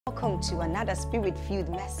Welcome to another spirit-filled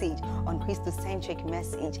message on Christocentric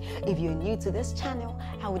Message. If you're new to this channel,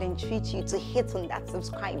 I would entreat you to hit on that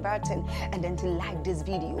subscribe button and then to like this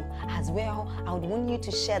video. As well, I would want you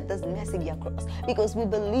to share this message across, because we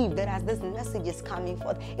believe that as this message is coming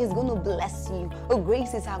forth, it's going to bless you.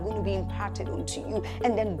 Graces are going to be imparted unto you,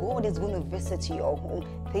 and then God is going to visit your home.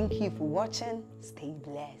 Thank you for watching. Stay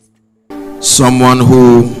blessed. Someone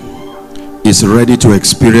who is ready to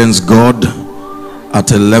experience God at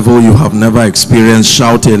a level you have never experienced,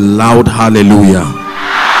 shout a loud hallelujah.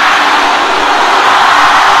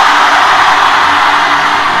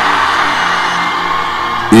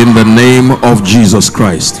 In the name of Jesus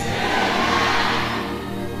Christ.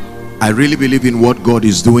 I really believe in what God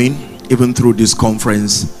is doing, even through this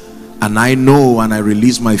conference, and I know, and I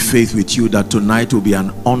release my faith with you, that tonight will be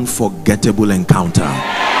an unforgettable encounter.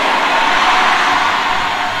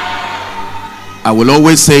 I will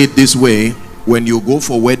always say it this way: when you go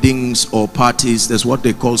for weddings or parties, there's what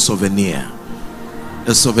they call souvenir.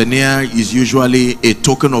 A souvenir is usually a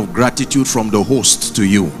token of gratitude from the host to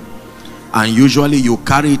you, and usually you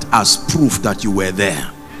carry it as proof that you were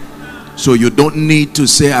there. So you don't need to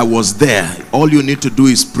say I was there. All you need to do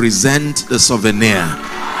is present the souvenir.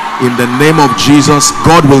 In the name of Jesus,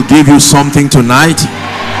 God will give you something tonight.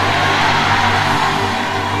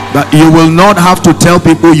 But you will not have to tell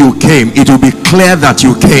people you came. It will be clear that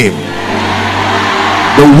you came.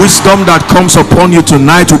 The wisdom that comes upon you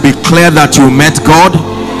tonight will be clear that you met God.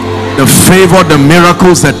 The favor, the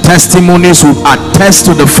miracles, the testimonies will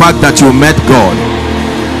attest to the fact that you met God.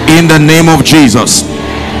 In the name of Jesus.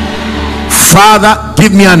 Father,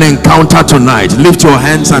 give me an encounter tonight. Lift your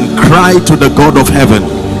hands and cry to the God of heaven.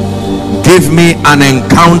 Give me an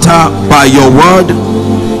encounter by your word.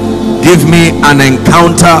 Give me an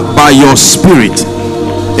encounter by your spirit.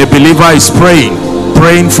 A believer is praying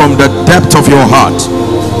from the depth of your heart.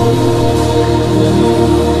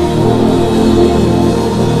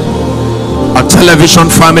 A television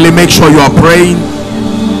family, make sure you are praying.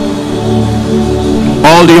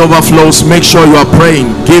 All the overflows, make sure you are praying.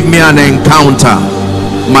 Give me an encounter.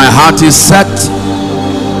 My heart is set,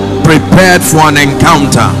 prepared for an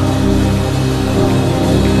encounter.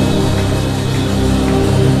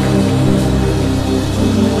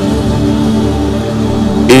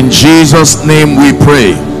 In Jesus' name we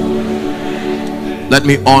pray. Let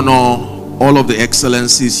me honor all of the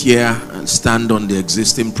excellencies here and stand on the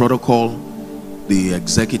existing protocol. The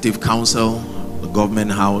Executive Council, the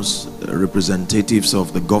Government House, the representatives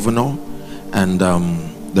of the governor, and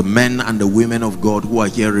the men and the women of God who are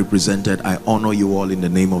here represented. I honor you all in the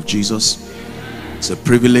name of Jesus. It's a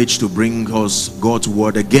privilege to bring us God's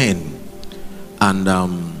word again. And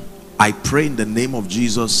I pray in the name of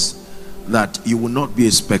Jesus that you will not be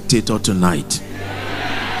a spectator tonight.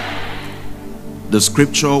 The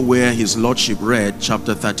scripture where his lordship read,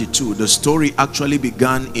 chapter 32, the story actually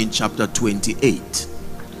began in chapter 28,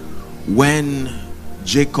 when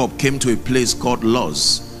Jacob came to a place called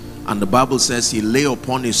Luz, and the Bible says he lay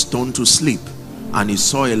upon a stone to sleep, and he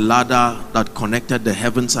saw a ladder that connected the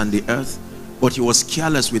heavens and the earth, but he was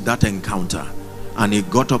careless with that encounter, and he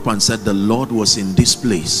got up and said the Lord was in this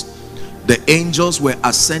place. The angels were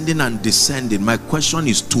ascending and descending. My question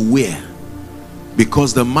is, to where?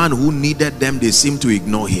 Because the man who needed them, they seemed to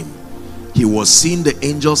ignore him. He was seeing the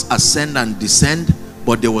angels ascend and descend,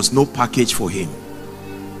 but there was no package for him.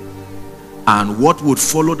 And what would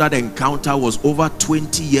follow that encounter was over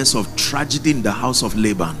 20 years of tragedy in the house of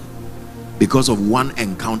Laban, because of one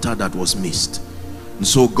encounter that was missed. And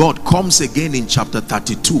so God comes again in chapter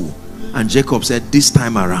 32, and Jacob said, this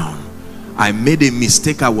time around, I made a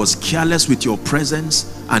mistake. I was careless with your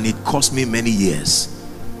presence, and it cost me many years.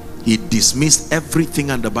 He dismissed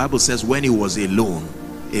everything, and the Bible says when he was alone,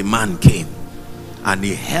 a man came and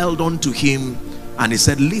he held on to him, and he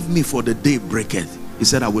said, leave me, for the day breaketh. He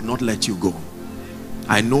said, I would not let you go.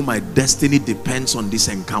 I know my destiny depends on this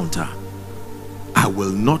encounter. I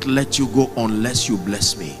will not let you go unless you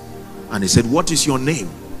bless me. And he said, what is your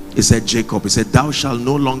name? He said, Jacob. He said, thou shalt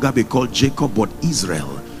no longer be called Jacob, but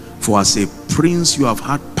Israel, for as a prince you have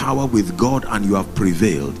had power with God, and you have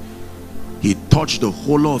prevailed. He touched the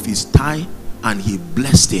hollow of his thigh and he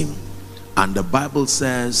blessed him. And the Bible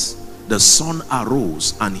says the sun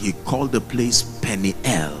arose and he called the place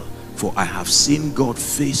Peniel, for I have seen God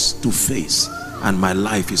face to face and my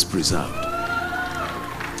life is preserved.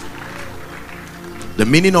 The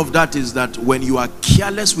meaning of that is that when you are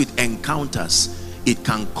careless with encounters, it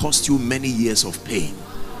can cost you many years of pain.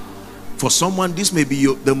 For someone, this may be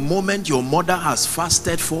the moment your mother has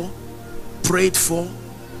fasted for, prayed for,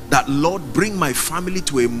 that Lord, bring my family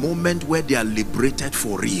to a moment where they are liberated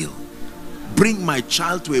for real. bring my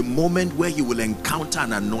child to a moment where he will encounter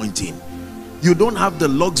an anointing. You don't have the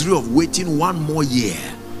luxury of waiting one more year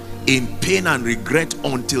in pain and regret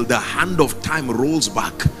until the hand of time rolls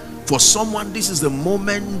back. For someone, this is the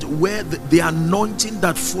moment where the anointing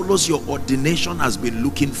that follows your ordination has been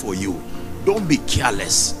looking for you. Don't be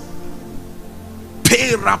careless.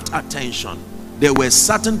 Pay rapt attention. There were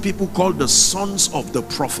certain people called the sons of the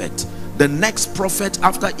prophet. The next prophet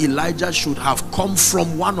after Elijah should have come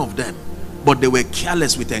from one of them, but they were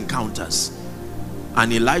careless with encounters.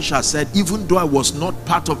 And Elisha said, even though I was not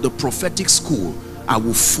part of the prophetic school, I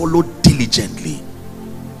will follow diligently.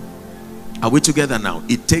 Are we together now?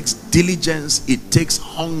 It takes diligence, it takes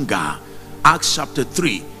hunger. Acts chapter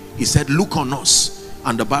 3, he said, look on us.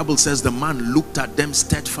 And the Bible says the man looked at them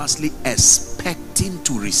steadfastly, expecting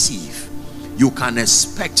to receive. You can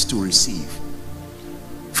expect to receive.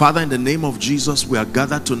 Father, in the name of Jesus, we are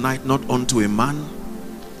gathered tonight not unto a man.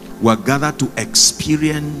 We are gathered to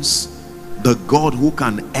experience the God who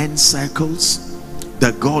can end circles,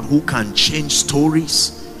 the God who can change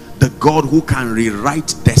stories, the God who can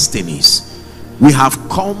rewrite destinies. We have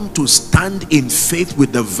come to stand in faith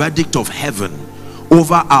with the verdict of heaven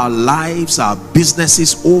over our lives, our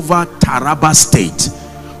businesses, over Taraba State.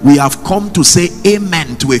 We have come to say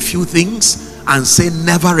amen to a few things and say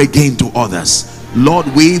never again to others. Lord,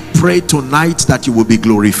 we pray tonight that you will be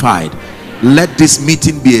glorified. Let this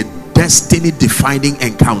meeting be a destiny defining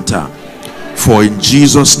encounter, for in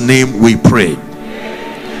Jesus' name we pray.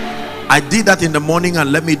 I did that in the morning,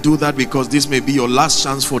 and let me do that because this may be your last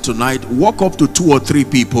chance for tonight. Walk up to 2 or 3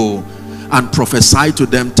 people and prophesy to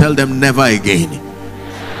them. Tell them never again.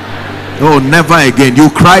 Oh, never again. You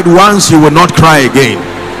cried once, you will not cry again.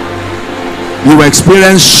 You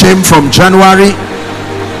experienced shame from January.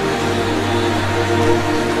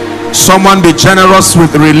 Someone be generous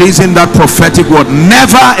with releasing that prophetic word.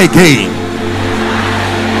 Never again.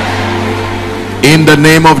 In the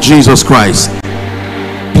name of Jesus Christ.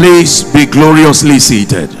 Please be gloriously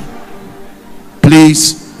seated.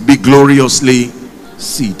 Please be gloriously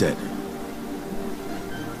seated.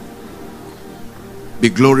 Be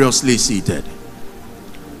gloriously seated.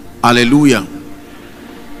 Hallelujah.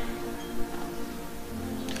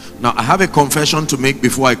 Now I have a confession to make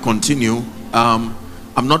before I continue.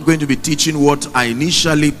 I'm not going to be teaching what I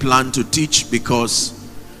initially planned to teach because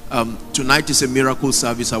tonight is a miracle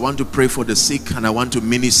service. I want to pray for the sick and I want to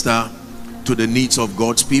minister to the needs of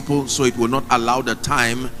God's people, so it will not allow the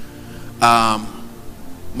time.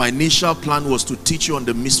 My initial plan was to teach you on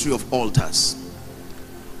the mystery of altars,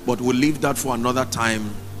 but we'll leave that for another time.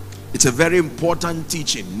 It's a very important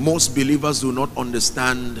teaching. Most believers do not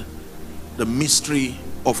understand the mystery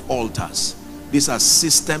of altars. These are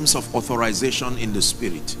systems of authorization in the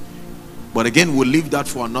spirit, but again we'll leave that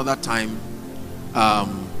for another time,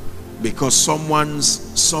 because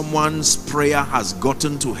someone's prayer has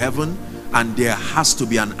gotten to heaven and there has to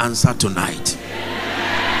be an answer tonight.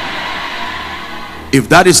 If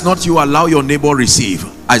that is not you, allow your neighbor receive.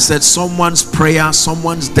 I said someone's prayer,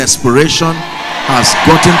 someone's desperation has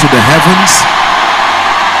gotten to the heavens,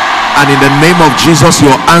 and in the name of Jesus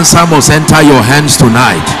your answer must enter your hands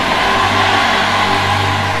tonight.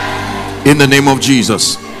 In the name of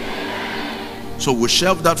Jesus. So we'll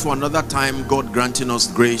shelve that for another time, God granting us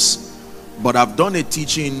grace. But I've done a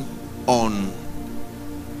teaching on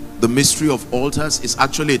the mystery of altars. It's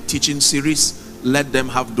actually a teaching series. Let Them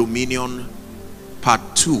Have Dominion part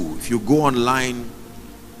 2. If you go online,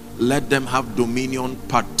 Let Them Have Dominion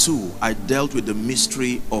part 2. I dealt with the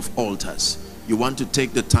mystery of altars. You want to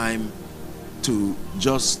take the time to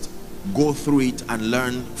just go through it and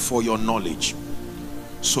learn for your knowledge.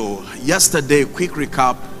 So yesterday, quick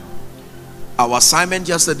recap. Our assignment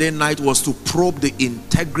yesterday night was to probe the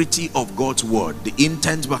integrity of God's word. The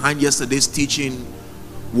intent behind yesterday's teaching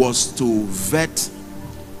was to vet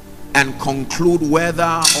and conclude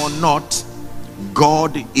whether or not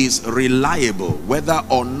God is reliable, whether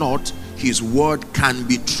or not his word can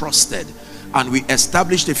be trusted. And we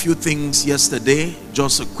established a few things yesterday.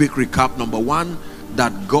 Just a quick recap. Number one,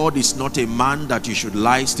 that God is not a man that you should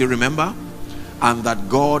lie. Still remember? And that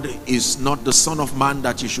God is not the son of man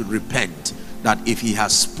that you should repent. That if he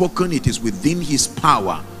has spoken, it is within his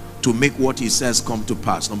power to make what he says come to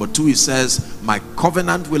pass. Number two, he says, my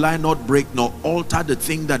covenant will I not break, nor alter the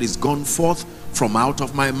thing that is gone forth from out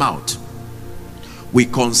of my mouth. We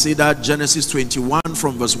considered Genesis 21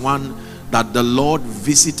 from verse 1, that the Lord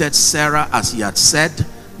visited Sarah as he had said.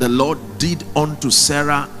 The Lord did unto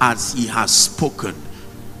Sarah as he has spoken.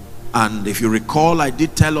 And if you recall, I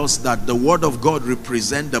did tell us that the word of God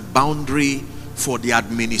represents the boundary for the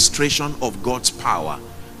administration of God's power.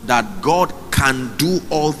 That God can do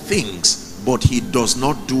all things but he does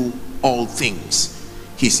not do all things.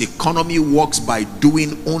 His economy works by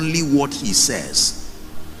doing only what he says.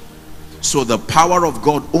 So the power of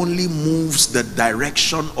God only moves the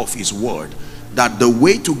direction of his word. That the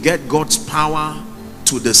way to get God's power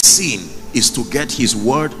to the scene is to get his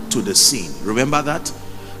word to the scene. Remember that?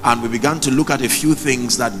 And we began to look at a few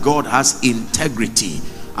things, that God has integrity.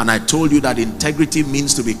 And I told you that integrity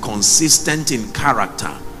means to be consistent in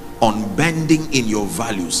character, unbending in your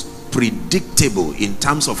values, predictable in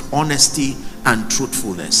terms of honesty and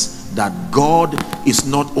truthfulness. That God is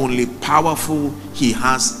not only powerful, he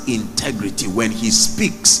has integrity. When he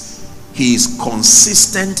speaks, he is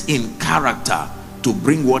consistent in character to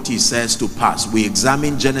bring what he says to pass. We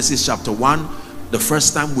examine Genesis chapter 1, the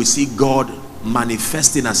first time we see God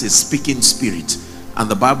manifesting as a speaking spirit, and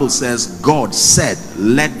the Bible says God said,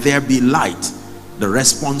 "Let there be light." The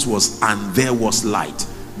response was, "And there was light."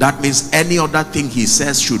 That means any other thing he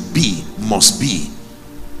says should be, must be.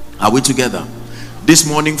 Are we together? This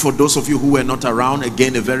morning, for those of you who were not around,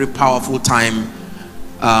 again a very powerful time.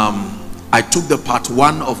 I took the part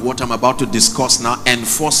 1 of what I'm about to discuss now,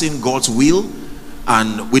 enforcing God's will,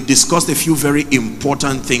 and we discussed a few very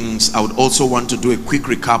important things. I would also want to do a quick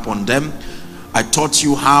recap on them. I taught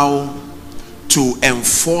you how to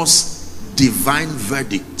enforce divine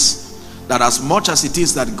verdicts, that as much as it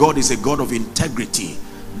is that God is a God of integrity,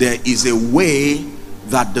 there is a way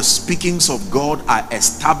that the speakings of God are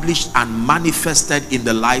established and manifested in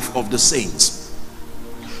the life of the saints.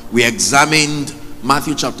 We examined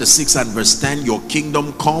Matthew chapter 6 and verse 10, "Your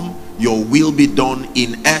kingdom come, your will be done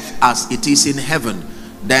in earth as it is in heaven."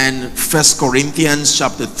 Then 1 Corinthians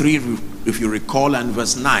chapter 3, if you recall, and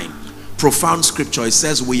verse 9. Profound scripture. It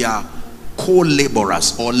says we are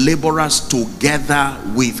co-laborers, or laborers together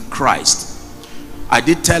with Christ. I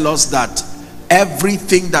did tell us that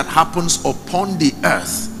everything that happens upon the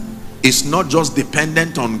earth is not just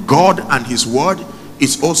dependent on God and his word,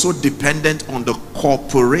 it's also dependent on the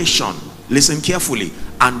cooperation, listen carefully,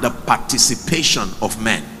 and the participation of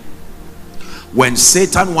men. When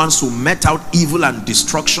Satan wants to met out evil and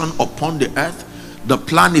destruction upon the earth, the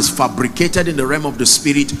plan is fabricated in the realm of the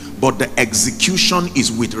spirit, but the execution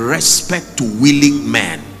is with respect to willing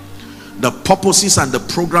men. The purposes and the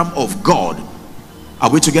program of God, are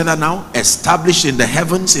we together now? Established in the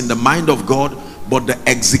heavens, in the mind of God, but the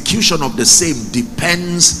execution of the same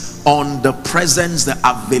depends on the presence, the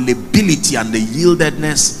availability, and the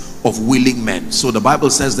yieldedness of willing men. So the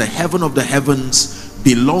Bible says the heaven of the heavens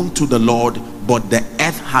belong to the Lord, but the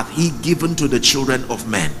earth hath he given to the children of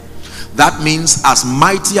men. That means as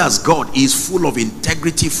mighty as God is, full of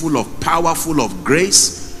integrity, full of power, full of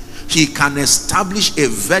grace, he can establish a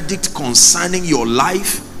verdict concerning your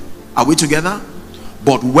life. Are we together?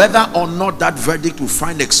 But whether or not that verdict will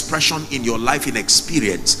find expression in your life in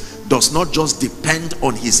experience does not just depend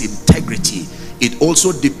on his integrity. It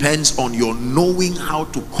also depends on your knowing how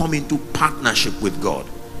to come into partnership with God.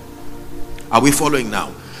 Are we following now?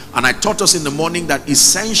 And I taught us in the morning that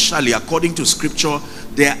essentially, according to scripture,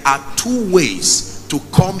 there are two ways to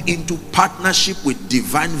come into partnership with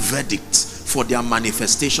divine verdicts for their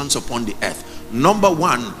manifestations upon the earth. Number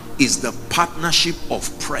one is the partnership of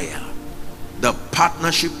prayer. The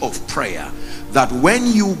partnership of prayer. That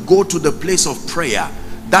when you go to the place of prayer,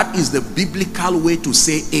 that is the biblical way to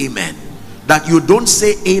say amen. That you don't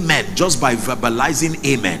say amen just by verbalizing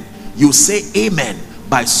amen. You say amen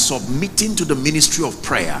by submitting to the ministry of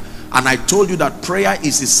prayer. And I told you that prayer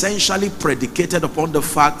is essentially predicated upon the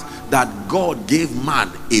fact that God gave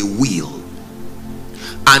man a will,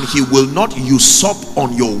 and he will not usurp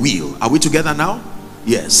on your will. Are we together now?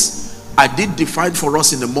 Yes. I did define for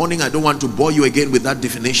us in the morning, I don't want to bore you again with that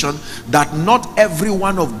definition, that not every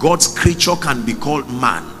one of God's creature can be called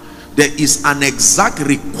man. There is an exact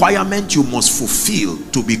requirement you must fulfill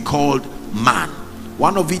to be called man.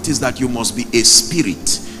 One of it is that you must be a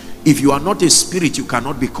spirit. If you are not a spirit, you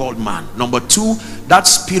cannot be called man. Number two, that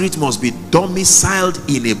spirit must be domiciled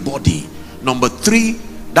in a body. Number three,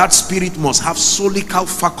 that spirit must have solical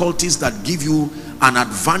faculties that give you an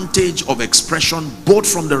advantage of expression both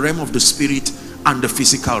from the realm of the spirit and the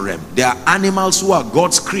physical realm. There are animals who are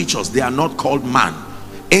God's creatures, they are not called man.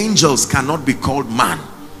 Angels cannot be called man.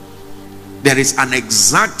 There is an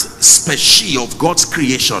exact species of God's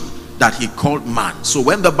creation that he called man. So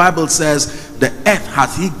when the Bible says the earth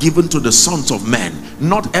hath he given to the sons of men,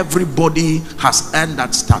 not everybody has earned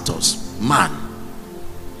that status, man.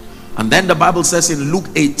 And then the Bible says in Luke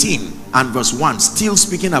 18 and verse 1, still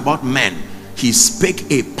speaking about men, he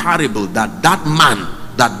spake a parable that that man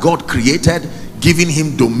that God created, giving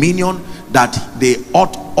him dominion, that they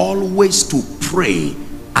ought always to pray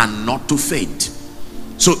and not to faint.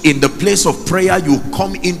 So in the place of prayer, you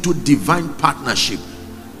come into divine partnership.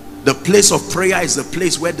 The place of prayer is the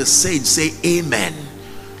place where the saints say amen.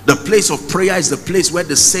 The place of prayer is the place where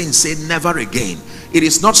the saints say never again. It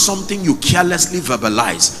is not something you carelessly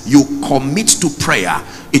verbalize. You commit to prayer.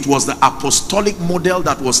 It was the apostolic model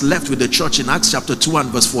that was left with the church in Acts chapter 2 and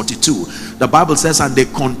verse 42. The Bible says, and they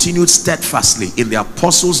continued steadfastly in the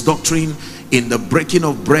apostles' doctrine, in the breaking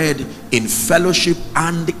of bread, in fellowship,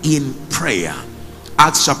 and in prayer.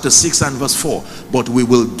 Acts chapter 6 and verse 4. But we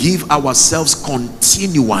will give ourselves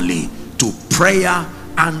continually to prayer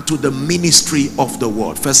and to the ministry of the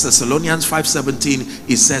word. 1 Thessalonians 5:17,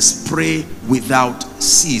 it says, pray without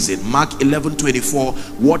ceasing. Mark 11:24,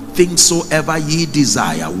 what things soever ye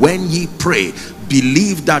desire, when ye pray,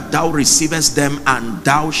 believe that thou receivest them, and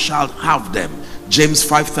thou shalt have them. James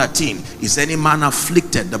 5:13, is any man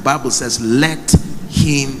afflicted? The Bible says, let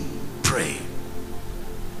him pray.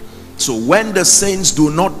 So when the saints do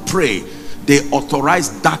not pray, they authorize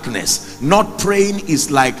darkness. Not praying is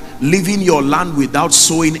like leaving your land without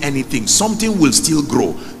sowing anything. Something will still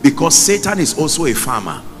grow, because Satan is also a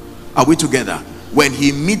farmer. Are we together? When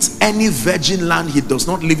he meets any virgin land, he does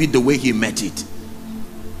not leave it the way he met it.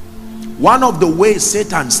 One of the ways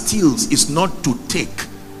Satan steals is not to take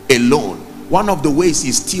alone. One of the ways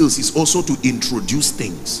he steals is also to introduce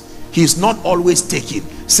things. He is not always taking.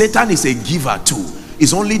 Satan is a giver too.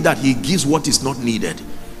 It's only that he gives what is not needed.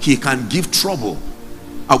 He can give trouble.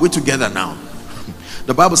 Are we together now?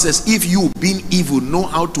 The Bible says, if you being evil know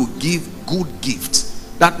how to give good gifts,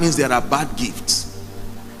 that means there are bad gifts,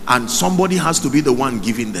 and somebody has to be the one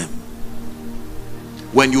giving them.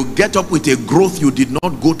 When you get up with a growth you did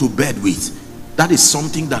not go to bed with, that is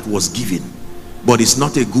something that was given, but it's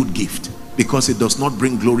not a good gift, because it does not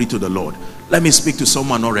bring glory to the Lord. Let me speak to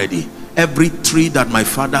someone already. Every tree that my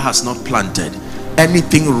father has not planted,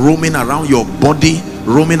 anything roaming around your body,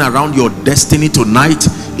 roaming around your destiny tonight,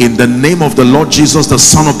 in the name of the Lord Jesus, the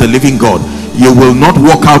Son of the living God, you will not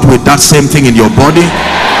walk out with that same thing in your body.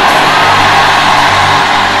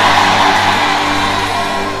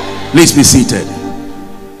 Please be seated.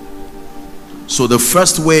 So the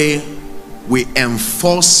first way we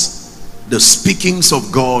enforce the speakings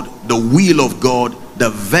of God, the will of God, the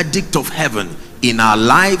verdict of heaven in our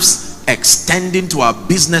lives, extending to our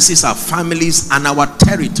businesses, our families, and our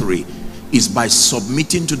territory, is by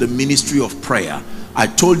submitting to the ministry of prayer. I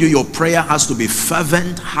told you your prayer has to be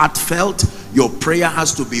fervent, heartfelt. Your prayer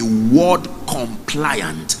has to be word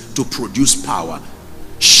compliant to produce power.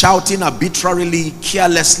 Shouting arbitrarily,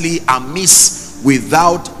 carelessly, amiss,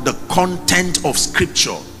 without the content of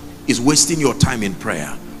scripture is wasting your time in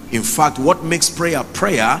prayer. In fact, what makes prayer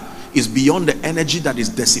prayer is beyond the energy that is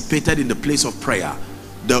dissipated in the place of prayer.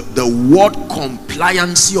 The word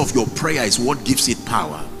compliancy of your prayer is what gives it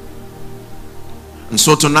power. And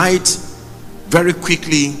so tonight, very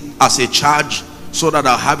quickly, as a charge, so that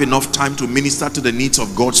I'll have enough time to minister to the needs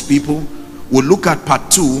of God's people, we'll look at part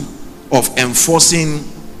 2 of enforcing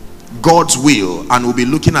God's will, and we'll be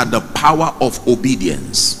looking at the power of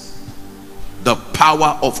obedience. The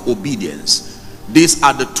power of obedience. These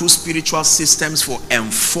are the two spiritual systems for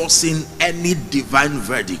enforcing any divine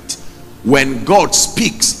verdict. When God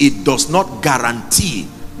speaks, it does not guarantee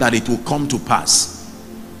that it will come to pass.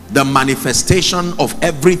 The manifestation of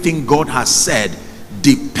everything God has said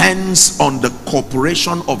depends on the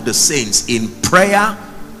cooperation of the saints in prayer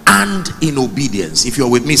and in obedience. If you're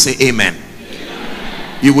with me, say amen.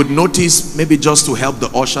 Amen. You would notice, maybe just to help the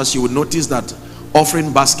ushers, you would notice that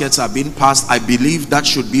offering baskets are being passed. I believe that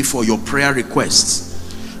should be for your prayer requests.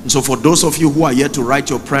 And so for those of you who are yet to write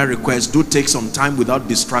your prayer requests, do take some time without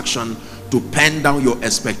distraction to pen down your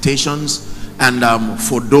expectations. And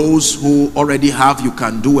for those who already have, you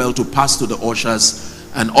can do well to pass to the ushers.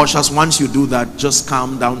 And ushers, once you do that, just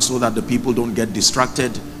calm down so that the people don't get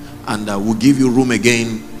distracted, and we'll give you room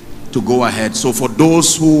again to go ahead. So for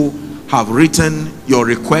those who have written your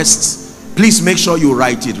requests, please make sure you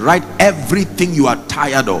write it. Write everything you are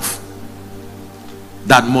tired of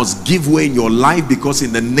that must give way in your life, because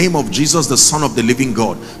in the name of Jesus, the Son of the living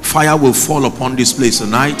God, fire will fall upon this place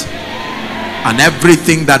tonight. And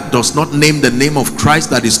everything that does not name the name of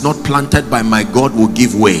Christ, that is not planted by my God, will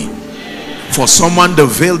give way. For someone, the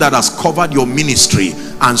veil that has covered your ministry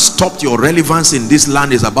and stopped your relevance in this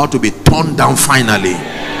land is about to be torn down finally,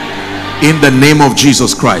 in the name of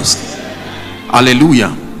Jesus Christ.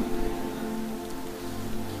 Hallelujah.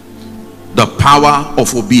 The power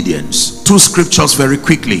of obedience. Two scriptures very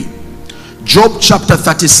quickly. Job chapter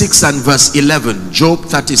 36 and verse 11. Job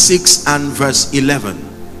 36 and verse 11.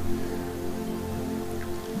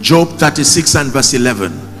 Job 36 and verse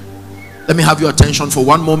 11. Let me have your attention for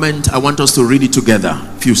one moment. I want us to read it together.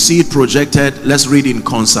 If you see it projected, let's read in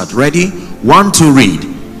concert. Ready? 1, 2, read.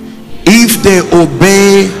 If they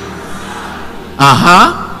obey,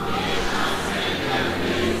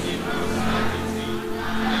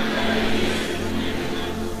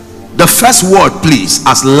 the first word, please,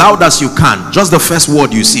 as loud as you can. Just the first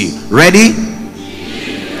word you see. Ready?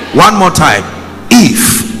 One more time.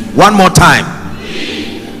 If. One more time.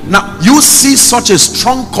 Now you see such a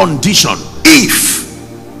strong condition. If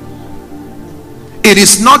it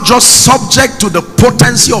is not just subject to the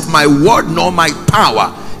potency of my word nor my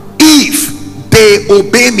power, if they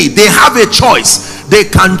obey me, they have a choice. They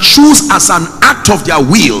can choose as an act of their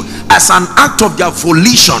will, as an act of their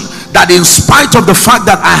volition, that in spite of the fact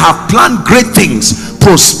that I have planned great things,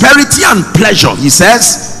 prosperity and pleasure, he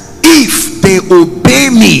says, if they obey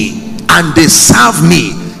me and they serve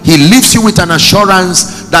me, he leaves you with an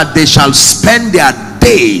assurance that they shall spend their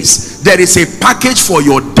days. There is a package for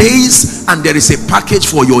your days and there is a package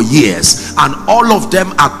for your years, and all of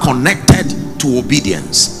them are connected to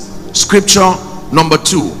obedience. Scripture number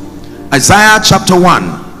 2, Isaiah chapter 1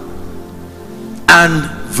 and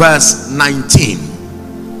verse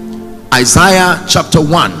 19. Isaiah chapter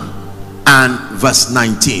 1 and verse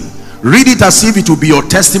 19. Read it as if it will be your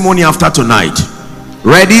testimony after tonight.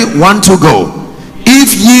 Ready? 1, 2, go.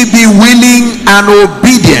 If ye be willing and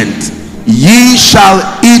obedient, ye shall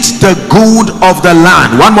eat the good of the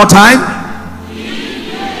land. One more time.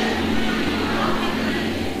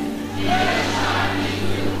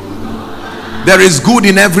 There is good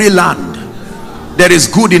in every land. There is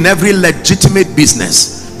good in every legitimate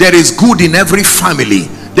business. There is good in every family.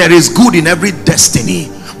 There is good in every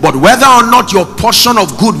destiny. But whether or not your portion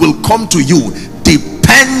of good will come to you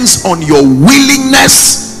depends on your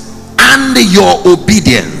willingness and your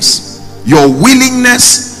obedience. Your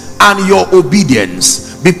willingness and your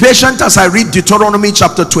obedience. Be patient as I read Deuteronomy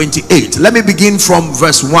chapter 28. Let me begin from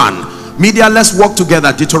verse 1. Media, let's walk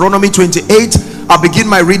together. Deuteronomy 28. I'll begin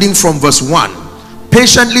my reading from verse 1.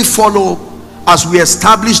 Patiently follow as we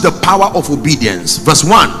establish the power of obedience. Verse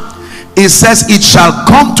 1. It says, it shall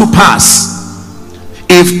come to pass,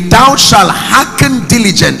 if thou shalt hearken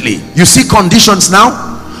diligently. You see conditions now.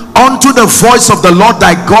 Unto the voice of the Lord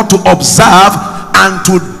thy God, to observe and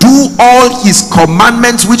to do all his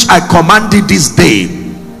commandments which I command thee this day.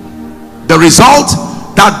 The result,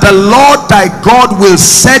 that the Lord thy God will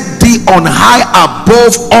set thee on high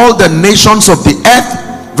above all the nations of the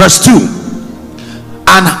earth. Verse 2.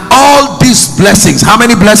 And all these blessings, how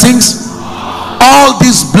many blessings? All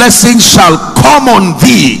these blessings shall come on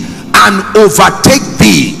thee and overtake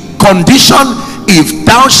thee. Condition, if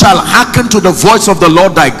thou shalt hearken to the voice of the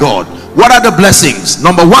Lord thy God. What are the blessings?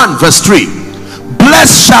 Number 1, verse 3.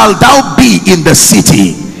 Blessed shalt thou be in the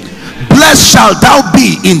city. Blessed shalt thou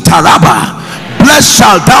be in Taraba. Blessed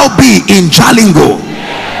shalt thou be in Jalingo.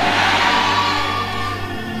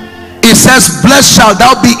 It says, blessed shalt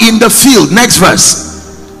thou be in the field. Next verse.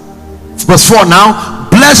 Verse 4 now.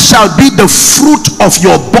 Blessed shall be the fruit of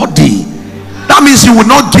your body. That means you will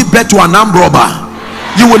not give birth to an armed robber.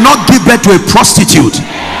 You will not give birth to a prostitute.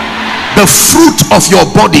 The fruit of your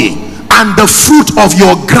body and the fruit of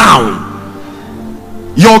your ground.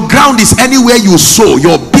 Your ground is anywhere you sow,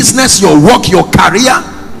 your business, your work, your career.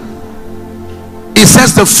 It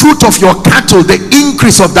says the fruit of your cattle, the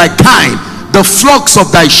increase of thy kind, the flocks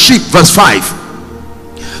of thy sheep. Verse 5.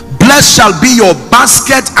 Blessed shall be your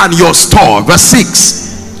basket and your store. Verse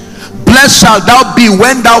 6. Blessed shalt thou be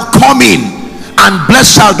when thou come in, and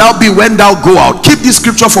blessed shalt thou be when thou go out. Keep this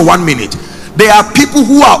scripture for 1 minute. There are people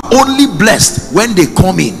who are only blessed when they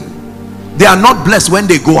come in. They are not blessed when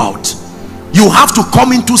they go out. You have to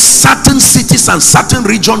come into certain cities and certain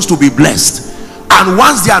regions to be blessed, and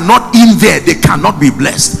once they are not in there, they cannot be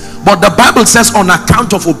blessed. But the Bible says, on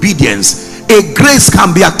account of obedience, a grace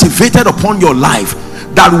can be activated upon your life,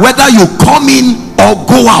 that whether you come in or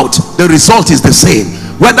go out, the result is the same.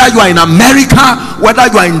 Whether you are in America,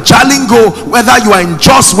 whether you are in Jalingo, whether you are in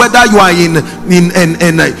Jos, whether you are in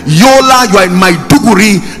Yola, you are in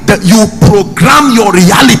Maiduguri, that you program your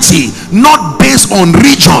reality not based on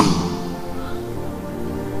region.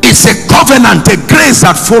 It's a covenant, a grace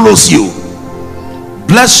that follows you.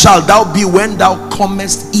 Blessed shalt thou be when thou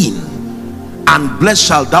comest in, and blessed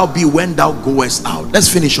shalt thou be when thou goest out. Let's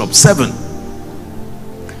finish up. 7.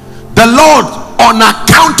 The Lord, on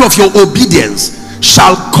account of your obedience,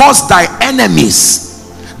 shall cause thy enemies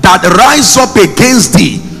that rise up against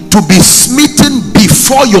thee to be smitten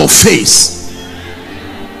before your face.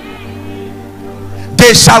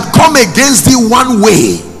 They shall come against thee one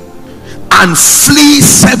way and flee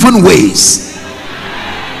 7 ways.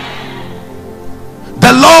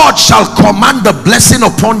 The Lord shall command the blessing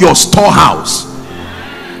upon your storehouse,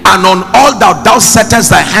 and on all that thou settest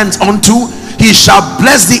thy hands unto, he shall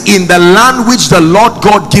bless thee in the land which the Lord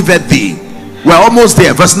God giveth thee. We're almost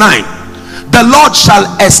there. Verse 9. The Lord shall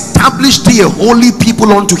establish thee a holy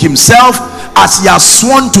people unto himself, as he has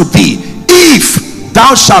sworn to thee, if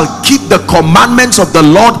thou shalt keep the commandments of the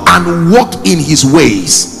Lord and walk in his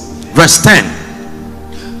ways. Verse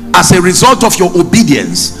 10. As a result of your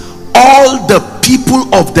obedience, all the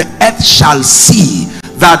people of the earth shall see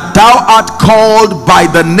that thou art called by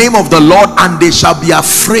the name of the Lord, and they shall be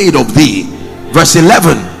afraid of thee. Verse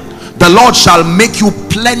 11. The Lord shall make you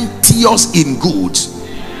plenteous in goods.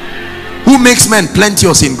 Who makes men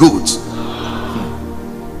plenteous in goods?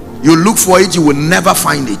 You look for it, you will never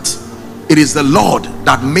find it. It is the Lord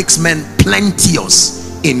that makes men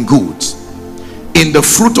plenteous in goods. In the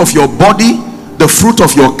fruit of your body, the fruit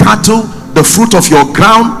of your cattle, the fruit of your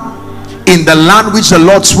ground, in the land which the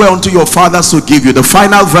Lord sware unto your fathers to give you. The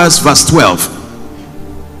final verse, verse 12.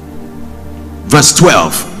 Verse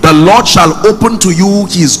 12. The Lord shall open to you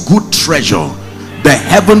his good treasure, the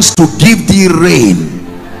heavens, to give thee rain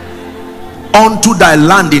unto thy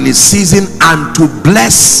land in his season, and to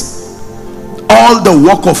bless all the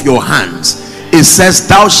work of your hands. It says,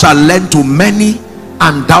 thou shalt lend to many,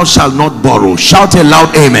 and thou shalt not borrow. Shout a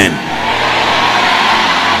loud amen.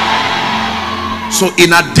 So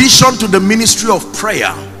in addition to the ministry of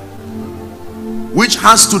prayer, which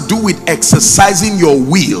has to do with exercising your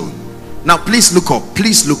will, now please look up,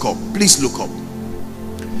 please look up, please look up.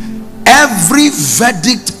 Every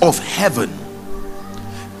verdict of heaven,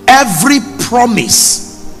 every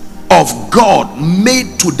promise of God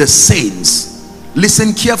made to the saints,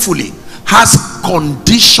 listen carefully, has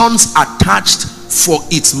conditions attached for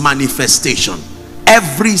its manifestation.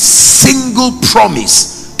 Every single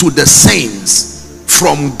promise to the saints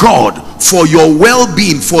from God for your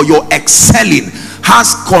well-being, for your excelling,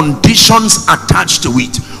 has conditions attached to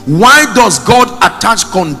it. Why does God attach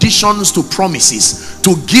conditions to promises?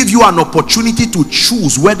 To give you an opportunity to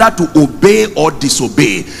choose whether to obey or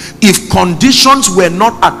disobey. If conditions were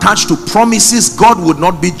not attached to promises, God would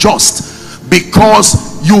not be just,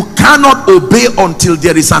 because you cannot obey until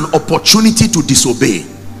there is an opportunity to disobey.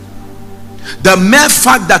 The mere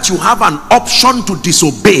fact that you have an option to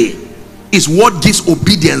disobey is what gives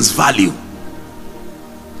obedience value.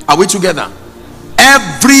 Are we together?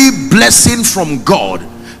 Every blessing from God,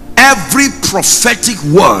 every prophetic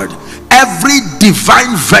word, every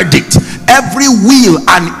divine verdict, every will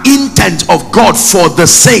and intent of God for the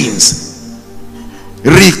saints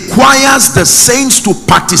requires the saints to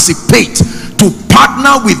participate, to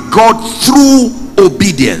partner with God through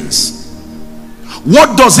obedience.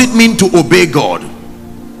 What does it mean to obey God?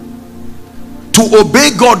 To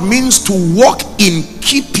obey God means to walk in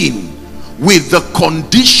keeping with the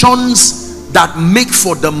conditions that make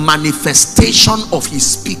for the manifestation of his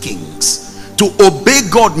speakings. To obey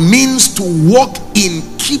God means to walk in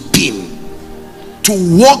keeping,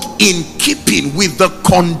 with the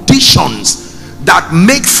conditions that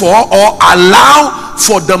make for or allow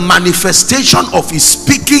for the manifestation of his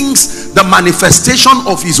speakings, the manifestation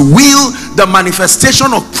of his will, the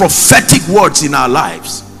manifestation of prophetic words in our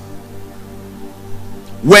lives.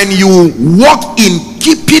 When you walk in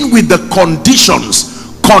keeping with the conditions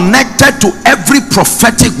connected to every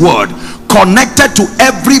prophetic word, connected to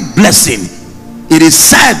every blessing, it is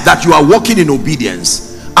said that you are walking in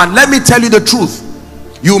obedience. And let me tell you the truth.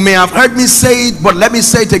 You may have heard me say it, but let me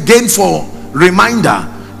say it again for reminder.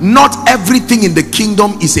 Not everything in the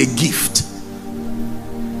kingdom is a gift.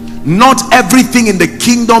 Not everything in the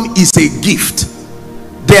kingdom is a gift.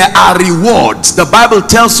 There are rewards. The Bible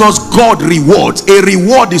tells us God rewards. A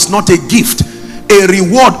reward is not a gift. A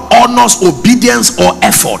reward honors obedience or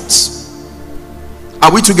efforts.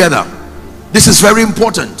 Are we together? This is very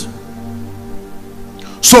important.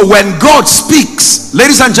 So when God speaks,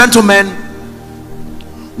 ladies and gentlemen,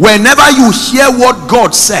 whenever you hear what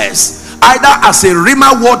God says, either as a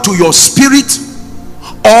rhema word to your spirit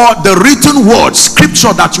or the written word,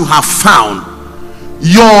 scripture that you have found,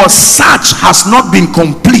 your search has not been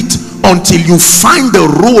complete until you find the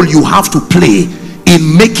role you have to play in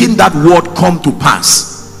making that word come to pass.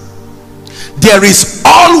 There is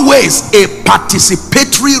always a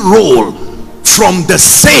participatory role from the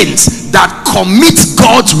saints that commit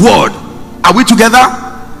God's word. Are we together?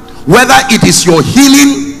 Whether it is your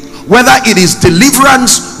healing, whether it is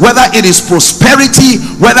deliverance, whether it is prosperity,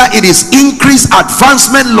 whether it is increase,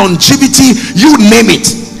 advancement, longevity, you name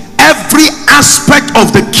it. Every aspect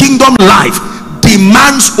of the kingdom life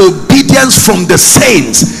demands obedience from the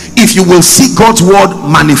saints if you will see God's word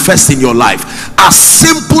manifest in your life. As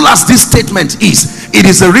simple as this statement is, it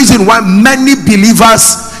is the reason why many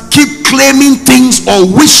believers keep claiming things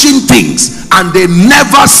or wishing things, and they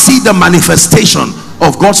never see the manifestation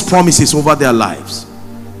of God's promises over their lives.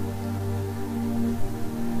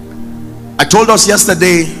 I told us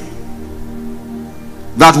yesterday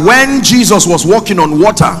that when Jesus was walking on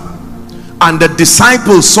water and the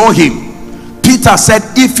disciples saw him, Peter said,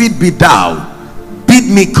 "If it be thou, bid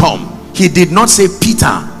me come." He did not say,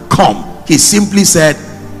 "Peter, come." He simply said,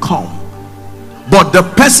 "Come." But the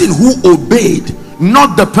person who obeyed,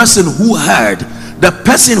 not the person who heard, the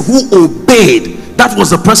person who obeyed, that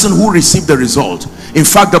was the person who received the result. In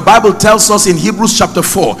fact, the Bible tells us in Hebrews chapter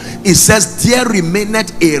 4, it says, "There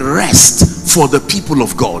remaineth a rest for the people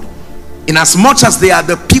of God." In as much as they are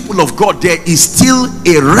the people of God, there is still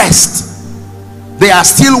a rest. They are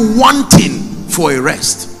still wanting for a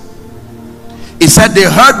rest. It said they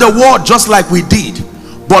heard the word just like we did,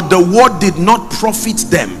 but the word did not profit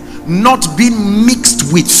them, not being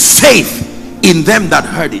mixed with faith in them that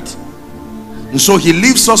heard it. And so he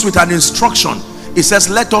leaves us with an instruction. He says,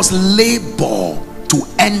 let us labor to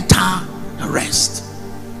enter the rest.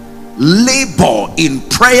 Labor in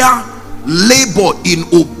prayer, labor in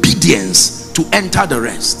obedience to enter the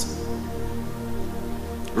rest.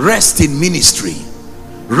 Rest in ministry,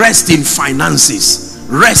 rest in finances,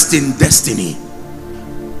 rest in destiny.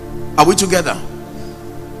 Are we together?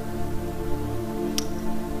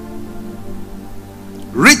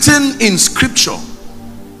 Written in scripture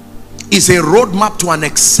is a roadmap to an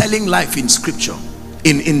excelling life in scripture,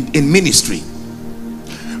 in ministry.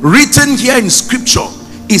 Written here in scripture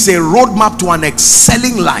is a roadmap to an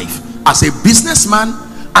excelling life as a businessman,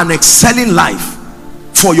 an excelling life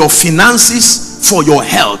for your finances, for your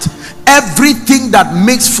health. Everything that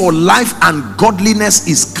makes for life and godliness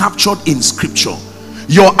is captured in scripture.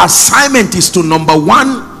 Your assignment is to, number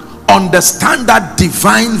one, understand that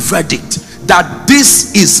divine verdict, that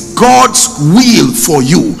this is God's will for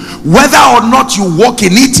you. Whether or not you walk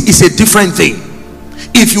in it is a different thing.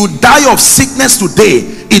 If you die of sickness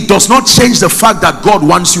today, it does not change the fact that God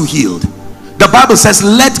wants you healed. The Bible says,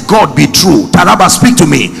 let God be true. Taraba, speak to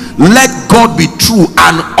me. Let God be true,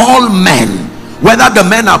 and all men, whether the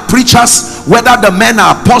men are preachers, whether the men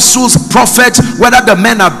are apostles, prophets, whether the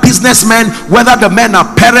men are businessmen, whether the men are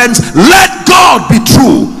parents, let God be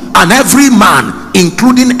true, and every man,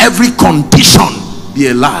 including every condition, be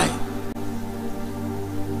a lie.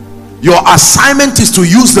 Your assignment is to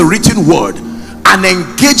use the written word and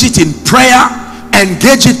engage it in prayer,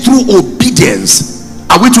 engage it through obedience.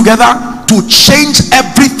 Are we together? To change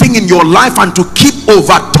everything in your life and to keep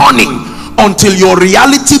overturning until your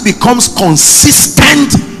reality becomes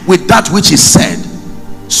consistent with that which is said.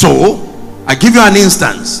 So, I give you an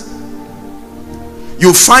instance.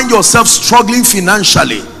 You find yourself struggling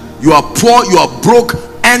financially. You are poor, you are broke,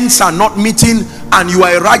 ends are not meeting, and you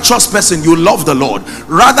are a righteous person. You love the Lord.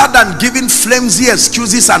 Rather than giving flimsy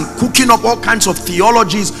excuses and cooking up all kinds of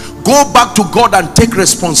theologies, go back to God and take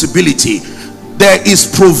responsibility. There is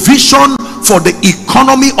provision for the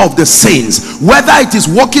economy of the saints. Whether it is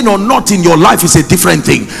working or not in your life is a different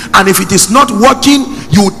thing. And if it is not working,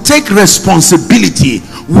 you take responsibility.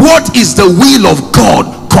 What is the will of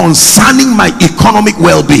God concerning my economic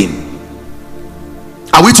well-being?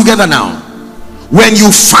 Are we together now? When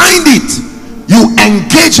you find it, you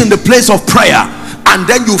engage in the place of prayer, and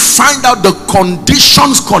then you find out the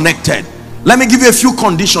conditions connected. Let me give you a few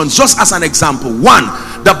conditions just as an example. One,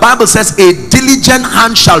 the Bible says a diligent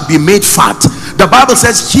hand shall be made fat. The Bible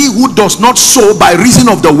says he who does not sow by reason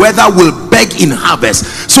of the weather will beg in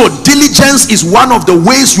harvest. So diligence is one of the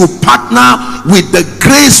ways you partner with the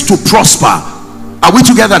grace to prosper. Are we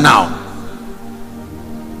together now?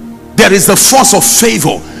 There is the force of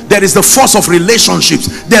favor. There is the force of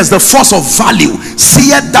relationships. There's the force of value.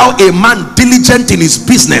 Seest thou a man diligent in his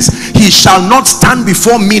business, he shall not stand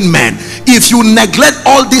before mean men. If you neglect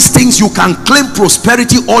all these things, you can claim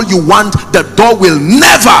prosperity all you want, the door will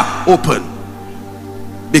never open,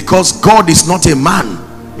 because God is not a man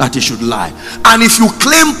that he should lie. And if you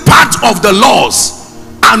claim part of the laws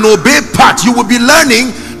and obey part, you will be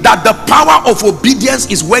learning that the power of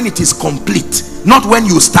obedience is when it is complete, not when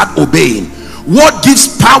you start obeying. What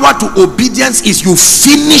gives power to obedience is you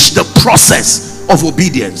finish the process of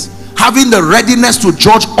obedience, having the readiness to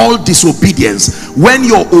judge all disobedience when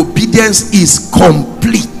your obedience is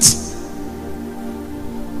complete.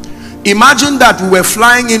 Imagine that we were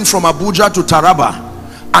flying in from Abuja to Taraba,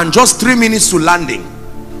 and just 3 minutes to landing,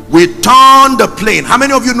 we turned the plane. How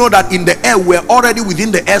many of you know that in the air we're already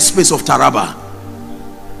within the airspace of Taraba?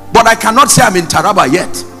 But I cannot say I'm in Taraba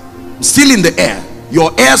yet. I'm still in the air. your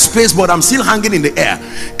airspace, but I'm still hanging in the air.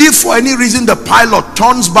 If for any reason the pilot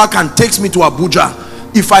turns back and takes me to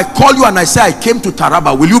Abuja, if I call you and I say I came to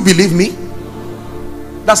Taraba, will you believe me?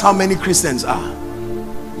 That's how many Christians are.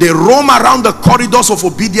 They roam around the corridors of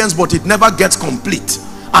obedience, but it never gets complete,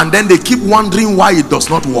 and then they keep wondering why it does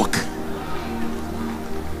not work.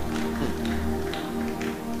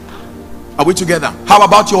 Are we together? How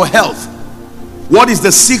about your health? What is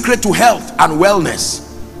the secret to health and wellness?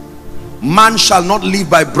 Man shall not live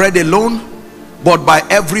by bread alone, but by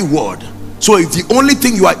every word. So if the only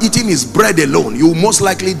thing you are eating is bread alone, you will most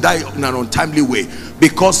likely die in an untimely way,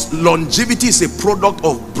 because longevity is a product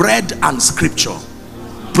of bread and scripture.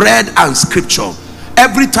 Bread and scripture.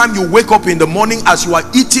 Every time you wake up in the morning, as you are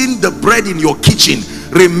eating the bread in your kitchen,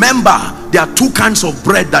 remember there are two kinds of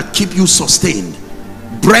bread that keep you sustained: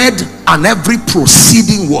 bread and every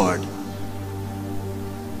proceeding word.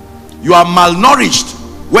 You are malnourished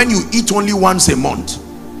when you eat only once a month.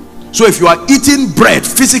 So if you are eating bread,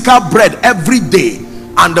 physical bread, every day,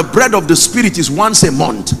 and the bread of the spirit is once a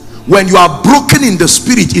month, when you are broken in the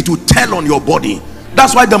spirit, it will tell on your body.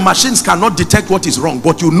 That's why the machines cannot detect what is wrong,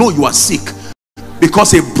 but you know you are sick,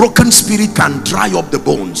 because a broken spirit can dry up the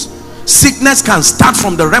bones. Sickness can start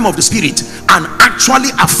from the realm of the spirit and actually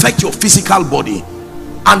affect your physical body,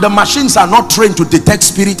 and the machines are not trained to detect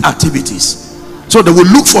spirit activities. So they will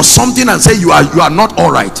look for something and say you are not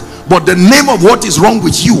all right, but the name of what is wrong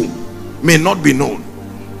with you may not be known.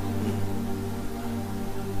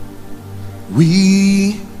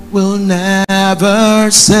 We will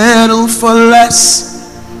never settle for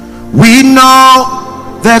less. We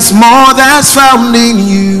know there's more that's found in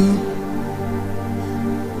you,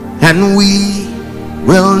 and we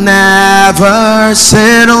will never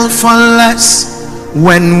settle for less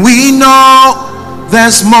when we know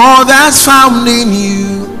there's more that's found in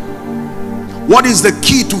you. What is the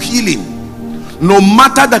key to healing? No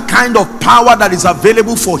matter the kind of power that is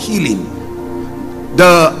available for healing,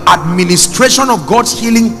 the administration of God's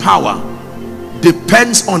healing power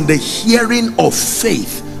depends on the hearing of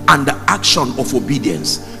faith and the action of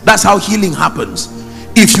obedience. That's how healing happens.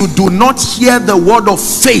 If you do not hear the word of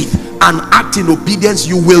faith and act in obedience,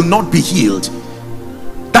 you will not be healed.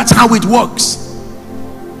 That's how it works.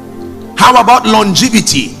 How about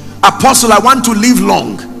longevity? Apostle, I want to live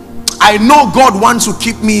long. I know God wants to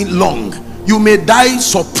keep me long. You may die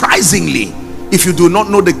surprisingly if you do not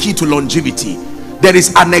know the key to longevity. There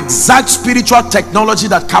is an exact spiritual technology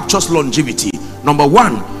that captures longevity. Number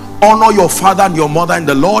one, honor your father and your mother in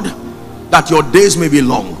the Lord, that your days may be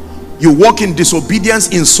long. You walk in disobedience,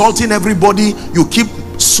 insulting everybody, you keep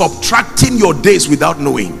subtracting your days without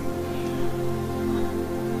knowing.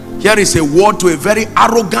 Here is a word to a very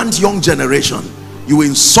arrogant young generation. You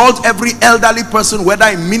insult every elderly person, whether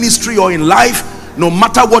in ministry or in life, no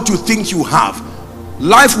matter what you think you have.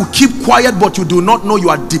 Life will keep quiet, but you do not know you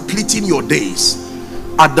are depleting your days.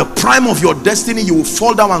 At the prime of your destiny, you will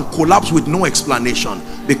fall down and collapse with no explanation,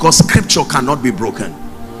 because scripture cannot be broken.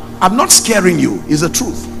 I'm not scaring you, it's the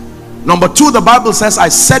truth. Number two, the Bible says, I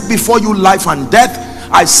set before you life and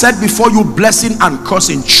death. I set before you blessing and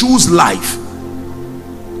cursing. Choose life.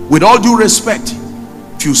 With all due respect,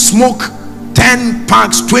 if you smoke 10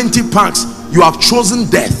 packs, 20 packs, you have chosen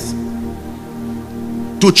death.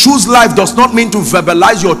 To choose life does not mean to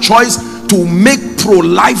verbalize your choice, to make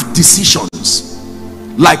pro-life decisions.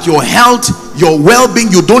 Like your health, your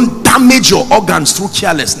well-being, you don't damage your organs through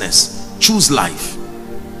carelessness. Choose life.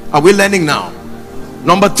 Are we learning now?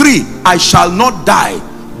 Number three, I shall not die,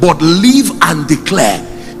 but live and declare.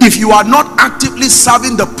 If you are not actively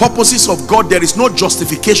serving the purposes of God, there is no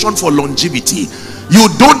justification for longevity. You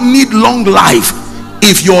don't need long life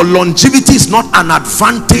if your longevity is not an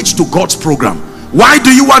advantage to God's program. Why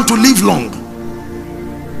do you want to live long?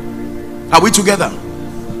 Are we together?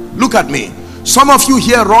 Look at me. Some of you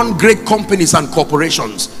here run great companies and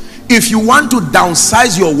corporations. If you want to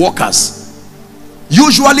downsize your workers,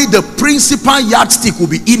 usually the principal yardstick will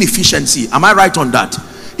be inefficiency. Am I right on that?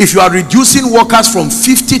 If you are reducing workers from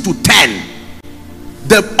 50 to 10,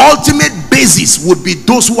 the ultimate basis would be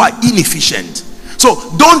those who are inefficient. So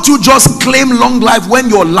don't you just claim long life when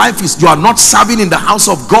your life is, you are not serving in the house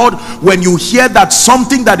of God. When you hear that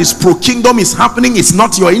something that is pro-kingdom is happening, it's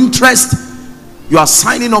not your interest, you are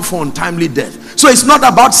signing up for untimely death. So it's not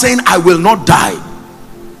about saying I will not die.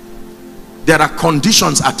 There are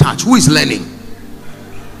conditions attached. Who is learning?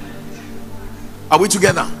 Are we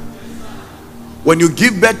together? When you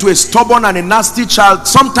give birth to a stubborn and a nasty child,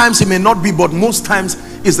 sometimes it may not be, but most times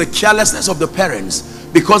it's the carelessness of the parents.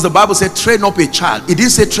 Because the Bible said train up a child. It didn't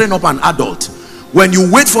say train up an adult. When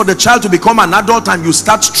you wait for the child to become an adult and you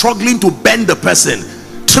start struggling to bend the person,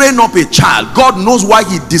 train up a child, God knows why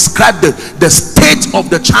he described the state of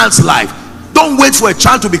the child's life. Don't wait for a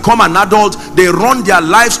child to become an adult. They run their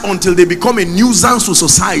lives until they become a nuisance to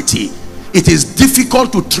society. It is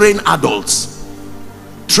difficult to train adults.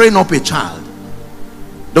 Train up a child.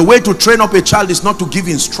 The way to train up a child is not to give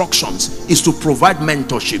instructions, is to provide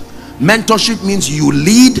mentorship. Mentorship means you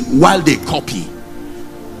lead while they copy.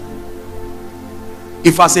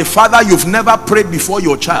 If as a father you've never prayed before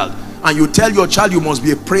your child and you tell your child you must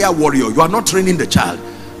be a prayer warrior, you are not training the child.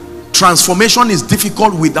 Transformation is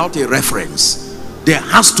difficult without a reference. There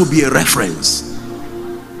has to be a reference.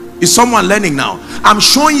 Is someone learning now? I'm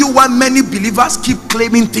showing you why many believers keep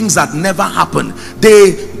claiming things that never happen.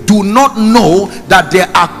 They do not know that there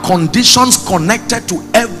are conditions connected to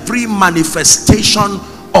every manifestation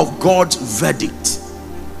of God's verdict.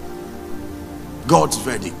 God's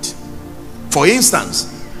verdict. For instance,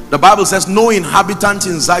 the Bible says, no inhabitant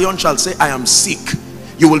in Zion shall say, I am sick.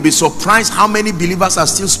 You will be surprised how many believers are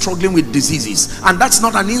still struggling with diseases. And that's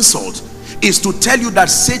not an insult. It's to tell you that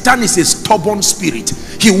Satan is a stubborn spirit.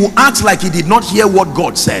 He will act like he did not hear what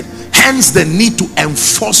God said. Hence the need to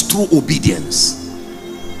enforce through obedience.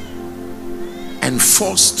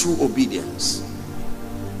 Enforce through obedience.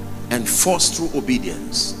 Enforce through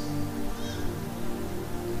obedience.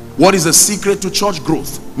 What is the secret to church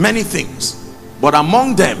growth? Many things. But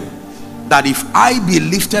among them, that if I be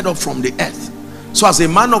lifted up from the earth. So as a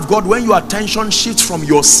man of God, when your attention shifts from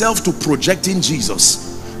yourself to projecting Jesus,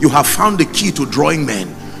 you have found the key to drawing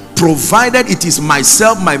men. Provided it is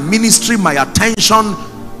myself, my ministry, my attention.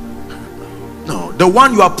 No, the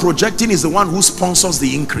one you are projecting is the one who sponsors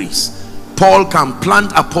the increase. Paul can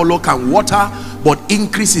plant, Apollo can water, but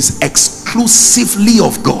increase is exclusively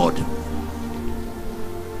of God.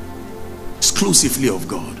 Exclusively of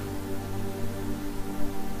God.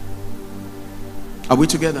 Are we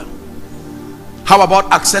together? How about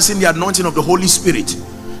accessing the anointing of the Holy Spirit?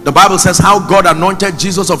 The Bible says how God anointed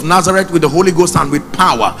Jesus of Nazareth with the Holy Ghost and with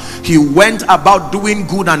power. He went about doing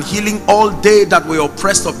good and healing all they that were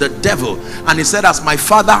oppressed of the devil. And he said, as my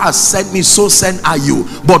Father has sent me, so sent are you.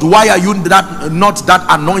 But why are you not that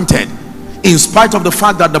anointed? In spite of the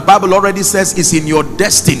fact that the Bible already says it's in your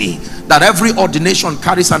destiny that every ordination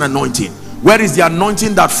carries an anointing. Where is the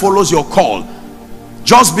anointing that follows your call?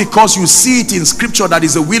 Just because you see it in scripture that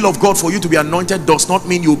is the will of God for you to be anointed does not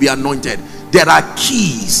mean you will be anointed. There are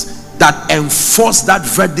keys that enforce that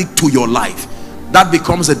verdict to your life. That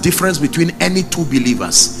becomes a difference between any two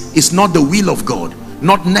believers. It's not the will of God,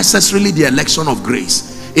 not necessarily the election of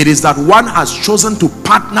grace. It is that one has chosen to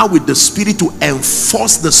partner with the Spirit to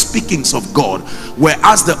enforce the speakings of God,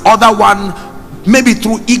 whereas the other one, maybe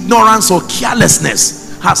through ignorance or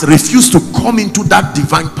carelessness, has refused to come into that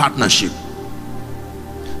divine partnership.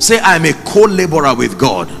 Say, I am a co-laborer with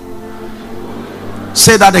God.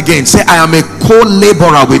 Say that again. Say, I am a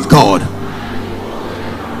co-laborer with God.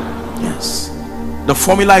 Yes. The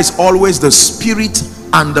formula is always the Spirit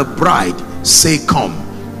and the bride say come.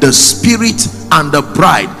 The Spirit and the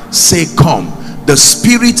bride say come. The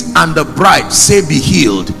Spirit and the bride say be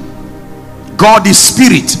healed. God is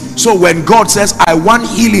Spirit. So when God says I want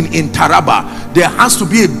healing in Taraba, there has to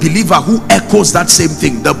be a believer who echoes that same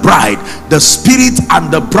thing. The bride, the Spirit and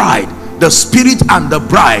the bride, the Spirit and the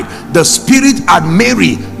bride, the Spirit and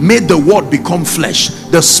Mary made the word become flesh.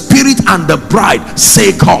 The Spirit and the bride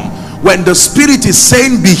say come. When the Spirit is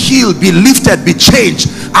saying be healed, be lifted, be changed,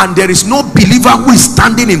 and there is no believer who is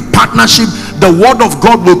standing in partnership, the word of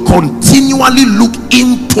God will continually look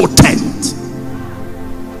impotent.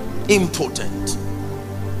 Impotent.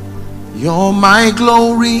 You're my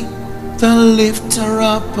glory, the lifter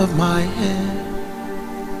up of my head.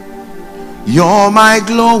 You're my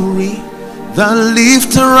glory, the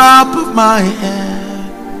lifter up of my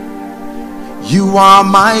head. You are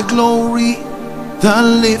my glory, the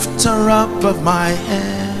lifter up of my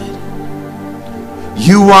head.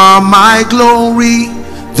 You are my glory,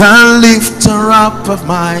 the lifter up of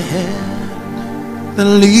my head. The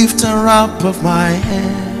lifter up of my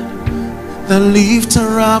head. The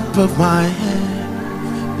lifter up of my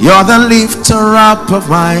head. You're the lifter up of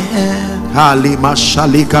my head. Halima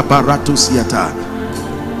Shalika Baratusiata.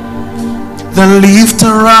 The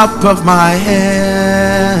lifter up of my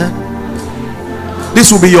head.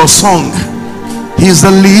 This will be your song. He's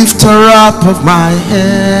the lifter up of my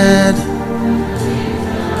head.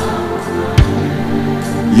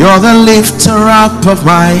 You're the lifter up of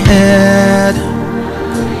my head.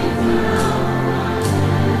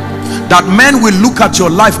 That men will look at your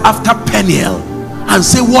life after Peniel and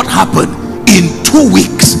say, what happened? In 2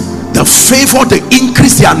 weeks, the favor, the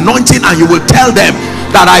increase, the anointing, and you will tell them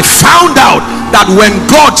that I found out that when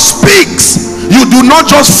God speaks, you do do not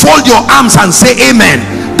just fold your arms and say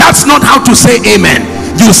amen. That's not how to say amen.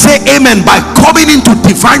 You say amen by coming into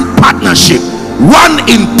divine partnership, one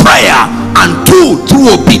in prayer and two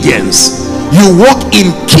through obedience. You walk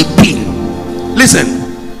in keeping. Listen,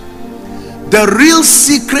 the real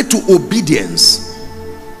secret to obedience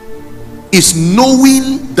is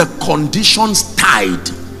knowing the conditions tied.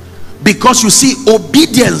 Because you see,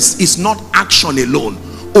 obedience is not action alone.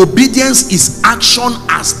 Obedience is action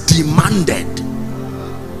as demanded.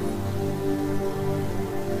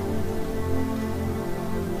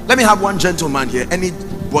 Let me have one gentleman here.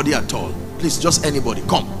 Anybody at all? Please, just anybody.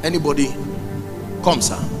 Come. Anybody? Come,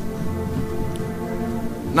 sir.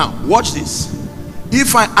 Now, watch this.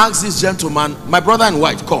 If I ask this gentleman, my brother in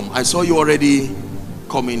white, come. I saw you already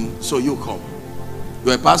coming, so you come.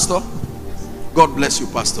 You're a pastor? God bless you,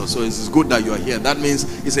 pastor. So it's good that you are here. That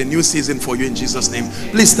means it's a new season for you in Jesus' name.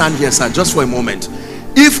 Please stand here, sir, just for a moment.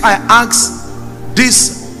 If I ask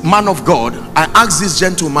this man of God, I ask this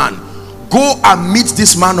gentleman, go and meet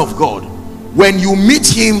this man of God. When you meet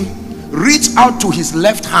him, reach out to his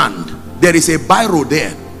left hand. There is a biro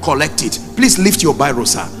there. Collect it. Please lift your biro,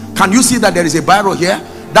 sir. Can you see that there is a biro here?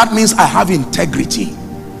 That means I have integrity.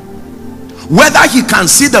 Whether he can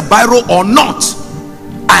see the biro or not,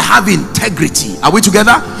 I have integrity. Are we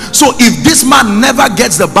together? So if this man never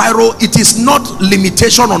gets the biro, it is not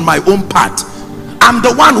limitation on my own part. I'm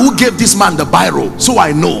the one who gave this man the biro, so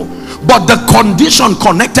I know. But the condition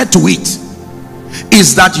connected to it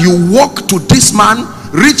is that you walk to this man,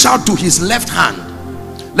 reach out to his left hand.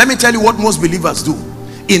 Let me tell you what most believers do.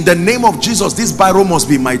 In the name of Jesus, this biro must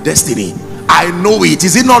be my destiny. I know it.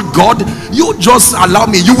 Is it not God? You just allow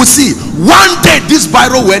me. You will see. One day this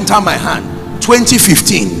biro will enter my hand.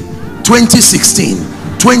 2015, 2016,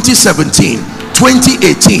 2017,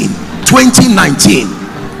 2018, 2019.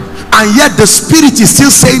 And yet the spirit is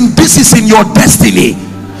still saying, this is in your destiny.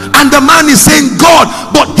 And the man is saying, God,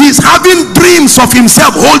 but he's having dreams of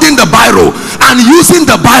himself holding the biro and using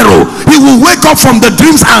the biro. He will wake up from the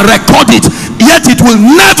dreams and record it, yet it will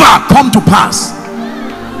never come to pass,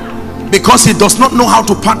 because he does not know how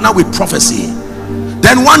to partner with prophecy.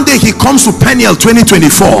 Then one day he comes to Peniel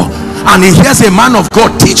 2024 and he hears a man of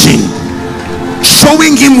God teaching,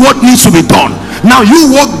 showing him what needs to be done. Now you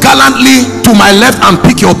walk gallantly to my left and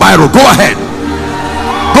pick your biro. Go ahead.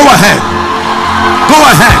 Go ahead. Go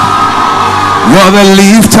ahead. You're the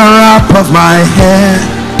lifter up of my head.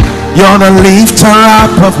 You're the lifter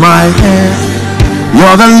up of my head.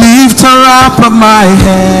 You're the lifter up of my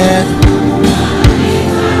head.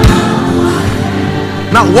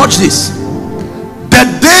 Now watch this. The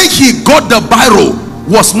day he got the biro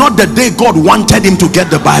was not the day God wanted him to get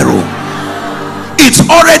the biro. It's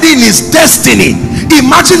already in his destiny.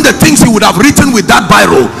 Imagine the things he would have written with that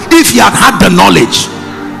biro if he had had the knowledge.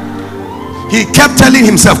 He kept telling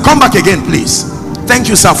himself, come back again please. Thank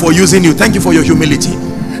you, sir, for using you. Thank you for your humility.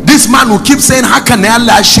 This man will keep saying,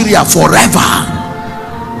 Hakanella Shiria forever.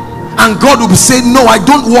 And God will be saying, no, I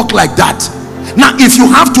don't walk like that. Now if you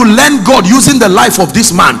have to learn God using the life of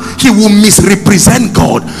this man, he will misrepresent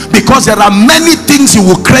God, because there are many things he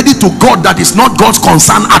will credit to God that is not God's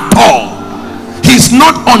concern at all. He's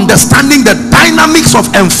not understanding the dynamics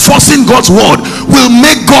of enforcing God's word will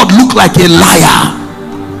make God look like a liar.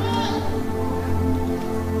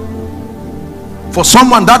 For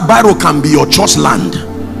someone, that biro can be your church land.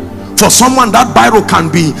 For someone, that biro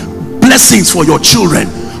can be blessings for your children.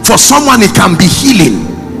 For someone, it can be healing.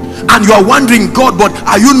 And you are wondering, God, but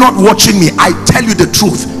are you not watching me? I tell you the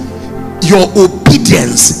truth. Your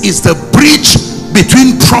obedience is the bridge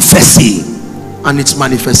between prophecy and its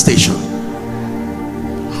manifestation.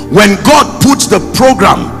 When God puts the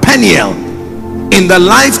program Peniel in the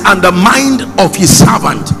life and the mind of his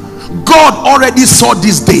servant, God already saw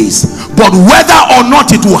these days, but whether or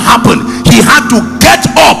not it will happen, he had to get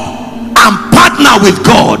up and partner with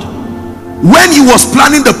God. When he was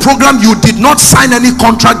planning the program, you did not sign any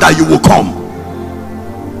contract that you will come.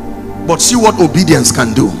 But see what obedience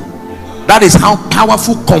can do. That is how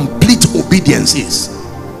powerful complete obedience is.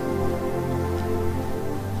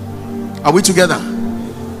 Are we together?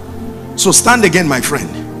 So stand again, my friend.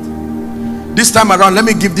 This time around, let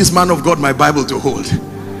me give this man of God my Bible to hold.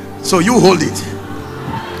 So you hold it.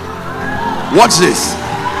 Watch this.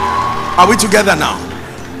 Are we together now?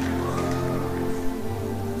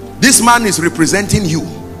 This man is representing you,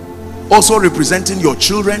 also representing your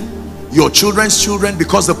children, your children's children,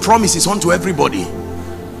 because the promise is unto everybody.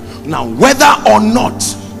 Now whether or not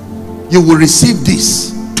you will receive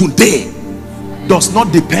this today does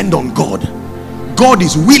not depend on God. God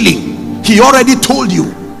is willing. He already told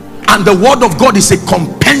you, and the word of God is a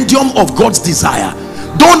compendium of God's desire.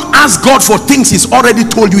 Don't ask God for things he's already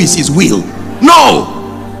told you is his will.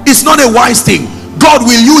 No, it's not a wise thing. God,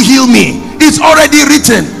 will you heal me? It's already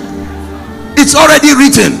written. It's already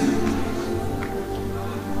written.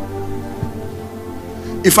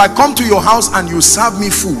 If I come to your house and you serve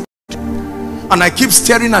me food and I keep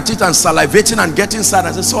staring at it and salivating and getting sad,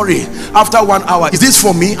 I say, sorry, after 1 hour, is this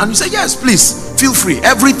for me? And you say, yes, please, feel free.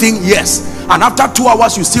 Everything, yes. And after 2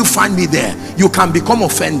 hours, you still find me there. You can become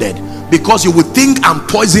offended because you would think I'm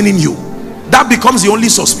poisoning you. That becomes the only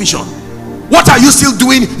suspicion. What are you still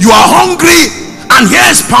doing? You are hungry and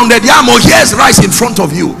here's pounded yam or here's rice in front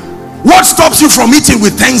of you. What stops you from eating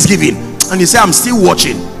with thanksgiving? And you say, I'm still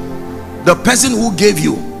watching. The person who gave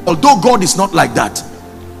you, although God is not like that,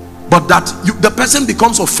 but that the person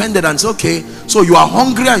becomes offended and says, okay, so you are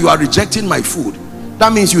hungry and you are rejecting my food.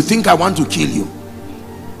 That means you think I want to kill you.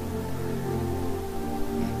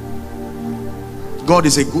 God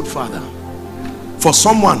is a good father. For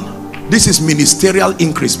someone, this is ministerial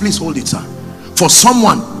increase. Please hold it, sir. For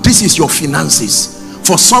someone, this is your finances.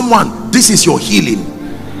 For someone, this is your healing.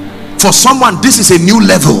 For someone, this is a new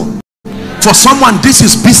level. For someone, this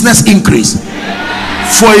is business increase.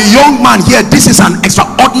 For a young man here, this is an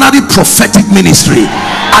extraordinary prophetic ministry,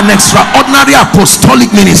 an extraordinary apostolic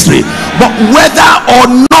ministry. But whether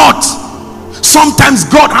or not, sometimes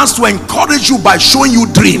God has to encourage you by showing you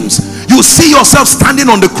dreams. You see yourself standing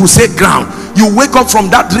on the crusade ground, you wake up from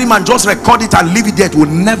that dream and just record it and leave it there. It will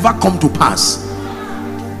never come to pass.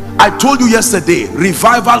 I told you yesterday,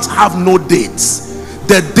 revivals have no dates.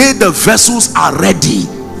 The day the vessels are ready,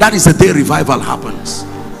 that is the day revival happens.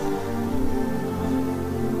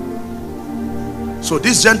 So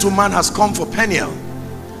this gentleman has come for Peniel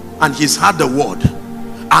and he's heard the word,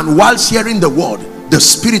 and while sharing the word, the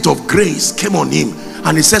spirit of grace came on him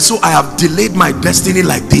and he said, so I have delayed my destiny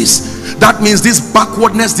like this. That means this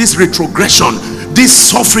backwardness, this retrogression, this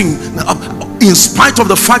suffering, in spite of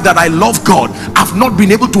the fact that I love God, I've not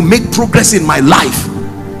been able to make progress in my life.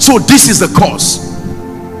 So this is the cause.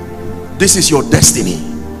 This is your destiny.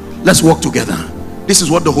 Let's work together. This is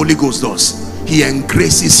what the Holy Ghost does. He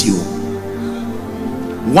engraces you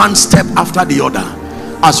one step after the other.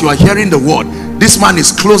 As you are hearing the word, this man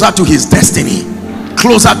is closer to his destiny,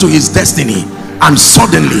 closer to his destiny, and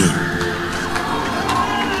suddenly,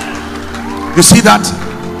 you see that?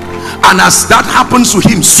 And as that happens to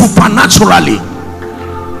him supernaturally,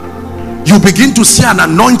 you begin to see an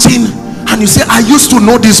anointing and you say, I used to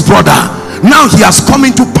know this brother, now he has come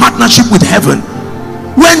into partnership with heaven.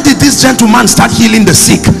 When did this gentleman start healing the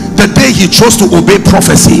sick? The day he chose to obey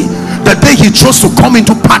prophecy, the day he chose to come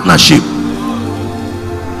into partnership.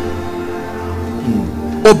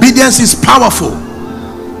 Obedience is powerful.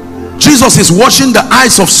 Jesus is washing the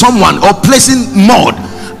eyes of someone or placing mud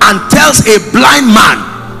and tells a blind man,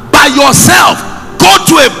 by yourself go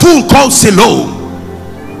to a pool called Siloam.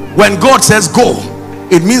 When God says go,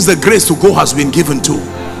 it means the grace to go has been given to.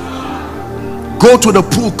 Go to the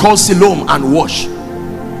pool called Siloam and wash.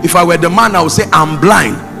 If I were the man, I would say, I'm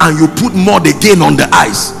blind, and you put mud again on the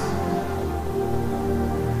eyes.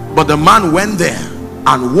 But the man went there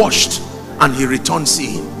and washed, and he returned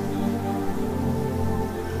seeing.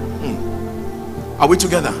 Are we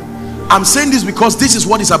together? I'm saying this because this is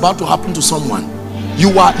what is about to happen to someone.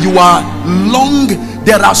 You are long.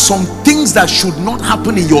 There are some things that should not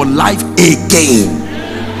happen in your life again.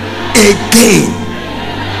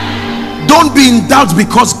 Don't be in doubt,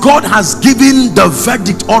 because God has given the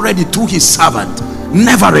verdict already through his servant.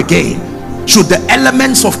 Never again should the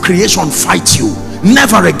elements of creation fight you.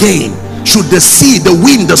 Never again should the sea, the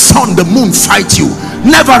wind, the sun, the moon fight you.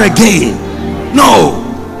 Never again. No.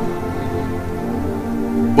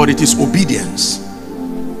 But it is obedience.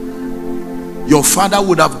 Your father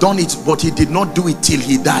would have done it, but he did not do it till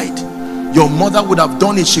he died. Your mother would have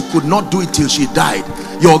done it, she could not do it till she died.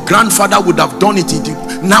 Your grandfather would have done it.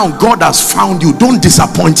 Now God has found you. Don't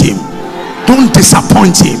disappoint him. Don't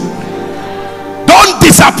disappoint him. Don't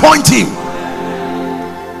disappoint him.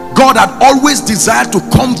 God had always desired to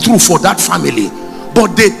come through for that family,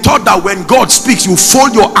 but they thought that when God speaks, you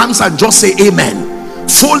fold your arms and just say amen.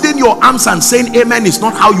 Folding your arms and saying amen is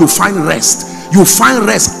not how you find rest. You find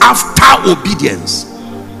rest after obedience.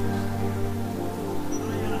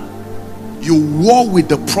 You war with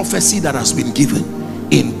the prophecy that has been given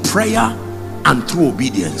in prayer and through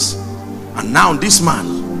obedience. And now this man,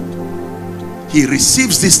 he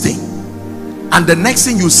receives this thing, and the next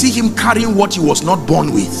thing you see him carrying what he was not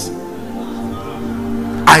born with.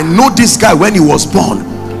 I know this guy when he was born.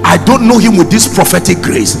 I don't know him with this prophetic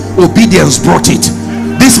grace. Obedience brought it.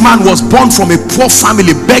 This man was born from a poor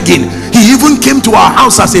family, begging. He even came to our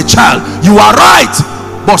house as a child. You are right,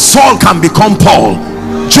 but Saul can become Paul.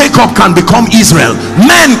 Jacob can become Israel.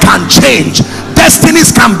 Men can change.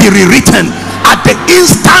 Destinies can be rewritten at the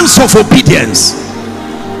instance of obedience.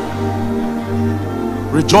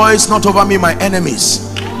 Rejoice not over me, my enemies.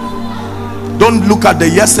 Don't look at the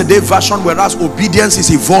yesterday version, whereas obedience is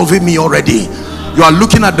evolving me already. You are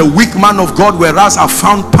looking at the weak man of God, whereas I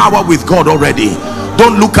found power with God already.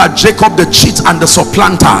 Don't look at Jacob the cheat and the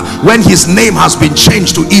supplanter, when his name has been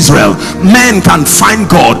changed to Israel. Men can find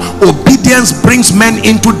God. Obedience brings men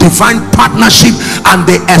into divine partnership, and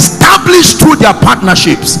they establish through their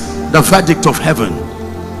partnerships the verdict of heaven.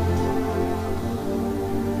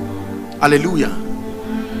 Hallelujah.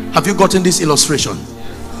 Have you gotten this illustration?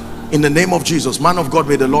 In the name of Jesus, man of God,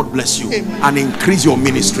 may the Lord bless you. Amen. And increase your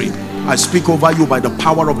ministry. I speak over you by the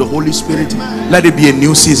power of the Holy Spirit. Let it be a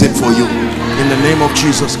new season for you in the name of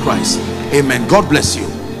Jesus Christ. Amen. God bless you.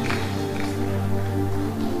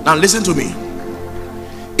 Now listen to me.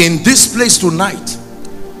 In this place tonight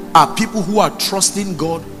are people who are trusting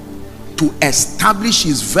God to establish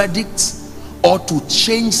his verdicts or to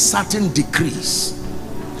change certain decrees.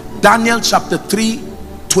 Daniel chapter 3,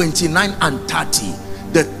 29 and 30.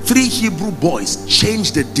 The 3 Hebrew boys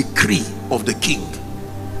changed the decree of the king.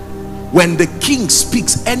 When the king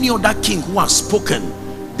speaks, any other king who has spoken,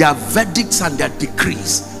 their verdicts and their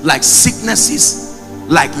decrees, like sicknesses,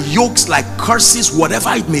 like yokes, like curses,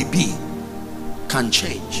 whatever it may be, can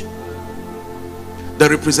change. The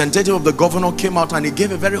representative of the governor came out and he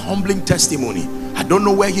gave a very humbling testimony. I don't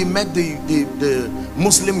know where he met the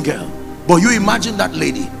Muslim girl, but you imagine that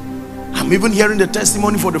lady. I'm even hearing the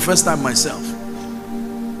testimony for the first time myself,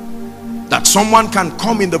 that someone can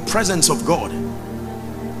come in the presence of God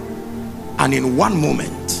and in one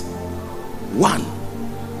moment, one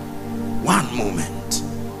moment,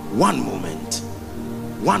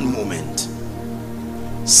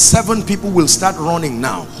 7 people will start running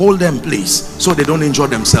now. Hold them please, so they don't injure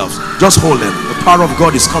themselves. Just hold them. The power of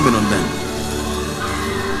God is coming on them.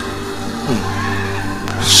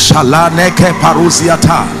 Shalaneke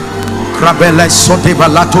parusiata krabele sote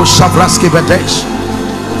balato shavraski vedesh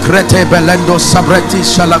krete belendo sabreti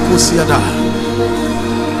shalakusiada.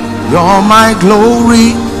 You're my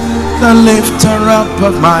glory, the lifter up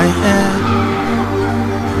of my head.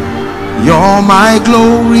 You're my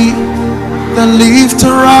glory, the lifter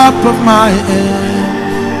up of my head.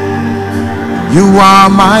 You are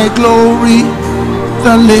my glory,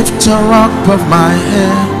 the lifter up of my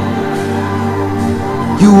head.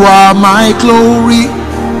 You are my glory,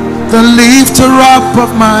 the lifter up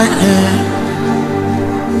of my head.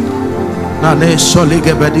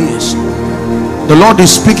 The Lord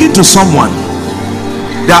is speaking to someone.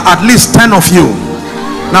 There are at least 10 of you.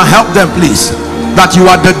 Now help them please. That you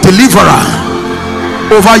are the deliverer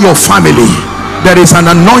over your family. There is an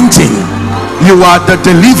anointing. You are the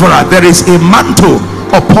deliverer. There is a mantle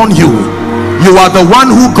upon you. You are the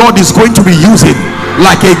one who God is going to be using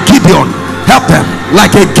like a Gideon. Help them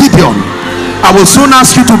like a Gideon. I will soon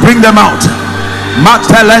ask you to bring them out.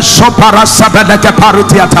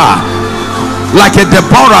 Like a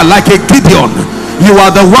Deborah, like a Gideon. You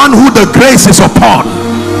are the one who the grace is upon.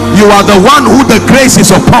 You are the one who the grace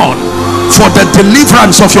is upon for the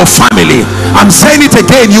deliverance of your family. I'm saying it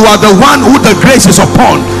again. You are the one who the grace is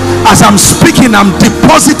upon. As I'm speaking, I'm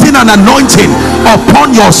depositing an anointing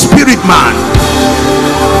upon your spirit man.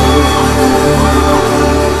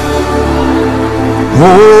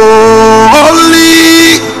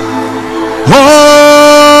 Holy,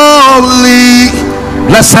 holy,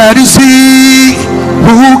 blessed is he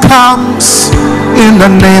who comes in the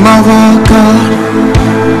name of our God.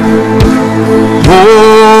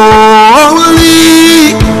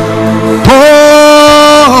 Holy,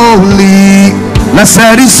 holy,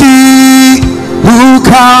 blessed is he who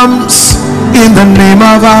comes in the name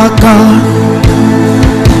of our God.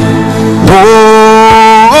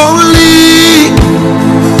 Holy,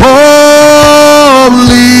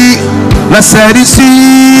 holy, blessed is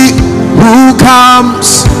he who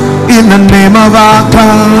comes in the name of our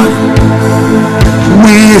God.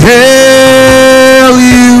 We hail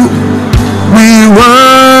you, we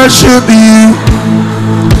worship you,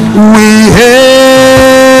 we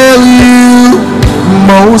hail you,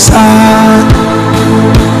 Most High.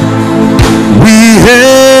 We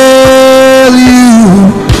hail you,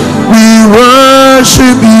 we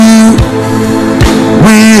worship you,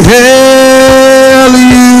 we hail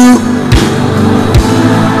you.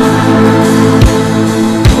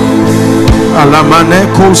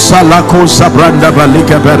 Alamaneko salako sabranda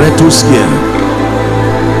balika beretuskia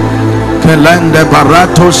kelende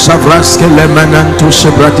barato savraske lemananto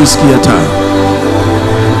sebratiskiata.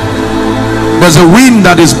 There's a wind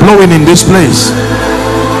that is blowing in this place.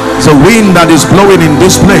 It's a wind that is blowing in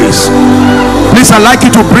this place. Please, I'd like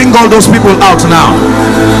you to bring all those people out now.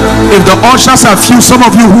 If the ushers are few, some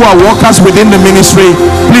of you who are workers within the ministry,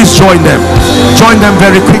 please join them. Join them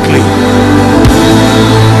very quickly.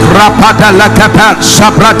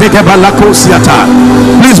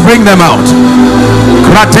 Please bring them out.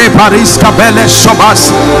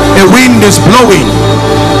 A wind is blowing.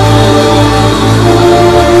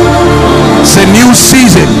 It's a new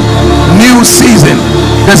season. New season.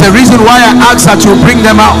 There's a reason why I ask that you bring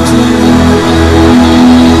them out.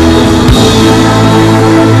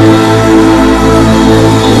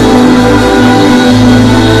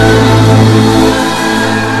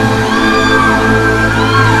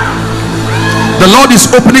 The Lord is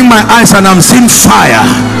opening my eyes and I'm seeing fire.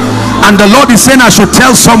 And the Lord is saying I should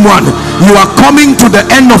tell someone, you are coming to the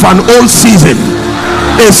end of an old season.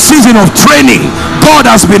 A season of training. God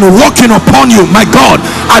has been working upon you. My God,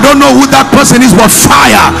 I don't know who that person is, but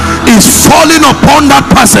fire is falling upon that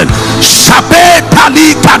person.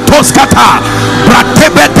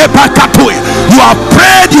 You are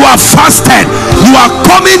prayed, you are fasted, you are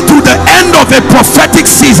coming to the end of a prophetic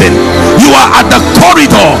season. You are at the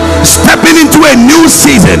corridor, stepping into a new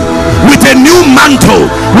season with a new mantle,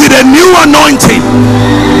 with a new anointing.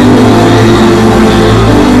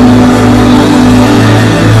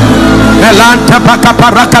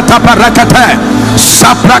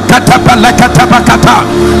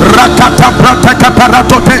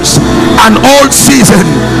 An old season,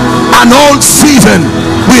 an old season,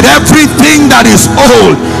 with everything that is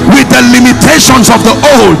old, with the limitations of the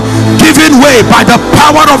old giving way by the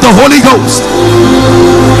power of the Holy Ghost.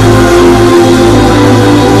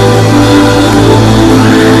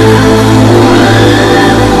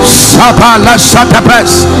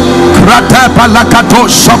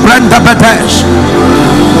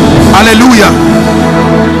 Hallelujah.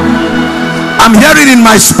 I'm hearing in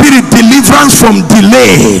my spirit deliverance from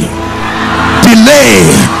delay. Delay.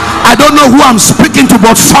 I don't know who I'm speaking to,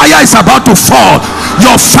 but fire is about to fall.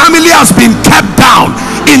 Your family has been kept down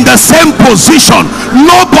in the same position.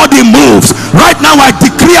 Nobody moves. Right now I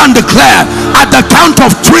decree and declare at the count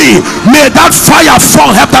of 3, may that fire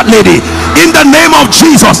fall. Help that lady in the name of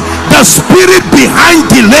Jesus. The spirit behind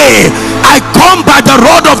delay, I come by the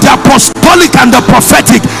rod of the apostolic and the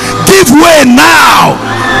prophetic. Give way now.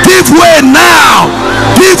 Give way now.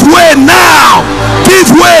 Give way now. Give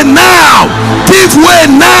way now. Give way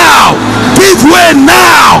now. Give way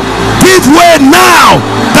now. Give way now.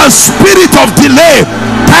 The spirit of delay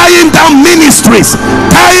tying down ministries,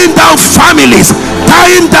 tying down families,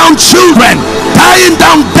 tying down children, tying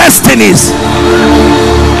down destinies.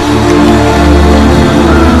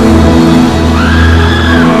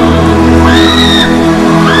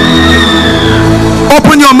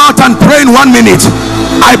 Open your mouth and pray in 1 minute.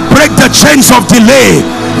 I break the chains of delay.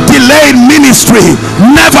 Delay in ministry,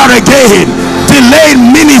 never again. Delay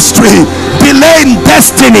in ministry, delay in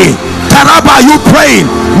destiny. Taraba, are you praying?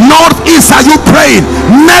 Northeast, are you praying?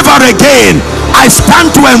 Never again. I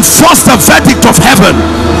stand to enforce the verdict of heaven.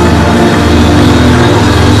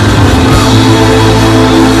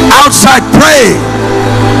 Outside, pray.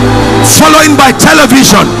 Following by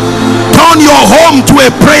television, turn your home to a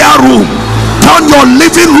prayer room. Turn your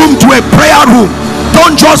living room to a prayer room.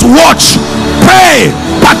 Don't just watch. Pray.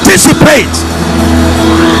 Participate.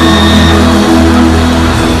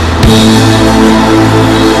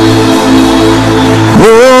 Oh,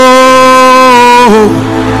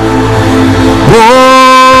 oh,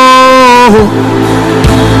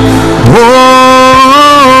 oh,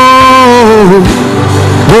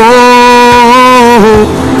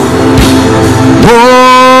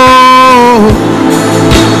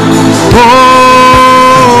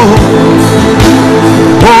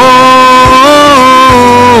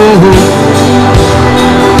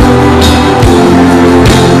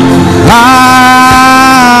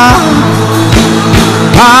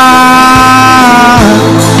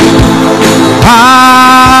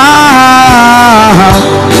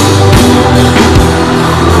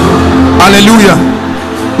 hallelujah.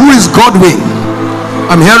 Who is Godwin?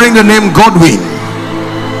 I'm hearing the name Godwin.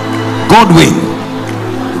 Godwin.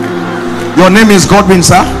 Your name is Godwin,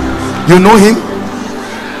 sir. You know him?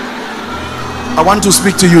 I want to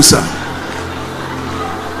speak to you, sir.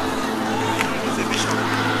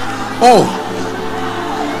 Oh,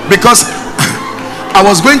 because I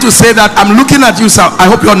was going to say that I'm looking at you, sir. I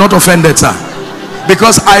hope you're not offended, sir,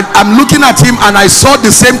 because I'm looking at him and I saw the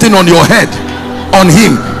same thing on your head, on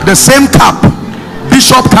him, the same cap,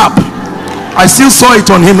 bishop cap. I still saw it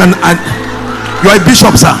on him. And you're a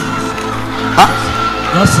bishop, sir? Huh?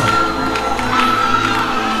 Yes, sir.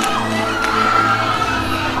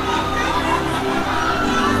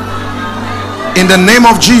 In the name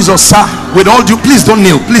of Jesus, sir, with all due, please don't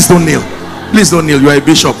kneel, please don't kneel, please don't kneel. You are a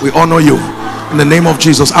bishop, we honor you. In the name of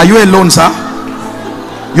Jesus. Are you alone, sir?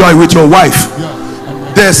 You are with your wife.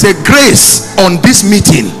 There's a grace on this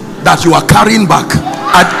meeting that you are carrying back.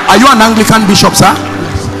 Are you an Anglican bishop, sir?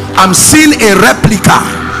 I'm seeing a replica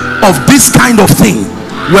of this kind of thing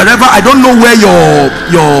wherever. I don't know where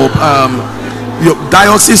your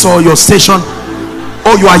diocese or your station.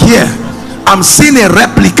 Oh, you are here. I'm seeing a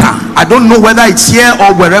replica. I don't know whether it's here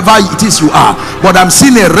or wherever it is you are, but I'm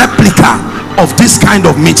seeing a replica of this kind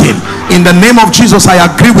of meeting. In the name of Jesus, I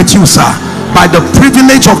agree with you, sir. By the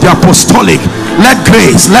privilege of the apostolic, let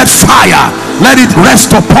grace, let fire, let it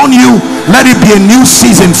rest upon you. Let it be a new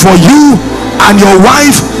season for you and your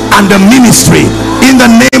wife and the ministry, in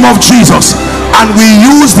the name of Jesus. And we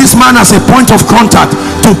use this man as a point of contact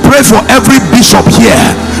to pray for every bishop here,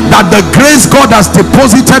 that the grace God has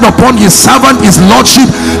deposited upon his servant, his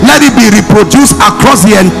lordship, let it be reproduced across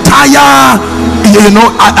the entire,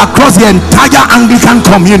 across the entire Anglican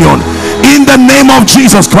communion, in the name of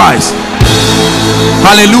Jesus Christ.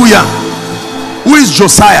 Hallelujah. Who is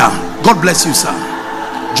Josiah? God bless you, sir.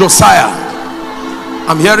 Josiah.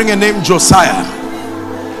 I'm hearing a name, Josiah.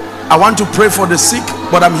 I want to pray for the sick,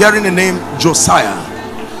 but I'm hearing the name Josiah.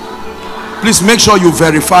 Please make sure you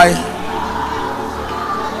verify.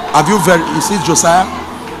 Have you you see Josiah?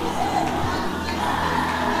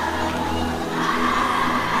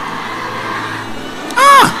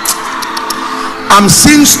 I'm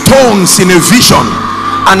seeing stones in a vision,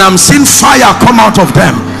 and I'm seeing fire come out of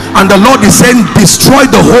them, and the Lord is saying, destroy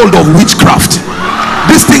the hold of witchcraft.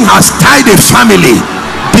 This thing has tied a family.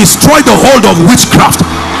 Destroy the hold of witchcraft.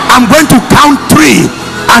 I'm going to count 3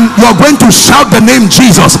 and you're going to shout the name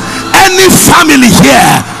Jesus. Any family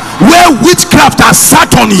here where witchcraft has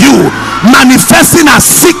sat on you, manifesting as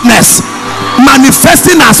sickness,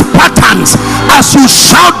 manifesting as patterns, as you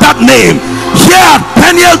shout that name here at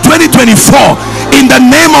Peniel 2024, in the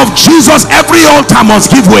name of Jesus, every altar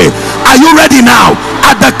must give way. Are you ready now?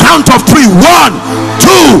 At the count of 3, 1,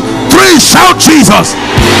 2, 3, shout Jesus.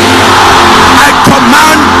 I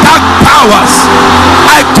command dark powers,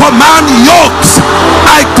 I command yokes,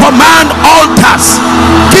 I command altars,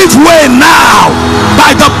 give way now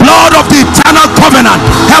by the blood of the eternal covenant.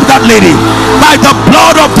 Help that lady. By the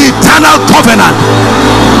blood of the eternal covenant,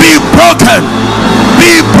 be broken,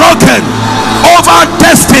 be broken over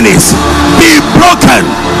destinies, be broken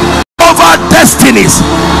over destinies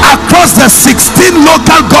across the 16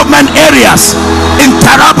 local government areas in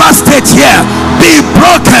Taraba State here. Be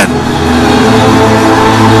broken.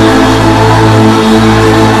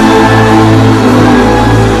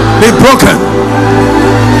 Be broken.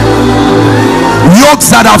 Yokes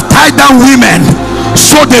that have tied down women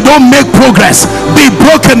so they don't make progress, be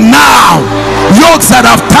broken now. Yokes that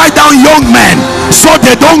have tied down young men so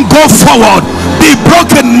they don't go forward, be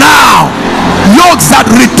broken now. Yokes that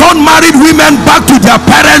return married women back to their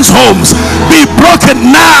parents' homes, be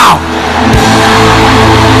broken now.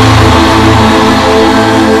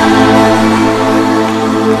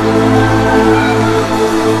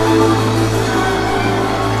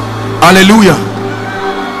 Hallelujah.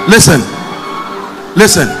 Listen,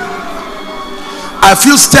 listen. I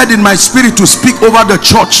feel stirred in my spirit to speak over the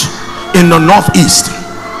church in the northeast.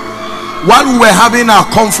 While we were having our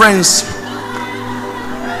conference,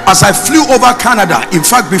 as I flew over Canada, in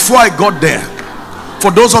fact before I got there,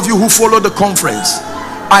 for those of you who follow the conference,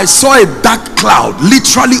 I saw a dark cloud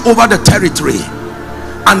literally over the territory,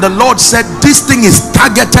 and the Lord said this thing is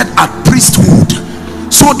targeted at priesthood,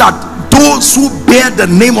 so that those who bear the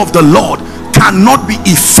name of the Lord cannot be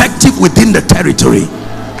effective within the territory.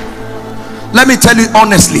 Let me tell you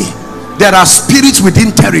honestly, there are spirits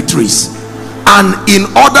within territories, and in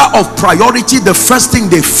order of priority, the first thing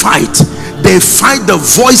they fight the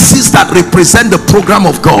voices that represent the program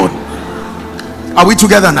of God. Are we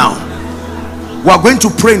together now? We are going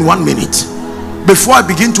to pray in 1 minute. Before I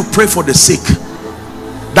begin to pray for the sick,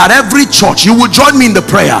 that every church, you will join me in the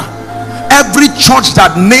prayer, every church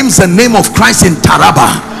that names the name of Christ in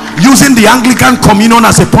Taraba, using the Anglican communion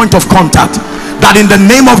as a point of contact, that in the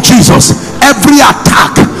name of Jesus, every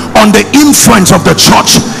attack on the influence of the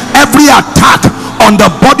church, every attack on the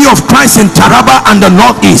body of Christ in Taraba and the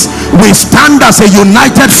northeast, we stand as a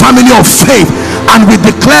united family of faith, and we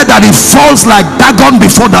declare that it falls like Dagon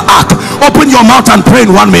before the ark. Open your mouth and pray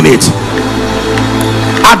in 1 minute.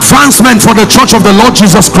 Advancement for the church of the Lord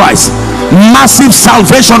Jesus Christ, massive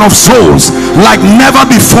salvation of souls like never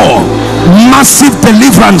before, massive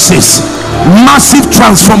deliverances, massive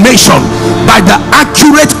transformation by the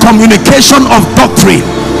accurate communication of doctrine.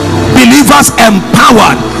 Be believers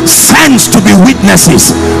empowered, sent to be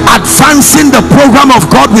witnesses, advancing the program of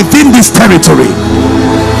God within this territory.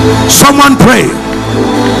 Someone pray.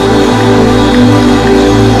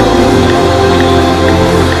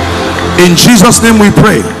 In Jesus' name we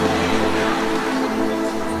pray.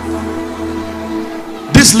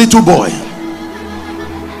 This little boy,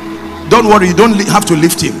 don't worry, you don't have to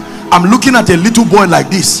lift him. I'm looking at a little boy like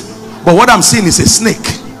this, but what I'm seeing is a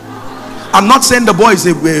snake. I'm not saying the boy is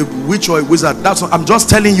a witch or a wizard. That's what, I'm just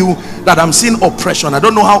telling you that I'm seeing oppression. I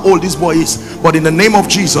don't know how old this boy is, but in the name of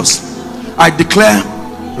Jesus, I declare,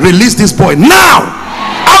 release this boy now,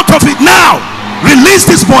 out of it now. Release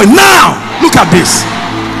this boy now. Look at this.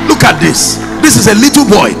 Look at this. This is a little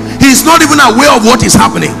boy. He is not even aware of what is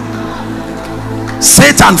happening.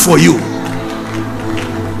 Satan for you.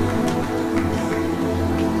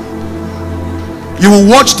 You will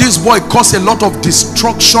watch this boy cause a lot of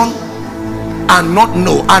destruction and not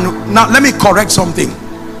know. And now let me correct something.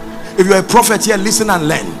 If you're a prophet here, listen and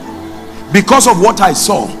learn. Because of what I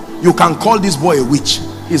saw, you can call this boy a witch.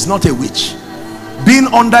 He's not a witch. Being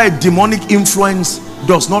under a demonic influence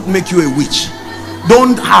does not make you a witch.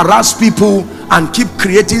 Don't harass people and keep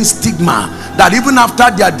creating stigma that even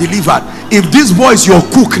after they are delivered, if this boy is your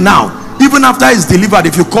cook now, even after he's delivered,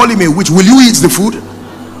 if you call him a witch, will you eat the food?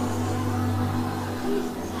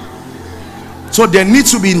 So there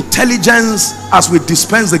needs to be intelligence as we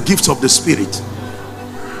dispense the gifts of the Spirit.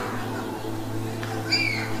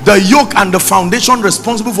 The yoke and the foundation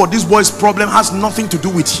responsible for this boy's problem has nothing to do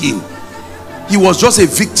with him. He was just a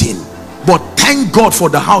victim. But thank God for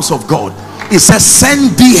the house of God. It says,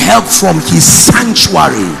 send thee help from his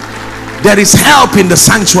sanctuary. There is help in the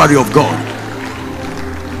sanctuary of God.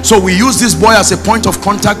 So we use this boy as a point of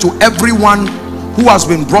contact to everyone who has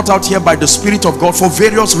been brought out here by the Spirit of God for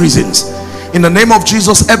various reasons. In the name of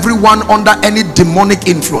Jesus, everyone under any demonic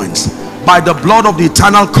influence, by the blood of the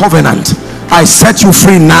eternal covenant, I set you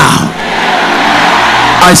free now.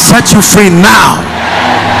 I set you free now.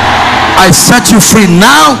 I set you free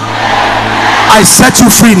now. I set you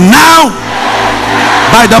free now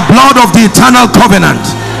by the blood of the eternal covenant.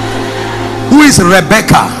 Who is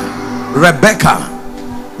Rebecca?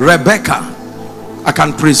 Rebecca. I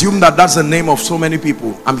can presume that that's the name of so many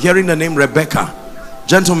people. I'm hearing the name Rebecca.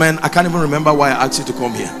 Gentlemen, I can't even remember why I asked you to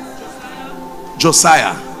come here.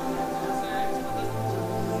 Josiah.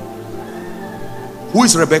 Who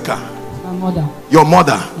is Rebecca? My mother. Your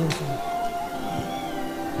mother? Yes, sir.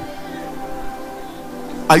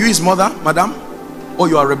 Are you his mother, madam? Or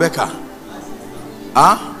you are Rebecca?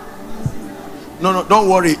 Huh? No, don't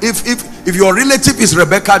worry. If your relative is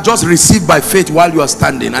Rebecca, just receive by faith while you are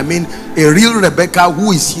standing. I mean, a real Rebecca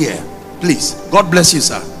who is here. Please. God bless you,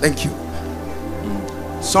 sir. Thank you.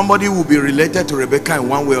 Somebody will be related to Rebecca in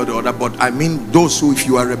one way or the other, but I mean those who, if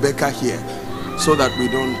you are Rebecca here, so that we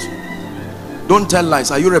don't tell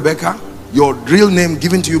lies. Are you Rebecca? Your real name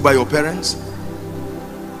given to you by your parents?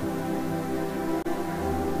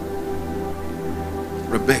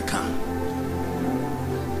 Rebecca.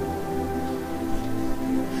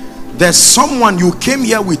 There's someone, you came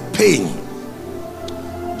here with pain,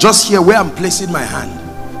 just here where I'm placing my hand,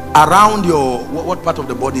 around your, what part of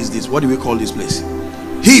the body is this? What do we call this place?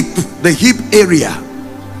 Hip, the hip area.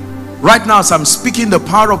 Right now as I'm speaking, the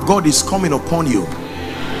power of God is coming upon you.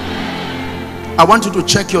 I want you to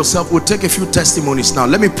check yourself. We'll take a few testimonies now.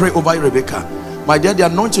 Let me pray over you, Rebecca. My dear, the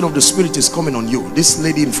anointing of the Spirit is coming on you. This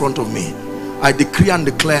lady in front of me, I decree and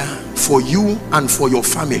declare for you and for your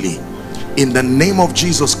family, in the name of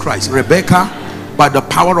Jesus Christ, Rebecca, by the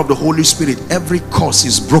power of the Holy Spirit, every curse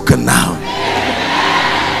is broken now.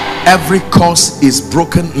 Every curse is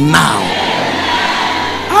broken now.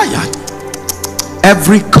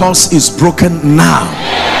 Every curse is broken now.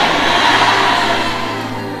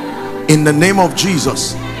 In the name of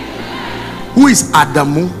Jesus. Who is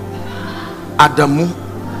Adamu? Adamu.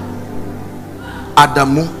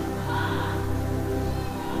 Adamu.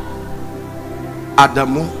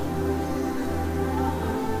 Adamu.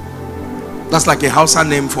 That's like a Hausa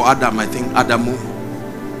name for Adam, I think. Adamu.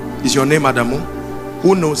 Is your name Adamu?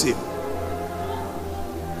 Who knows him?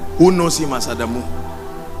 Who knows him as Adamu?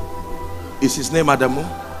 Is his name Adamu?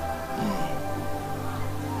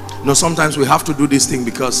 No, sometimes we have to do this thing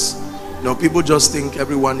because people just think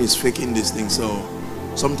everyone is faking this thing. So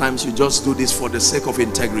sometimes you just do this for the sake of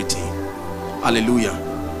integrity. Hallelujah.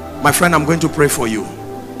 My friend, I'm going to pray for you.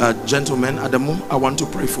 Gentlemen, Adamu, I want to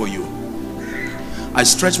pray for you. I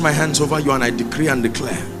stretch my hands over you and I decree and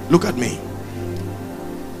declare. Look at me.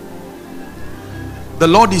 The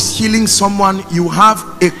Lord is healing someone. You have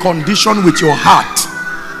a condition with your heart.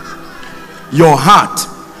 Your heart.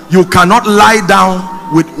 You cannot lie down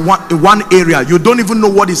with one area. You don't even know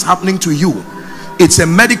what is happening to you. It's a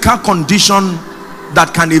medical condition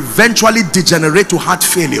that can eventually degenerate to heart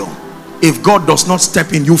failure if God does not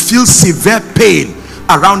step in. You feel severe pain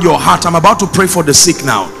around your heart. I'm about to pray for the sick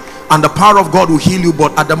now, and the power of God will heal you.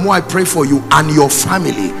 But at the more I pray for you and your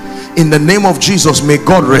family, in the name of Jesus, may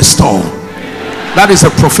God restore. That is a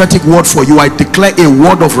prophetic word for you. I declare a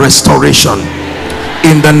word of restoration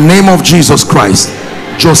in the name of Jesus Christ.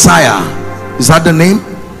 Josiah, is that the name?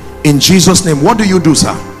 In Jesus' name. What do you do,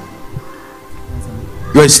 sir?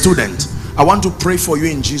 You're a student. I want to pray for you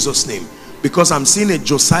in Jesus' name, because I'm seeing a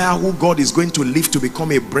Josiah who God is going to lift to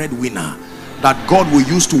become a breadwinner, that God will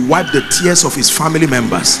use to wipe the tears of his family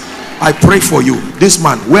members. I pray for you. This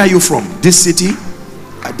man, where are you from? This city?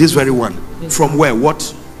 This very one. Yes. From where? What?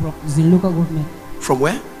 From the local government. From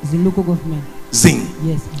where? The local government. Zing.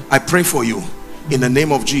 Yes. I pray for you in the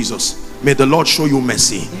name of Jesus. May the Lord show you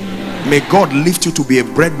mercy. Amen. May God lift you to be a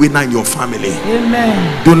breadwinner in your family.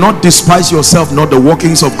 Amen. Do not despise yourself, nor the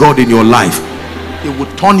workings of God in your life. It will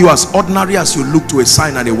turn you as ordinary as you look to a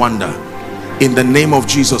sign and a wonder. In the name of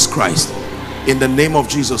Jesus Christ. In the name of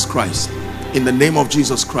Jesus Christ. In the name of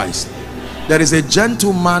Jesus Christ. There is a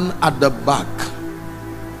gentleman at the back.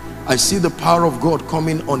 I see the power of God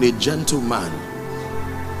coming on a gentleman.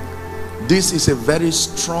 This is a very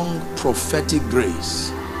strong prophetic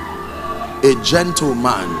grace. A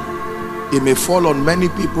gentleman. It may fall on many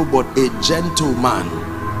people, but a gentleman.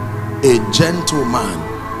 A gentleman.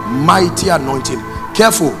 Mighty anointing.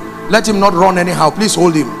 Careful. Let him not run anyhow. Please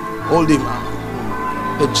hold him. Hold him.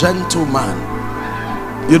 A gentleman.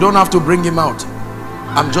 You don't have to bring him out.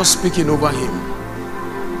 I'm just speaking over him.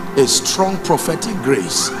 A strong prophetic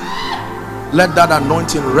grace. Let that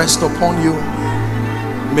anointing rest upon you.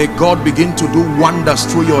 May God begin to do wonders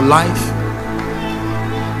through your life.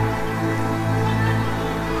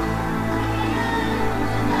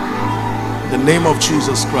 In the name of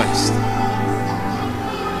Jesus Christ.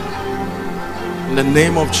 In the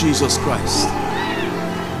name of Jesus Christ.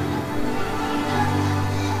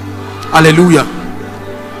 Hallelujah.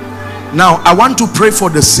 Now I want to pray for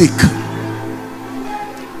the sick.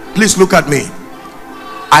 Please look at me.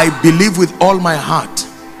 I believe with all my heart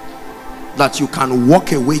that you can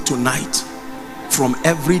walk away tonight from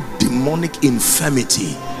every demonic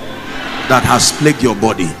infirmity that has plagued your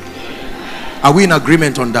body. Are we in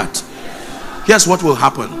agreement on that? Here's what will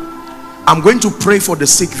happen. I'm going to pray for the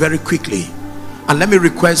sick very quickly, and let me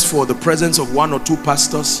request for the presence of 1 or 2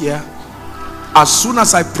 pastors here. As soon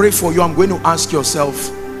as I pray for you, I'm going to ask you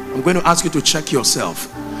to check yourself.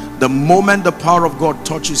 The moment the power of God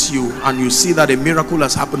touches you and you see that a miracle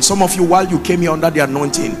has happened, some of you, while you came here under the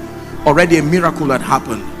anointing, already a miracle had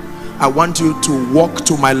happened. I want you to walk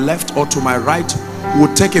to my left or to my right.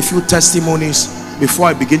 We'll take a few testimonies before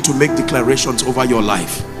I begin to make declarations over your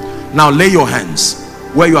life. Now lay your hands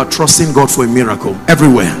where you are trusting God for a miracle.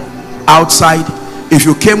 Everywhere. Outside. If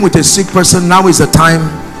you came with a sick person, now is the time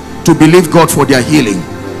to believe God for their healing.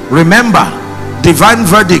 Remember, divine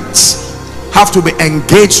verdicts have to be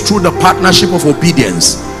engaged through the partnership of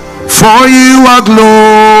obedience. For you are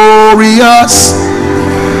glorious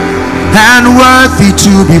and worthy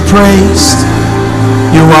to be praised.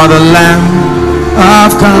 You are the Lamb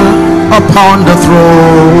of God upon the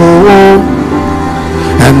throne,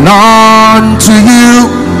 and unto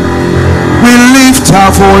you we lift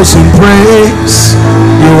our voice in praise.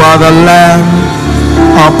 You are the Lamb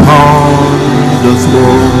upon the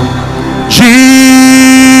throne. Jesus,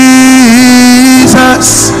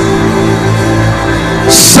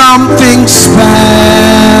 something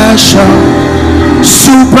special,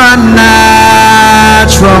 supernatural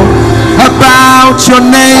about your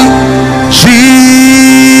name. Jesus,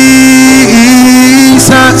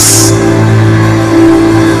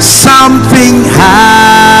 something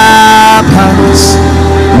happens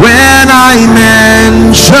when I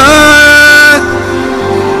mention.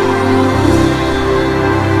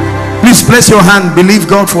 Please place your hand. Believe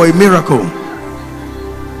God for a miracle.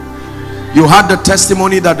 You had the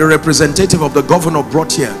testimony that the representative of the governor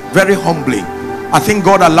brought here, very humbly. I think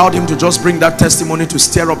God allowed him to just bring that testimony to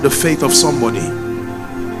stir up the faith of somebody.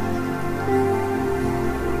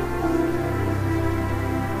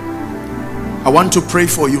 I want to pray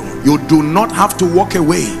for you. You do not have to walk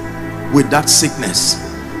away with that sickness.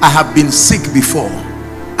 I have been sick before.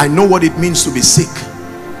 I know what it means to be sick,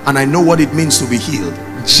 and I know what it means to be healed.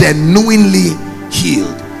 Genuinely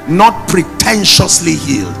healed, not pretentiously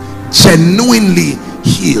healed. Genuinely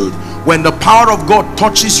healed. When the power of God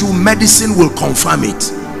touches you, medicine will confirm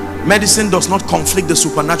it. Medicine does not conflict the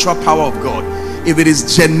supernatural power of God. If it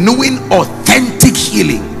is genuine, authentic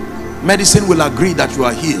healing, medicine will agree that you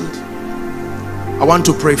are healed. I want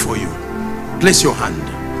to pray for you. Place your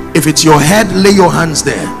hand. If it's your head, lay your hands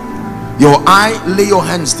there. Your eye, lay your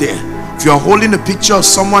hands there. If you are holding a picture of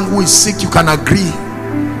someone who is sick, you can agree.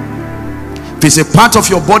 If it's a part of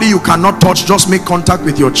your body you cannot touch, just make contact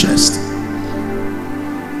with your chest.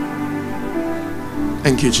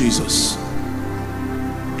 Thank you, Jesus.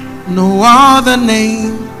 No other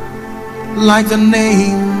name like the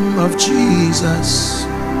name of Jesus.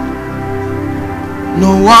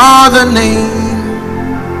 No other name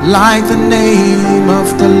like the name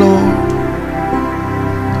of the Lord.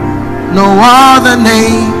 No other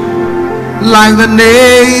name like the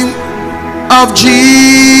name of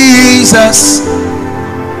Jesus.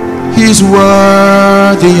 He's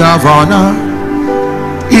worthy of honor.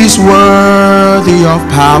 He's worthy of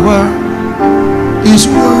power. He's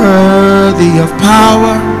worthy of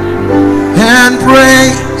power and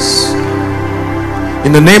praise.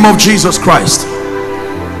 In the name of Jesus Christ.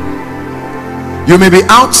 You may be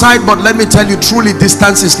outside, but let me tell you, truly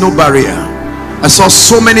distance is no barrier. I saw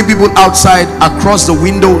so many people outside across the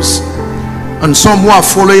windows, and some who are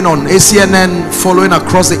following on ACNN, following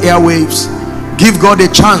across the airwaves. Give God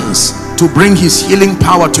a chance to bring his healing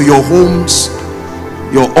power to your homes,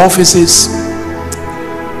 your offices.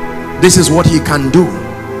 This is what he can do.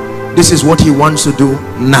 This is what he wants to do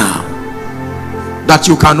now. That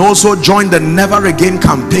you can also join the Never Again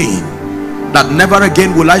campaign. That never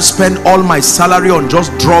again will I spend all my salary on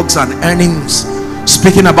just drugs and earnings.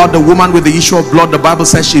 Speaking about the woman with the issue of blood, the Bible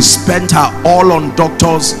says she spent her all on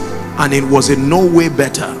doctors and it was in no way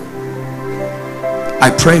better.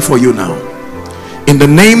 I pray for you now, in the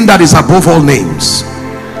name that is above all names.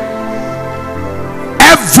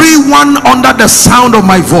 Everyone under the sound of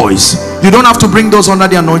my voice, you don't have to bring those under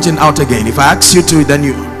the anointing out again. If I ask you to, then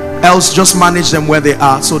you else just manage them where they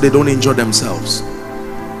are so they don't injure themselves.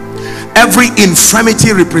 Every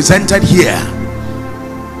infirmity represented here,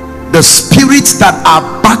 the spirits that are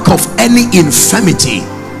back of any infirmity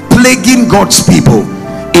plaguing God's people,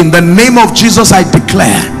 in the name of Jesus I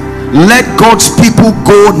declare, let God's people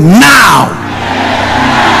go now.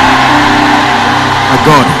 My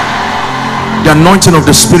God, the anointing of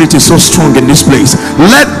the Spirit is so strong in this place.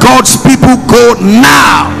 Let God's people go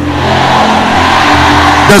now.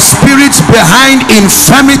 The spirits behind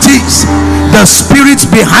infirmities, the spirits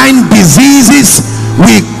behind diseases,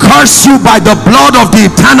 we curse you by the blood of the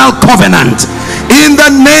eternal covenant in the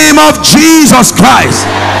name of Jesus Christ.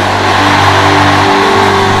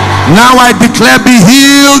 Now I declare, be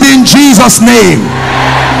healed in Jesus' name.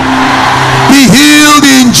 Be healed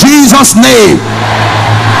in Jesus' name.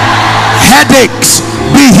 Headaches,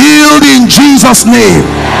 be healed in Jesus' name.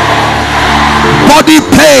 Body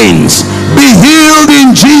pains, be healed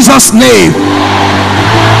in Jesus' name.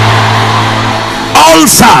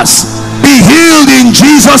 Ulcers, be healed in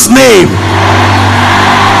Jesus' name.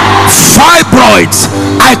 Fibroids,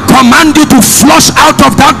 I command you to flush out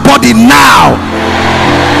of that body now.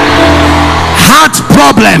 Heart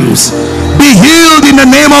problems, be healed in the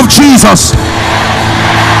name of Jesus.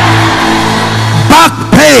 Back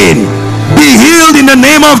pain, be healed in the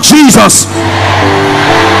name of Jesus.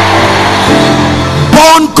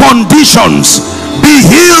 Bone conditions, be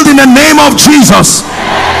healed in the name of Jesus.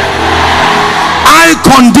 Eye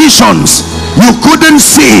conditions you couldn't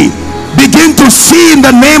see, begin to see in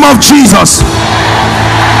the name of Jesus.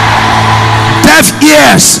 Deaf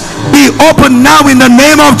ears, be open now in the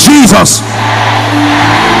name of Jesus.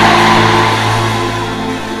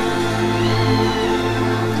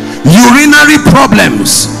 Urinary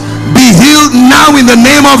problems, be healed now in the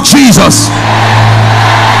name of Jesus.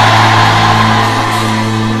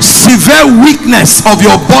 Severe weakness of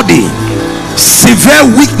your body, severe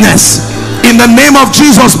weakness, in the name of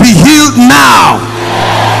Jesus, be healed now.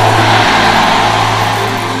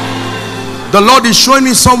 The Lord is showing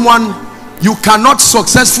me someone, you cannot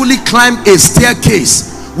successfully climb a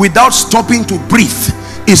staircase without stopping to breathe.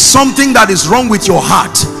 It's something that is wrong with your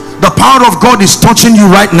heart. The power of God is touching you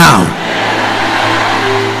right now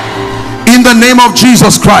in the name of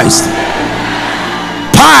Jesus Christ.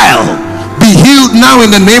 Pile, be healed now in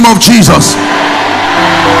the name of Jesus.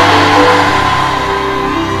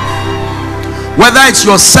 Whether it's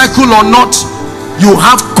your circle or not, you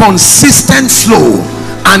have consistent flow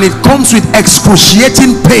and it comes with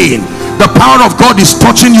excruciating pain. The power of God is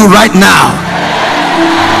touching you right now.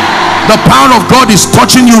 The power of God is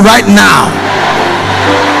touching you right now.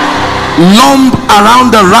 Lump around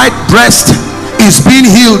the right breast is being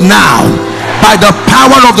healed now by the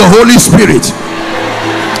power of the Holy Spirit.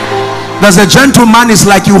 There's a gentleman, it's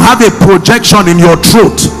like you have a projection in your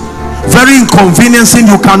throat, very inconveniencing,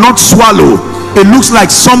 you cannot swallow. It looks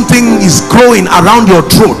like something is growing around your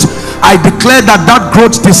throat. I declare that that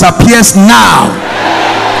growth disappears now.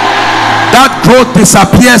 That growth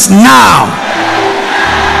disappears now.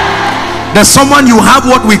 There's someone, you have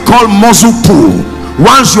what we call muscle pull.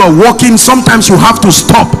 Once you are walking, sometimes you have to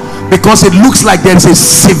stop because it looks like there is a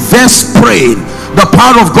severe sprain. The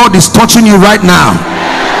power of God is touching you right now.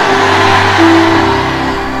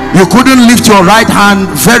 You couldn't lift your right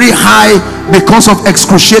hand very high because of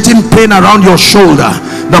excruciating pain around your shoulder.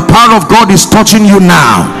 The power of God is touching you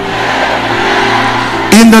now,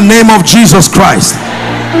 in the name of Jesus Christ.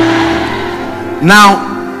 Now,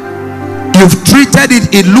 you've treated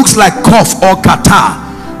it, it looks like cough or catarrh,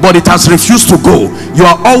 but it has refused to go. You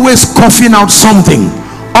are always coughing out something,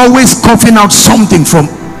 always coughing out something,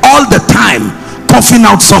 from all the time coughing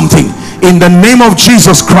out something. In the name of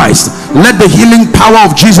Jesus Christ, let the healing power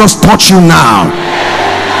of Jesus touch you now.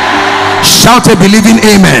 Shout a believing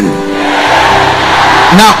amen.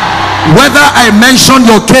 Now, whether I mention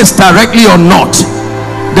your case directly or not,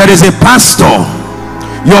 there is a pastor.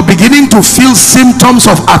 You're beginning to feel symptoms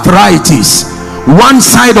of arthritis. One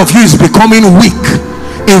side of you is becoming weak.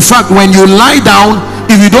 In fact, when you lie down,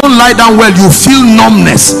 if you don't lie down well, you feel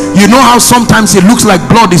numbness. You know how sometimes it looks like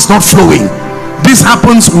blood is not flowing. This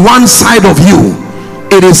happens one side of you.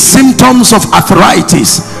 It is symptoms of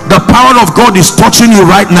arthritis. The power of God is touching you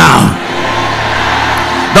right now.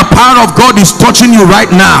 The power of God is touching you right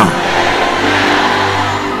now.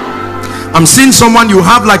 I'm seeing someone, you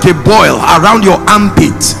have like a boil around your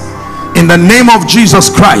armpit. In the name of Jesus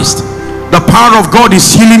Christ, the power of God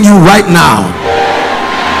is healing you right now.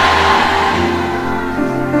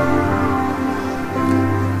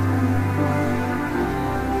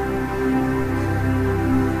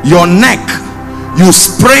 Your neck, you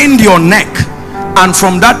sprained your neck, and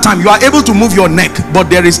from that time you are able to move your neck, but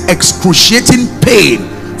there is excruciating pain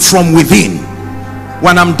from within.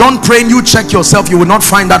 When I'm done praying, you check yourself, you will not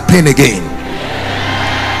find that pain again,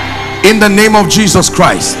 in the name of Jesus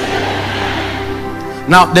Christ.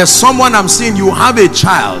 Now there's someone I'm seeing, you have a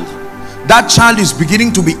child. That child is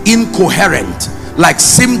beginning to be incoherent, like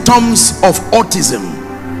symptoms of autism.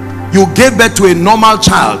 You gave birth to a normal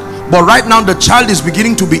child, but right now the child is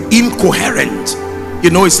beginning to be incoherent. You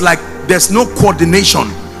know, it's like there's no coordination.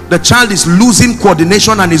 The child is losing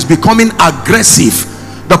coordination and is becoming aggressive.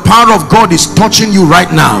 The power of God is touching you right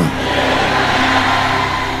now.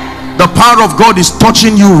 The power of God is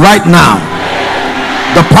touching you right now.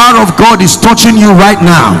 The power of God is touching you right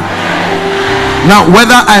now. Now,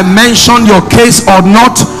 whether I mention your case or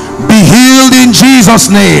not, be healed in Jesus'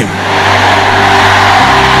 name.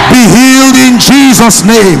 Be healed in Jesus'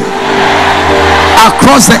 name.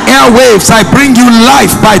 Across the airwaves, I bring you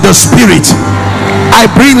life by the Spirit. I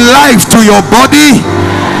bring life to your body,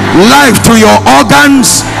 life to your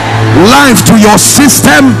organs, life to your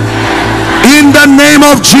system, in the name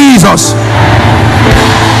of Jesus.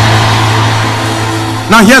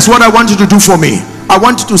 Now here's what I want you to do for me. I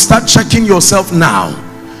want you to start checking yourself now.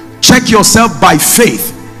 Check yourself by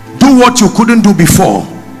faith. Do what you couldn't do before,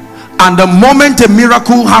 and the moment a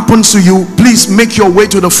miracle happens to you, please make your way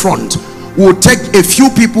to the front. We'll take a few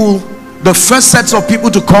people, the first sets of people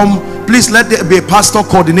to come. Please let there be a pastor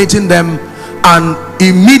coordinating them, and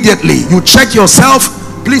immediately you check yourself.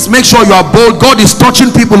 Please make sure you are bold. God is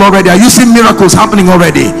touching people already. Are you seeing miracles happening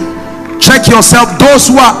already? Check yourself. Those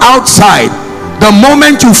who are outside, the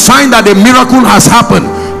moment you find that a miracle has happened,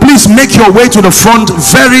 please make your way to the front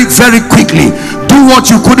very, very quickly. Do what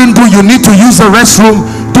you couldn't do. You need to use the restroom.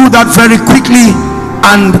 Do that very quickly,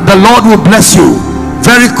 and the Lord will bless you.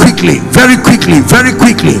 Very quickly, very quickly, very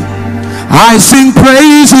quickly. I sing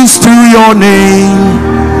praises to your name,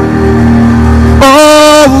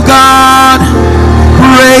 oh God.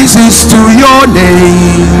 Praises to your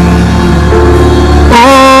name,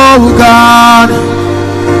 oh God.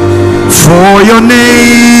 For your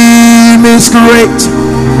name is great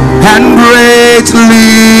and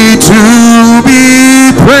greatly to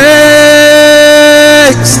be praised.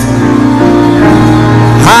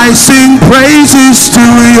 I sing praises to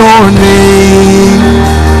your name,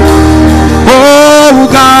 oh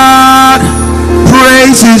God.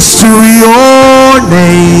 Praises to your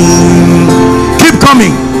name. Keep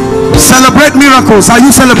coming. Celebrate miracles. Are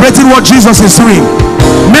you celebrating what Jesus is doing?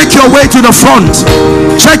 Make your way to the front.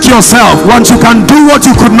 Check yourself. Once you can do what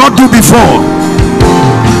you could not do before.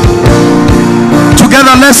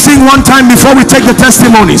 Together, let's sing one time before we take the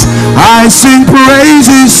testimonies. I sing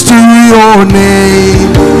praises to your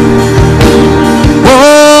name,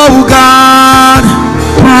 oh God.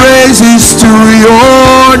 Praises to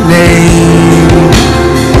your name,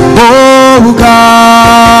 oh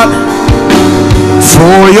God.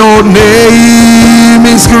 For your name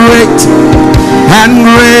is great and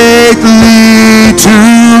greatly to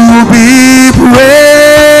be praised.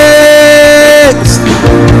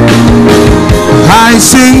 I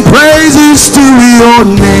sing praises to your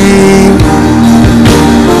name,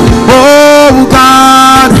 oh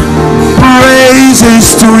God,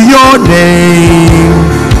 praises to your name,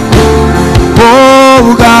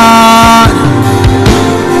 oh God,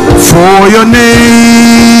 for your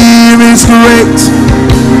name is great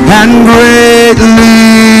and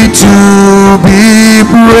greatly to be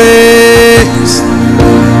praised.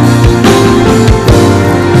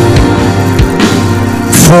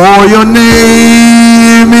 For your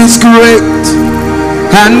name is great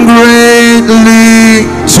and greatly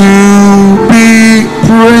to be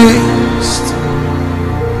praised.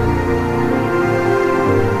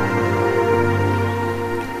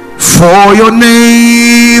 For your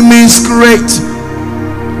name is great.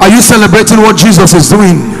 Are you celebrating what Jesus is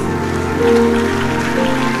doing?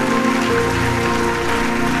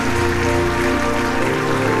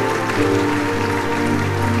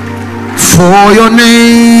 For your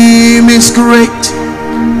name is great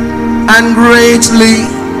and greatly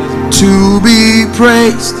to be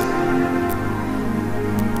praised.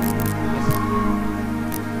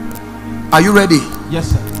 Are you ready? Yes,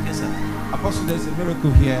 sir. Yes, sir. Apostle, there's a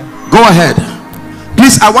miracle here. Go ahead.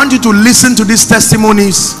 Please, I want you to listen to these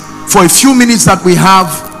testimonies for a few minutes that we have.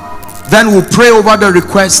 Then we'll pray over the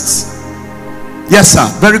requests. Yes, sir.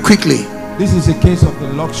 Very quickly. This is a case of the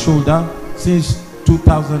locked shoulder since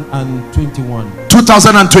 2021.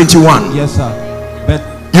 2021. Yes, sir. But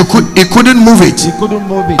he couldn't move it. He couldn't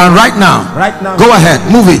move it. And right now, go ahead,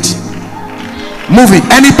 move it. Move it.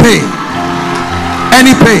 Any pain,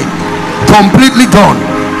 completely gone.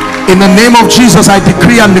 In the name of Jesus, I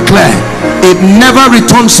decree and declare, it never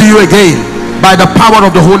returns to you again by the power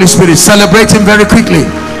of the Holy Spirit. Celebrate him very quickly.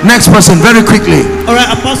 Next person, very quickly. All right,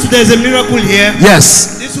 Apostle, there's a miracle here.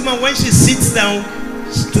 Yes. This woman, when she sits down,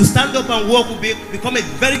 to stand up and walk will become a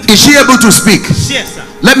very difficult. Is she able to speak? Yes, sir.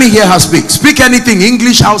 Let me hear her speak. Speak anything,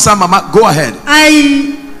 English, Hausa, Mama. Go ahead.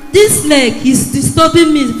 This leg is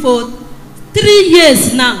disturbing me for 3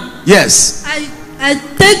 years now. Yes. I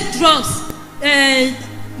take drugs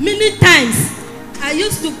many times. I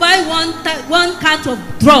used to buy one cart of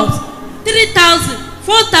drugs, 3,000,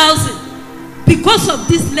 4,000, because of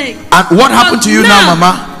this leg. And what happened to you now,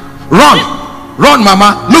 Mama? Run,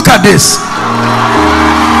 Mama. Look at this.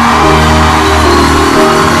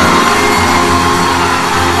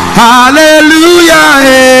 Hallelujah.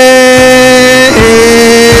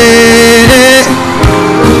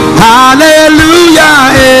 Hallelujah.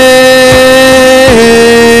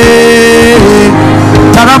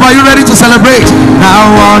 Tarab, are you ready to celebrate?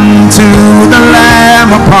 Now unto the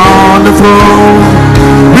Lamb upon the throne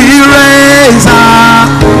we raise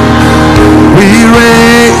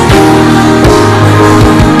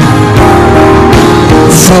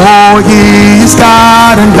for he is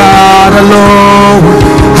God and God alone.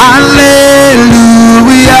 Hallelujah.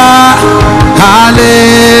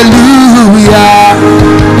 Hallelujah.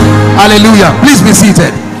 Hallelujah. Please be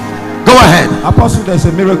seated. Go ahead. Apostle, there's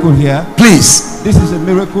a miracle here. Please. This is a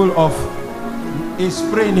miracle of a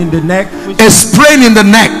sprain in the neck. A sprain in the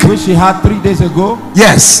neck. Which she had 3 days ago.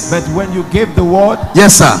 Yes. But when you gave the word.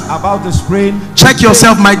 Yes, sir. About the sprain. Check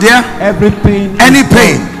yourself, my dear. Every pain. Any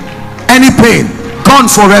pain. Gone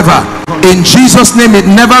forever. In Jesus' name, it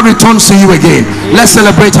never returns to you again. Let's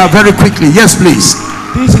celebrate her very quickly. Yes, please.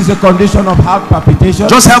 This is a condition of heart palpitation.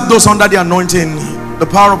 Just help those under the anointing. The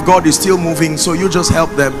power of God is still moving, so you just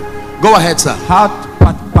help them. Go ahead, sir. Heart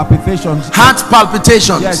palpitations. Heart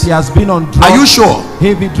palpitations. Yes, he has been on drugs. Are you sure?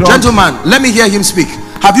 Heavy drugs. Gentlemen, let me hear him speak.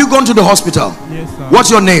 Have you gone to the hospital? Yes, sir. What's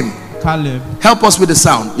your name? Caleb. Help us with the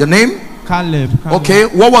sound. Your name? Caleb. Okay,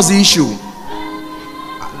 what was the issue?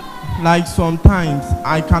 Like sometimes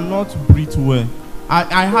I cannot breathe well.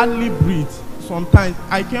 I hardly breathe. Sometimes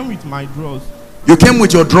I came with my drugs. You came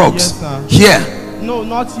with your drugs? Yes, sir. Here? No,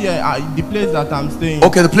 not here. The place that I'm staying.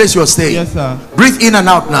 Okay, the place you're staying. Yes, sir. Breathe in and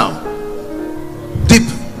out now. Deep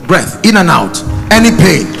breath in and out. Any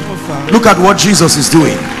pain? No, sir. Look at what Jesus is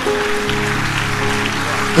doing.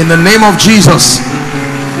 In the name of Jesus,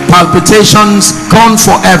 palpitations gone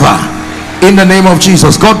forever. In the name of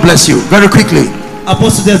Jesus. God bless you. Very quickly.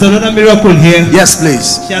 Apostle, there's another miracle here. Yes,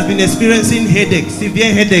 please. She has been experiencing headache,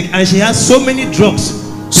 severe headache, and she has so many drugs.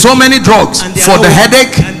 So many drugs for the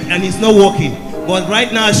headache, and it's not working. But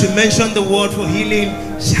right now, she mentioned the word for healing.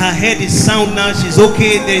 Her head is sound now. She's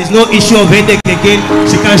okay. There is no issue of headache again.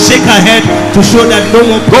 She can shake her head to show that no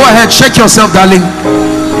one. Go ahead, shake yourself, darling.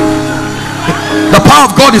 The power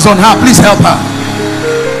of God is on her. Please help her.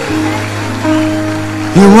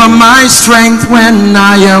 You are my strength when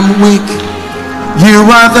I am weak. You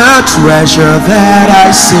are the treasure that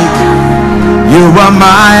I seek. You are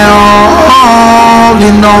my all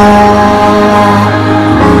in all.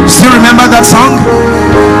 Still remember that song?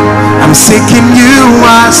 I'm seeking you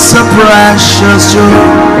as a precious jewel.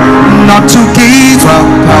 Not to give up,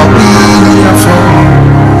 I'll be here for.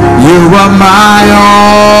 You are my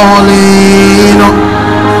all in all.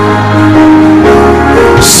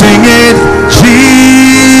 Sing it, Jesus,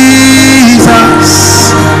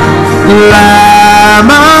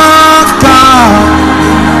 Lamb of God,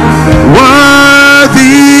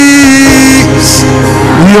 worthy is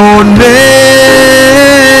your name.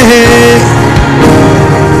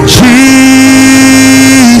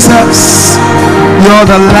 Jesus, you're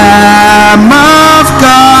the Lamb of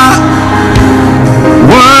God,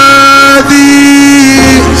 worthy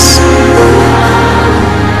is.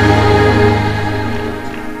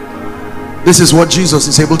 This is what Jesus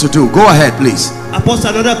is able to do. Go ahead, please. Apostle,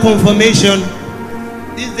 another confirmation.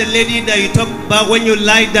 This is the lady that you talked about when you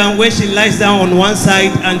lie down, where she lies down on one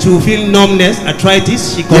side and she will feel numbness,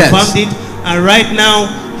 arthritis. She confirmed it, and right now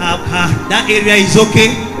that area is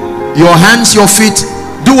okay. Your hands, your feet,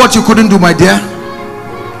 do what you couldn't do, my dear.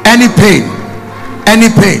 Any pain,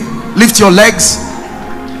 lift your legs.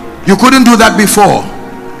 You couldn't do that before,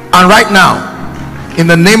 and right now, in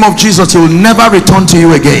the name of Jesus, he will never return to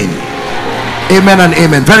you again. Amen and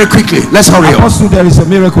amen. Very quickly, let's hurry up. Apostle, there is a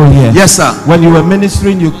miracle here. Yes, sir. When you were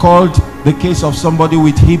ministering, you called the case of somebody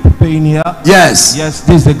with hip pain here. Yes. Yes,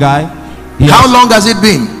 this is the guy. How long has it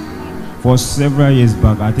been? For several years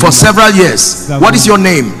back. I think for several years. What is your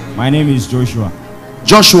name? My name is Joshua.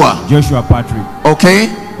 Joshua Patrick. Okay.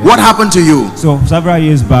 What happened to you? So several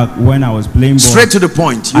years back when I was playing ball. Straight to the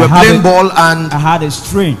point. You were playing ball and I had a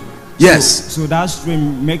strain. Yes. So that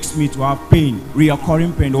strain makes me to have pain,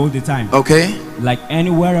 reoccurring pain all the time. Okay. Like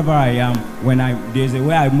wherever I am, there's a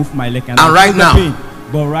way I move my leg and right now. Pain.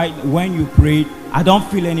 But when you pray, I don't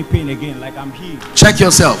feel any pain again. Like I'm healed. Check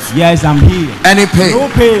yourself. Yes, I'm healed. Any pain? No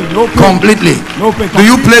pain. No pain. Completely. No pain. Do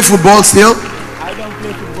you play football still? I don't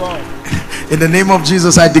play football. In the name of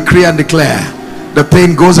Jesus, I decree and declare, the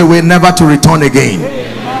pain goes away, never to return again.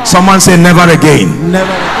 Amen. Someone say never again.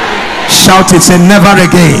 Never again. Shout it, say never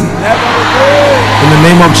again. Never again. In the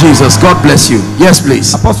name of Jesus. God bless you. Yes,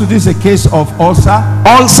 please. Apostle, this is a case of ulcer.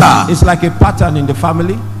 Ulcer. It's like a pattern in the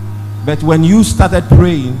family. But when you started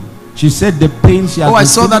praying, she said the pain she has. I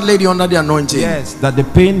saw that lady under the anointing. Yes, that the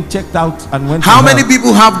pain checked out and went. How many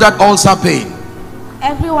people have that ulcer pain?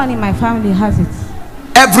 Everyone in my family has it.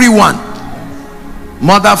 Everyone.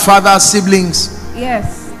 Mother, father, siblings.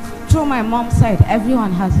 Yes. Through my mom's side,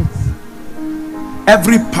 everyone has it.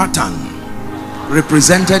 Every pattern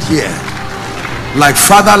represented here, like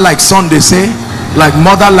father, like son, they say, like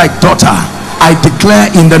mother, like daughter, I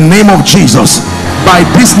declare in the name of Jesus, by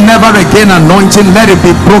this never again anointing, let it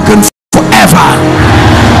be broken forever.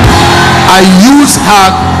 I use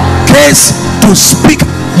her case to speak.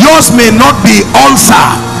 Yours may not be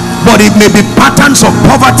ulcer, but it may be patterns of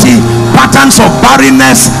poverty, patterns of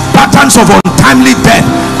barrenness, patterns of untimely death.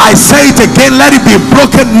 I say it again, let it be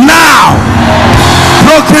broken now.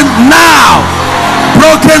 Broken now.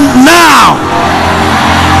 Broken now.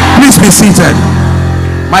 Please be seated.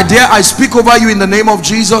 My dear, I speak over you in the name of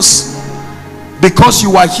Jesus. Because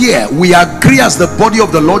you are here, we agree as the body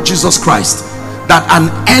of the Lord Jesus Christ that an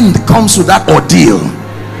end comes to that ordeal.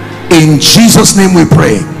 In Jesus' name we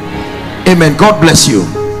pray. Amen. God bless you.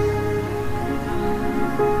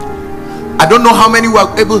 I don't know how many were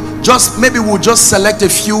able, maybe we'll just select a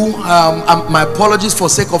few. My apologies for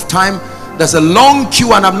sake of time. There's a long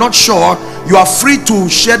queue and I'm not sure. You are free to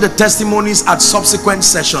share the testimonies at subsequent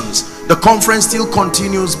sessions. The conference still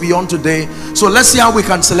continues beyond today. So let's see how we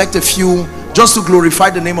can select a few just to glorify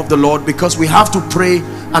the name of the Lord, because we have to pray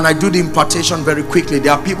and I do the impartation very quickly.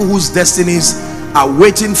 There are people whose destinies are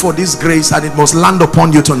waiting for this grace and it must land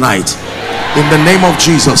upon you tonight in the name of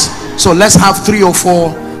Jesus. So let's have 3 or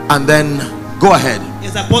 4 and then go ahead.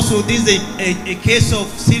 Yes, Apostle, this is a case of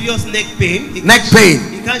serious neck pain. He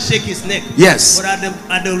can't shake his neck. Yes. But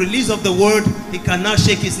at the release of the word, he can now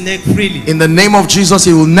shake his neck freely. In the name of Jesus,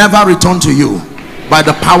 he will never return to you by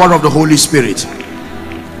the power of the Holy Spirit.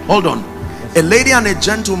 Hold on. A lady and a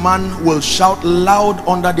gentleman will shout loud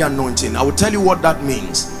under the anointing. I will tell you what that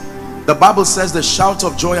means. The Bible says the shouts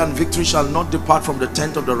of joy and victory shall not depart from the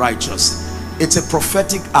tent of the righteous. It's a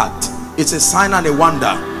prophetic act. It's a sign and a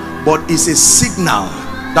wonder, but it's a signal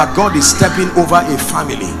that God is stepping over a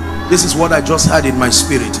family. This is what I just heard in my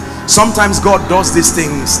spirit. Sometimes God does these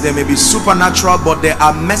things. They may be supernatural, but there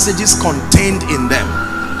are messages contained in them.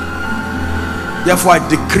 Therefore I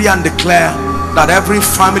decree and declare that every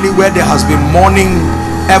family where there has been mourning,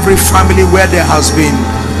 Every family where there has been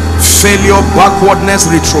failure, backwardness,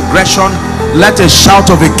 retrogression, let a shout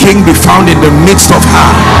of a king be found in the midst of her.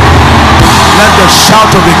 Let the shout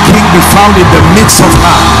of a king be found in the midst of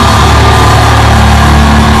her.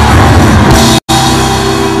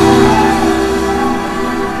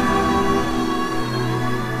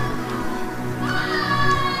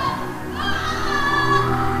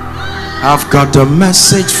 I've got a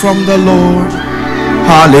message from the Lord.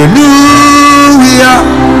 Hallelujah.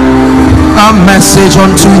 A message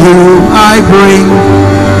unto you I bring.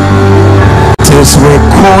 It is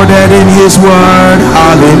recorded in his word.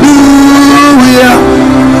 Hallelujah.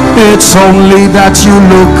 It's only that you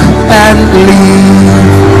look and leave.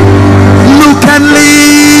 Look and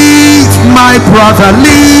leave, my brother,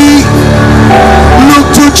 leave. Look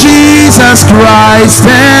to Jesus Christ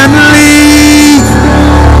and leave.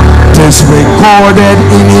 It is recorded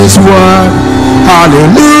in his word. Hallelujah.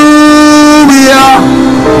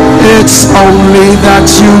 It's only that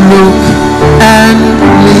you look and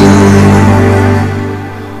leave.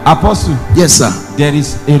 Apostle. Yes, sir. There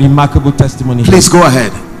is a remarkable testimony. Please go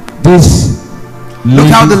ahead. This lady, look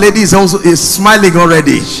how the lady is smiling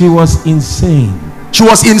already. She was insane. She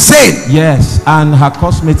was insane. Yes, and her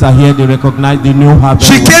classmates are here. They recognize, they know her.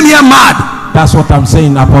 She came here mad. That's what I'm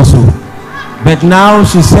saying, Apostle. But now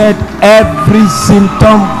she said every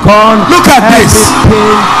symptom gone. Look at this.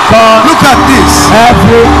 Pain gone. Look at this.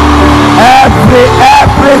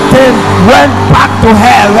 Everything went back to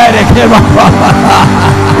hell where they came from.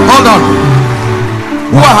 Hold on.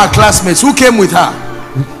 Who are her classmates? Who came with her?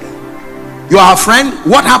 You are her friend?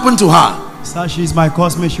 What happened to her? Sir, she's my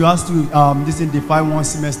classmate. She has to defy one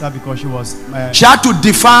semester because she was. She had to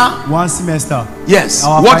defer one semester. Yes.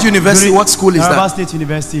 What university? What school is that? State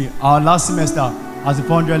University. Our last semester as a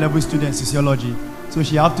 400 level student sociology. So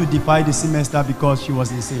she had to defy the semester because she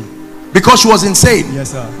was insane. Because she was insane? Yes,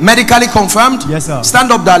 sir. Medically confirmed? Yes, sir.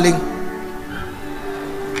 Stand up, darling.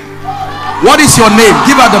 What is your name?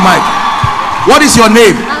 Give her the mic. What is your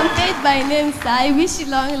name? My name, sir. I wish you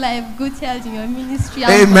long life, good health in your ministry.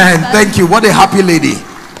 Amen. Thank you. What a happy lady.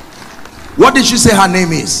 What did she say her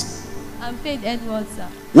name is? I'm Faith Edwards, sir.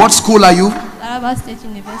 What school are you? Taraba State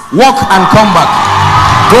University. Walk and come back.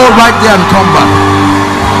 Go right there and come back.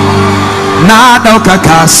 Na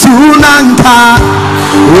daukaka sunanka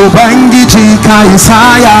Ubangiji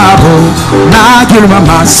kaisayabo na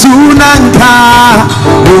girmama sunanka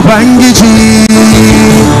Ubangiji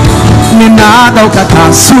nina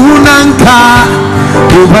daukaka sunanka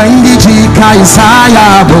Ubangiji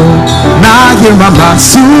kaisayabo na girmama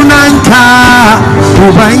sunanka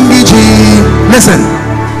Ubangiji. Listen,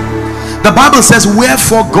 the Bible says,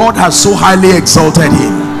 wherefore God has so highly exalted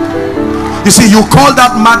him. You see, you call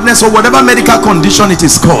that madness or whatever medical condition it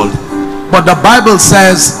is called, but the Bible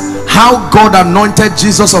says how God anointed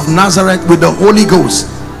Jesus of Nazareth with the Holy Ghost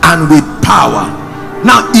and with power.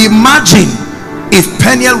 Now imagine if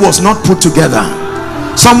Peniel was not put together.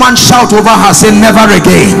 Someone shout over her, say never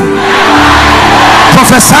again.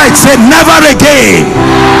 Prophesy, say never again.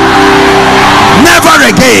 Never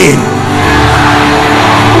again.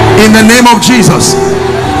 In the name of Jesus.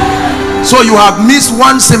 So you have missed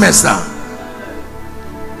one semester.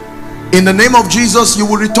 In the name of Jesus, you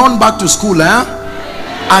will return back to school,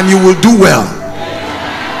 and you will do well.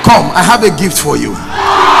 Come, I have a gift for you.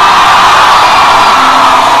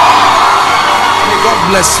 May God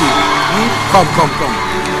bless you. Come.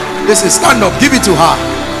 This is, stand up, give it to her.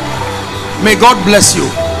 May God bless you.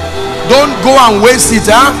 Don't go and waste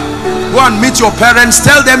it. Go and meet your parents.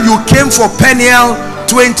 Tell them you came for Peniel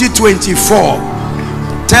 2024.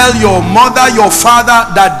 Tell your mother, your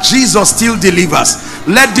father that Jesus still delivers.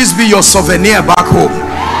 Let this be your souvenir back home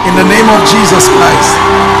in the name of Jesus Christ.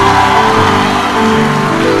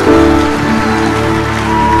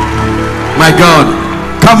 My God,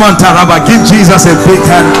 come on Taraba, give Jesus a big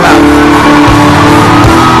hand clap.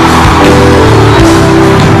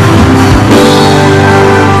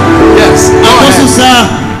 Yes. Apostle, sir,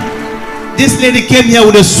 this lady came here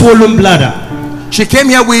with a swollen bladder. She came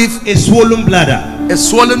here with a swollen bladder. A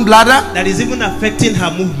swollen bladder that is even affecting her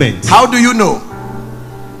movement. How do you know?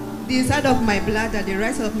 The side of my bladder, the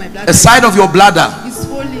right side of my bladder. The side of your bladder is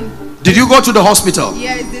swollen. Did you go to the hospital?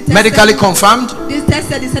 Yes. Medically confirmed? This test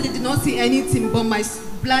said they did not see anything, but my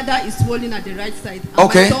bladder is swollen at the right side. And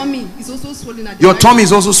okay. My tummy is also swollen at the Your right tummy side.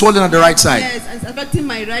 is also swollen at the right side. Yes, and it's affecting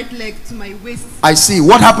my right leg to my waist. I see.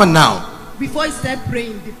 What happened now? Before I started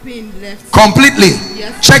praying, the pain left. Completely?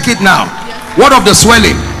 Yes. Check it now. Yes. What of the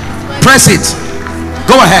swelling? Press it.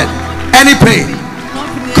 Go ahead. Any pain?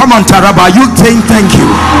 Come on Taraba, you think thank you.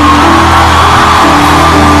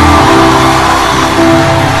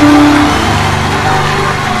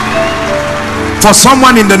 For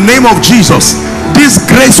someone, in the name of Jesus, this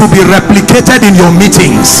grace will be replicated in your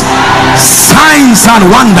meetings. Signs and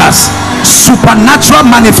wonders, supernatural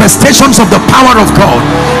manifestations of the power of God,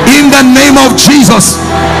 in the name of Jesus.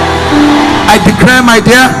 I declare, my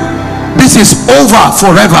dear, this is over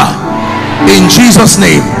forever, in Jesus'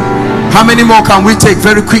 name. How many more can we take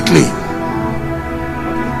very quickly?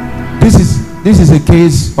 This is a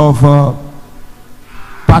case of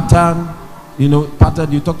pattern. You know,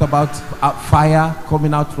 pattern. You talked about fire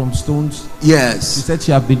coming out from stones. Yes. She said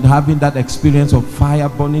she had been having that experience of fire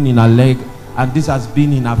burning in her leg, and this has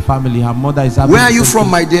been in her family. Her mother is having. Where are you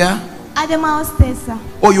from, my dear? Adamawa State, sir.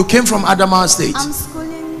 Oh, you came from Adamawa State. I'm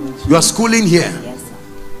schooling. You are schooling here. Yes, sir.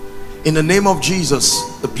 In the name of Jesus,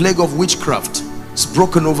 the plague of witchcraft is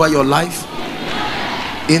broken over your life.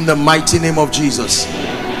 In the mighty name of Jesus.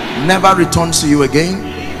 Never returns to you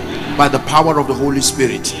again, by the power of the Holy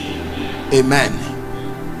Spirit. Amen.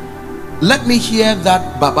 Let me hear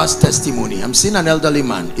that Baba's testimony. I'm seeing an elderly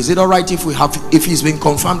man. Is it all right if he's been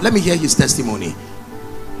confirmed? Let me hear his testimony.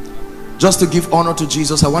 Just to give honor to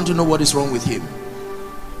Jesus, I want to know what is wrong with him.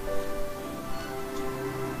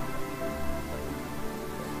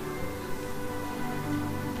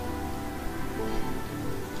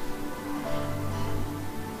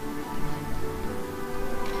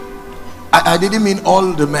 I didn't mean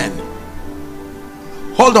all the men.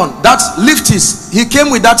 Hold on. That's lift his. He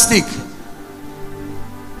came with that stick.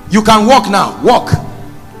 You can walk now. Walk.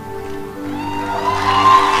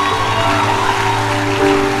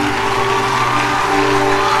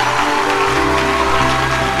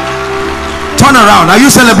 Turn around. Are you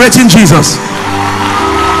celebrating Jesus?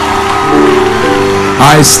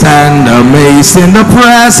 I stand amazed in the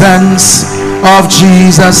presence of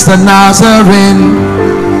Jesus the Nazarene,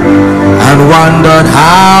 and wondered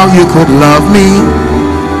how you could love me,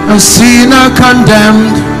 a sinner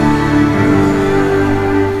condemned.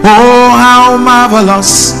 Oh, how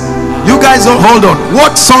marvelous. You guys don't, hold on.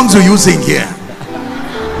 What songs do you sing here?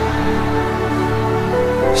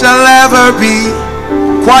 Shall ever be.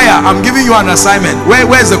 Choir, I'm giving you an assignment.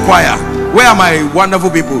 Where's the choir? Where are my wonderful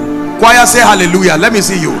people? Choir, say hallelujah. Let me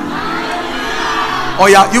see you. Oh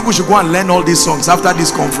yeah, you should go and learn all these songs after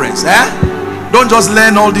this conference. Don't just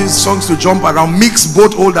learn all these songs to jump around. Mix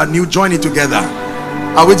both old and new. Join it together.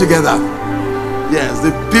 Are we together? Yes.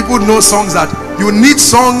 The people know songs that you need,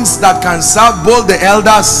 songs that can serve both the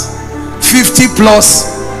elders, 50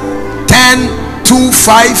 plus, 10, 2,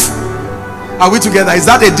 5. Are we together? Is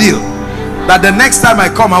that a deal? That the next time I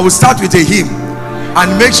come, I will start with a hymn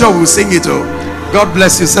and make sure we'll sing it. Oh, God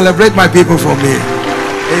bless you. Celebrate my people for me.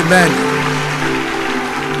 Amen.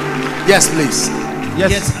 Yes, please.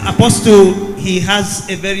 Yes, Apostle. He has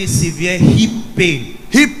a very severe hip pain.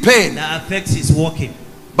 Hip pain that affects his walking.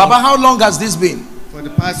 Baba, how long has this been? For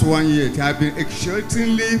the past 1 year, it has been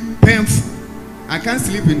extremely painful. I can't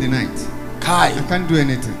sleep in the night. Kai. I can't do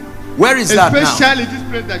anything. Where is that now? Especially this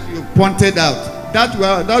place that you pointed out. That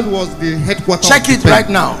was the headquarters. Check it right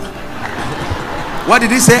now. What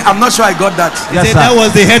did he say? I'm not sure I got that. He said that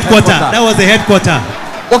was the headquarters. That was the headquarters.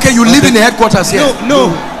 Okay, you live in the headquarters here.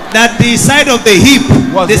 No. That the side of the hip,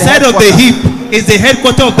 the side of the hip is the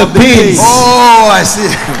headquarters of the pains. Oh, I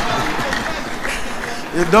see.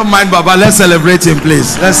 You don't mind, Baba. Let's celebrate him,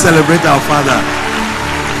 please. Let's celebrate our Father.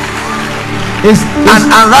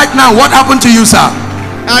 And right now, what happened to you, sir?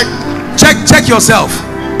 Check yourself.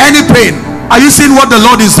 Any pain? Are you seeing what the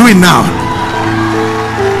Lord is doing now?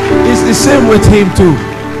 It's the same with him too.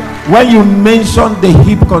 When you mentioned the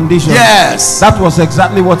hip condition, yes, that was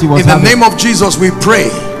exactly what he was. In the name of Jesus, we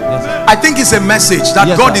pray. I think it's a message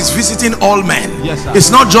that God is visiting all men.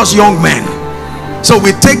 It's not just young men. So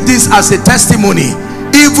we take this as a testimony,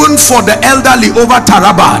 even for the elderly over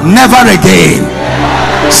Taraba. Never again.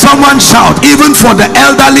 Someone shout, even for the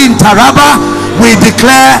elderly in Taraba, we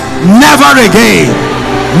declare never again.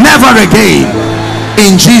 Never again.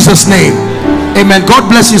 In Jesus' name. Amen.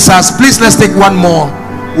 God bless you, sirs. Please, let's take one more.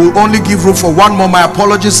 We'll only give room for one more. My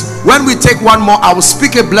apologies. When we take one more, I will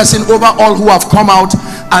speak a blessing over all who have come out,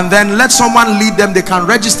 and then let someone lead them. They can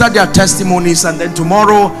register their testimonies, and then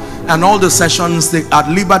tomorrow and all the sessions, they are at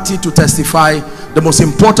liberty to testify. The most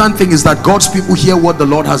important thing is that God's people hear what the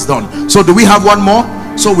Lord has done. So do we have one more?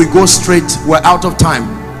 So we go straight. We're out of time.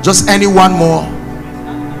 Just any one more.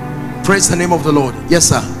 Praise the name of the Lord. Yes,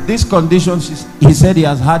 sir. This condition, he said he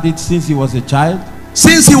has had it since he was a child.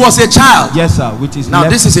 Since he was a child? Yes, sir. Which is now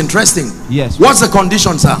this is interesting. Yes. What's the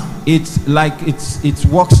condition, sir? It's like it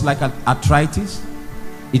works like an arthritis.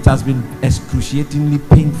 It has been excruciatingly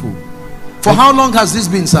painful. For how long has this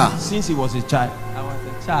been, sir? Since he was a child. I was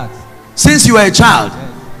a child. Since you were a child?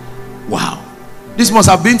 Yes. Wow. This must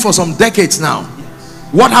have been for some decades now.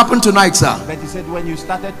 What happened tonight, sir? But he said when you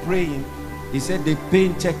started praying, he said the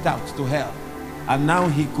pain checked out to hell, and now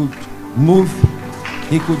he could move.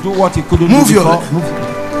 He could do what he couldn't do before.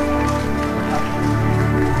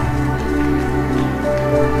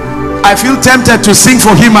 I feel tempted to sing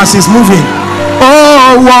for him as he's moving.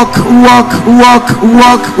 Oh, walk, walk, walk,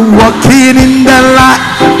 walk, walking in the light.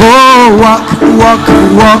 Oh, walk, walk,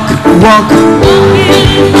 walk, walk.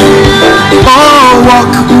 Oh,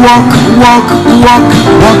 walk, walk, walk, walk,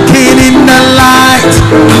 walking in the light.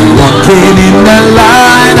 Walking in the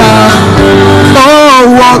light.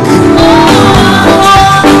 Oh, walk.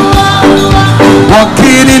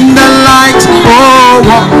 Walking in the light. Oh,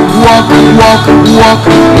 walk, walk, walk, walk,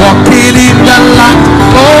 walking in the light.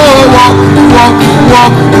 Oh, walk, walk,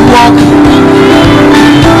 walk, walk,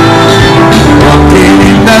 walking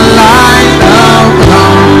in the light of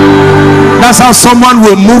God. That's how someone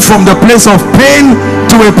will move from the place of pain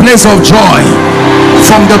to a place of joy.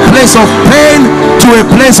 From the place of pain to a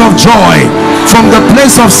place of joy. From the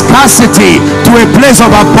place of scarcity to a place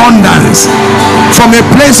of abundance. From a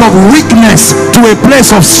place of weakness to a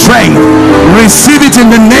place of strength. Receive it in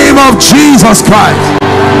the name of Jesus Christ.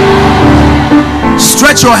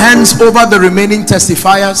 Stretch your hands over the remaining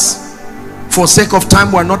testifiers. For sake of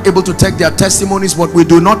time, we are not able to take their testimonies, but we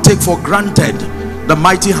do not take for granted the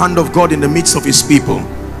mighty hand of God in the midst of his people.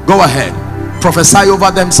 Go ahead, prophesy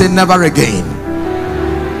over them, say never again.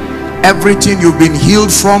 Everything you've been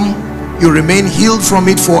healed from, you remain healed from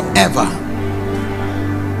it forever.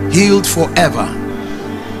 Healed forever.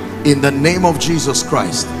 In the name of Jesus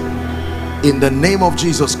Christ. In the name of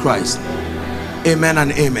Jesus Christ. Amen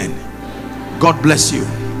and amen. God bless you.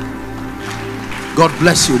 God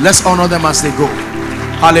bless you. Let's honor them as they go.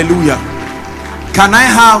 Hallelujah. Can I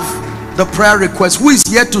have the prayer request? Who is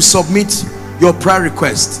yet to submit your prayer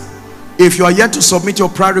request? If you are yet to submit your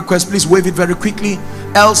prayer request, please wave it very quickly.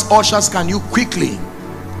 Else, ushers, can you quickly,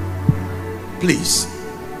 please?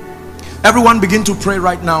 Everyone begin to pray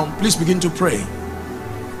right now. Please begin to pray.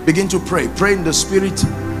 Begin to pray. Pray in the spirit.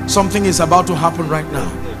 Something is about to happen right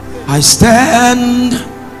now. I stand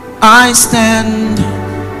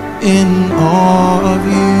in awe of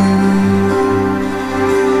you.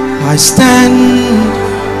 I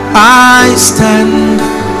stand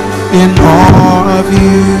in awe of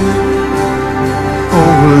you.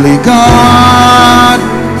 Holy God,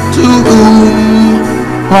 to whom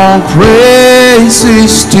all praise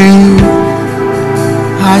is due.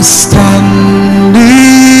 I stand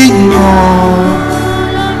in awe.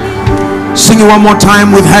 Sing it one more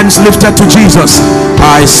time with hands lifted to Jesus.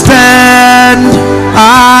 I stand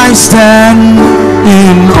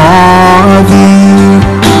in awe of you.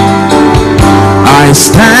 I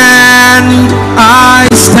stand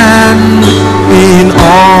in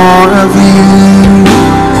awe of you.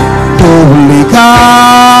 Holy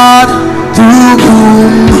God, through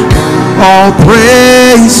whom all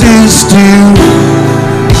praise is due.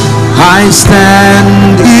 I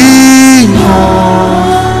stand in awe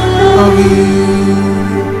of you.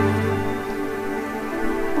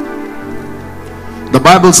 The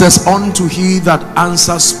Bible says, unto he that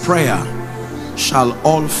answers prayer shall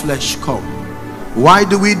all flesh come. Why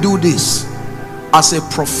do we do this? As a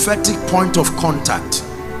prophetic point of contact.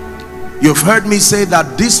 You've heard me say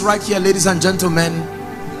that this right here, ladies and gentlemen,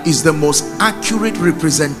 is the most accurate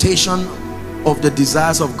representation of the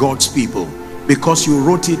desires of God's people, because you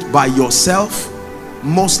wrote it by yourself,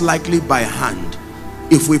 most likely by hand.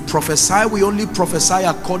 If we prophesy, we only prophesy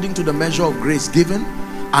according to the measure of grace given,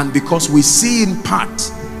 and because we see in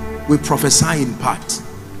part, we prophesy in part.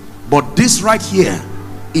 But this right here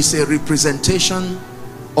is a representation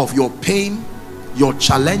of your pain, your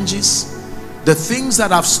challenges, the things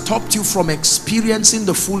that have stopped you from experiencing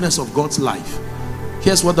the fullness of God's life.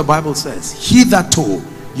 Here's what the Bible says: hitherto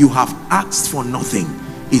you have asked for nothing.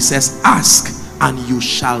 It says, ask and you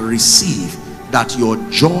shall receive, that your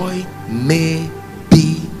joy may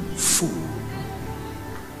be full.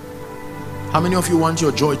 How many of you want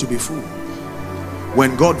your joy to be full?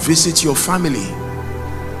 When God visits your family,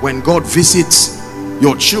 when God visits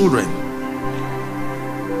your children.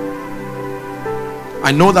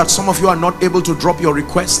 I know that some of you are not able to drop your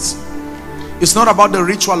requests. It's not about the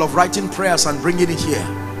ritual of writing prayers and bringing it here.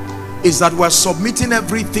 It's that we're submitting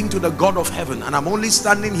everything to the God of heaven, and I'm only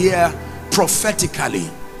standing here prophetically.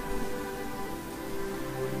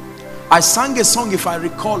 I sang a song, if I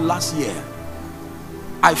recall, last year.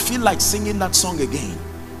 I feel like singing that song again.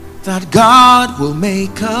 That God will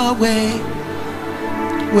make a way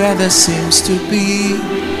where there seems to be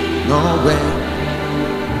no way.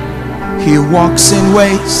 He walks in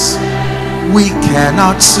ways we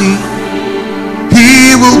cannot see.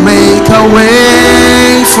 He will make a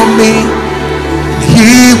way for me.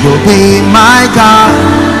 He will be my God,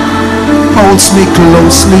 holds me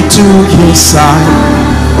closely to his side,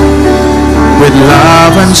 with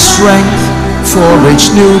love and strength for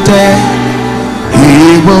each new day.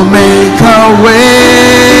 He will make a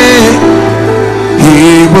way.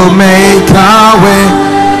 He will make a way.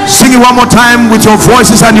 Sing it one more time with your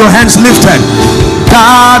voices and your hands lifted.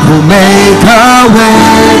 God will make a way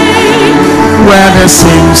where there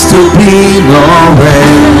seems to be no way.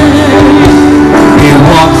 He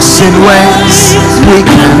walks in ways we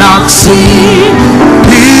cannot see.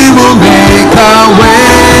 He will make a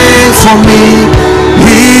way for me.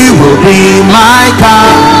 He will be my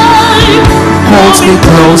God, holds me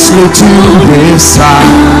closely to his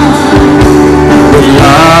side, with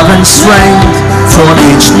love and strength for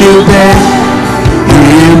each new day.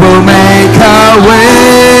 He will make a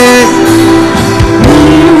way.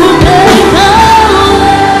 He will make a way.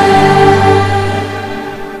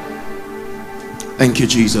 Thank you,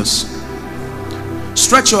 Jesus.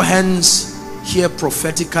 Stretch your hands here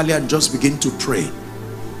prophetically and just begin to pray.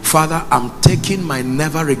 Father, I'm taking my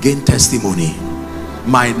never again testimony.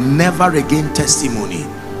 My never again testimony.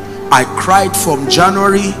 I cried from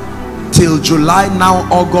January till July, now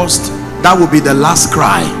August. That will be the last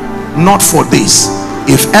cry. Not for this.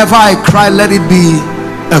 If ever I cry, let it be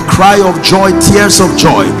a cry of joy, tears of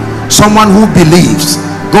joy. Someone who believes.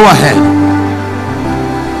 Go ahead.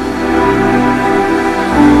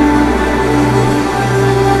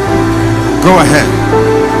 Go ahead.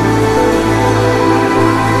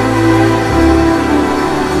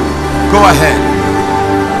 Go ahead.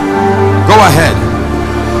 Go ahead.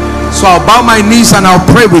 So I'll bow my knees and I'll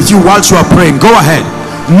pray with you whilst you are praying. Go ahead.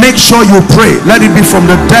 Make sure you pray. Let it be from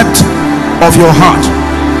the depth of your heart.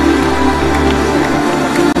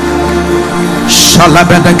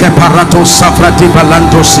 Shalabedeke parato savrati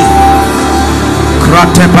balantosi.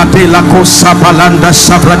 Kratepati lako sabalanda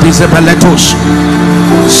savrati zebeletos.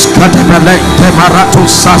 Skatebelente marato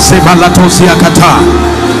sase balatosi akata.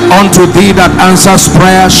 Unto thee that answers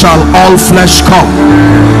prayer shall all flesh come.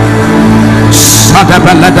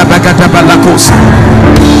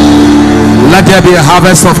 Let there be a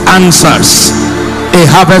harvest of answers. A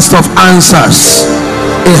harvest of answers.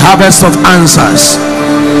 A harvest of answers.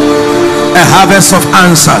 A harvest of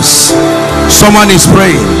answers. Someone is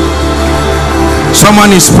praying.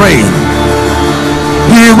 Someone is praying.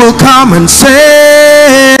 He will come and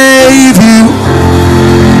save you.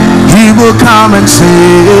 He will come and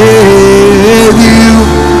save you.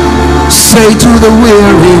 Say to the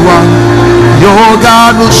weary one, your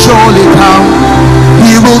God will surely come.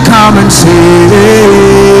 He will come and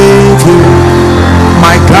save you.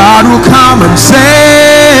 My God will come and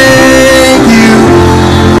save you.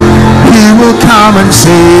 He will come and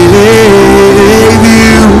save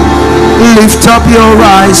you. Lift up your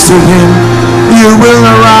eyes to him. You will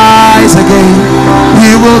arise again.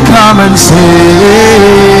 He will come and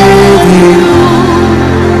save you.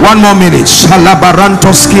 One more minute.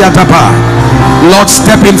 Lord,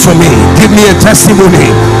 step in for me. Give me a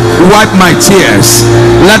testimony. Wipe my tears.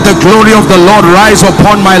 Let the glory of the Lord rise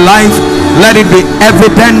upon my life. Let it be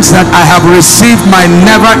evidence that I have received my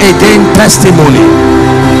never again testimony.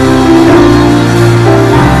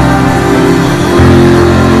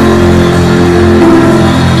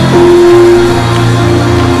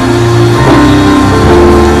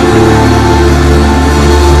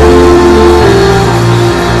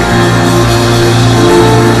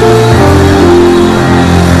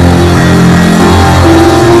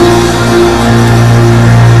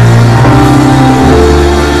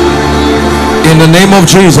 In the name of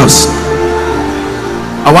Jesus,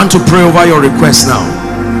 I want to pray over your request now.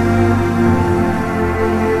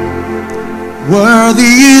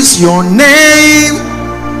 Worthy is your name,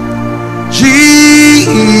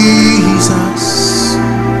 Jesus.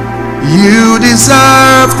 You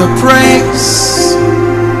deserve the praise.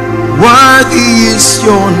 Worthy is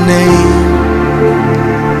your name.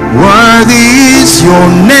 Worthy is your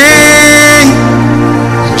name,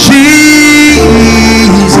 Jesus.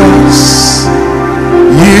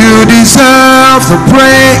 You deserve the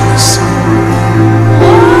praise.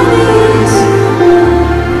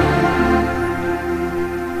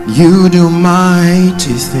 You do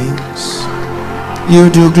mighty things. You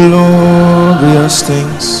do glorious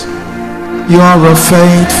things. You are a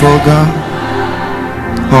faithful God.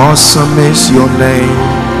 Awesome is your name.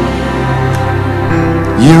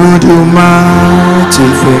 You do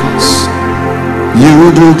mighty things.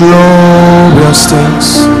 You do glorious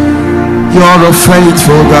things. You're a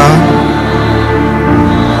faithful God.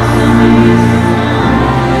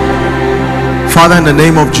 Father, in the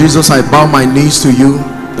name of Jesus, I bow my knees to you,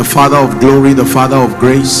 the Father of glory, the Father of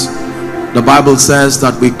grace. The Bible says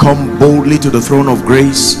that we come boldly to the throne of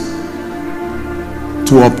grace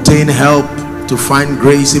to obtain help, to find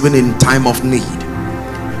grace even in time of need.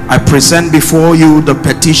 I present before you the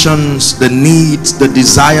petitions, the needs, the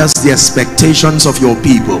desires, the expectations of your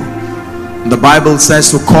people. The Bible says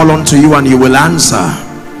to call unto you and you will answer.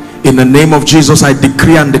 In the name of Jesus, I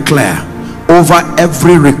decree and declare over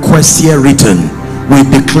every request here written, we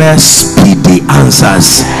declare speedy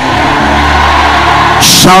answers.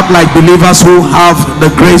 Shout like believers who have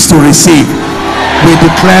the grace to receive. We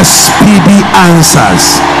declare speedy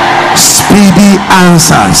answers. Speedy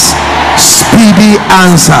answers. Speedy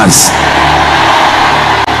answers.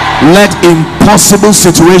 Let impossible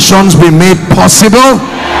situations be made possible.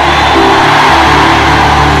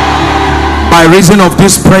 By reason of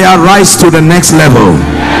this prayer, rise to the next level.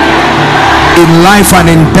 In life and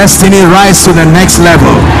in destiny, rise to the next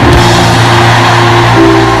level.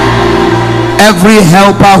 Every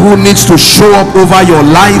helper who needs to show up over your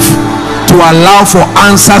life to allow for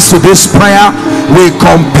answers to this prayer, we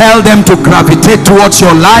compel them to gravitate towards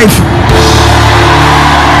your life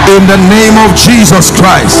in the name of Jesus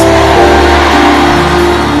Christ.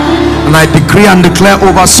 And I decree and declare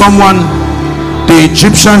over someone, the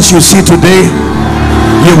Egyptians you see today,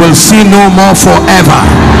 you will see no more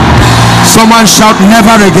forever. Someone shout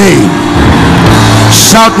never again.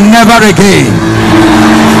 Shout never again.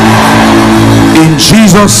 In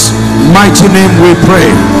Jesus' mighty name we pray.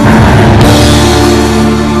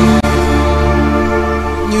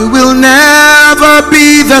 You will never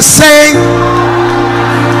be the same.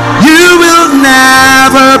 You will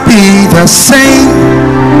never be the same.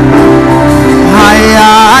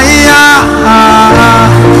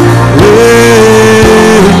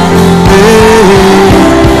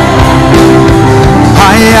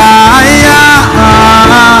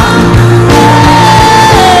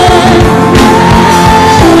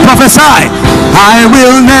 Prophesy. I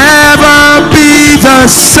will never be the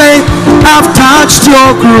same. I've touched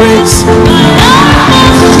your grace.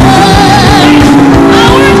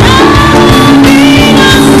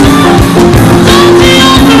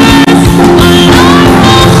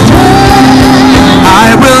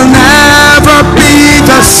 I will never be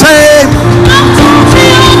the same.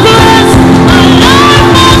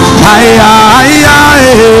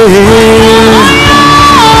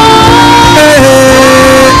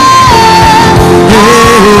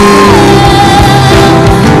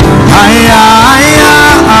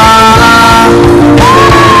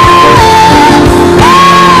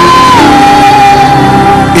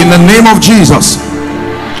 In the name of Jesus,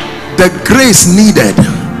 the grace needed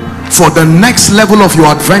for the next level of your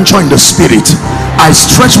adventure in the spirit, I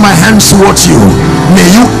stretch my hands towards you. May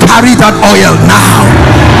you carry that oil now.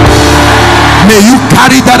 May you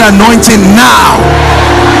carry that anointing now.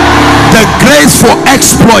 The grace for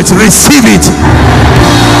exploits, receive it.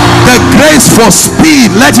 The grace for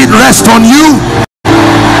speed, let it rest on you.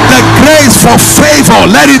 The grace for favor,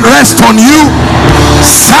 let it rest on you.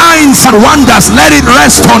 Signs and wonders, let it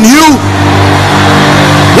rest on you.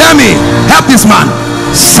 Hear me, help this man.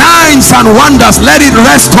 Signs and wonders, let it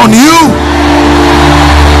rest on you.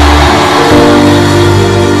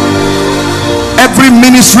 Every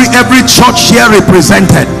ministry, every church here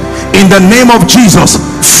represented, in the name of Jesus,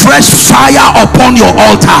 fresh fire upon your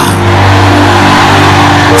altar.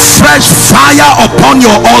 Fresh fire upon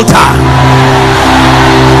your altar.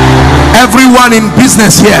 Everyone in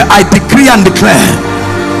business here, I decree and declare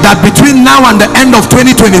that between now and the end of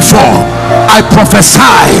 2024, I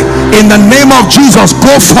prophesy in the name of Jesus,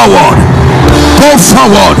 go forward, go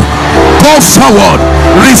forward, go forward.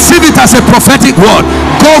 Receive it as a prophetic word.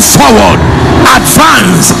 Go forward,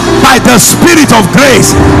 advance by the Spirit of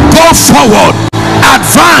grace. Go forward,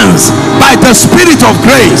 advance by the Spirit of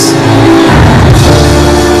grace.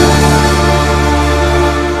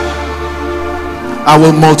 I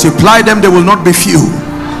will multiply them, they will not be few.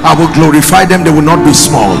 I will glorify them, they will not be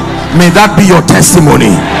small. May that be your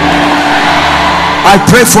testimony. I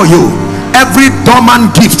pray for you, every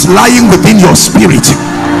dormant gift lying within your spirit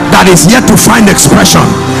that is yet to find expression,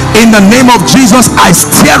 in the name of Jesus, I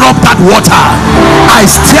stir up that water. I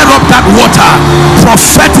stir up that water.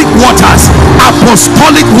 Prophetic waters,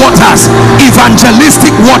 apostolic waters,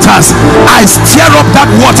 evangelistic waters, I stir up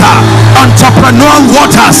that water. Entrepreneurial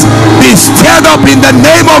waters, be stirred up in the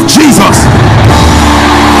name of Jesus.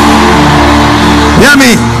 Hear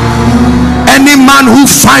me. Any man who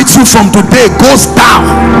fights you from today goes down.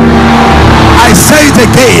 I say it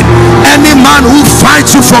again. Any man who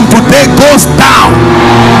fights you from today goes down.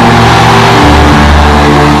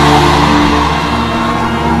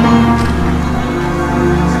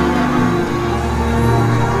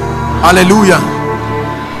 Hallelujah.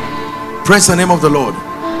 Praise the name of the Lord.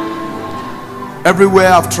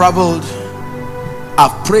 Everywhere I've traveled,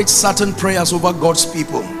 I've prayed certain prayers over God's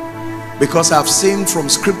people, because I've seen from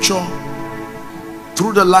scripture,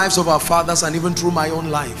 through the lives of our fathers and even through my own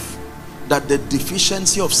life, that the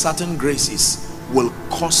deficiency of certain graces will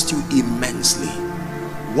cost you immensely.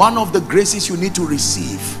 One of the graces you need to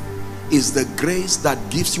receive is the grace that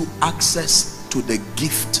gives you access to the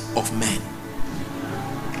gift of men.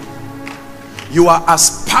 You are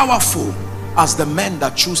as powerful as the men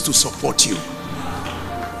that choose to support you.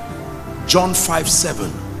 John 5:7.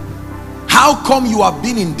 How come you have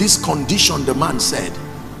been in this condition? The man said.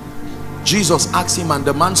 Jesus asked him, and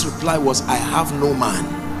the man's reply was, I have no man.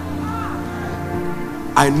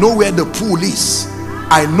 I know where the pool is.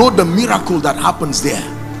 I know the miracle that happens there.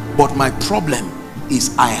 But my problem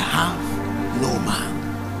is I have no man.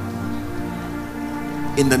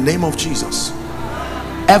 In the name of Jesus,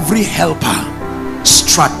 every helper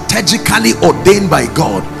strategically ordained by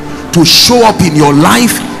God to show up in your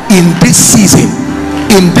life in this season,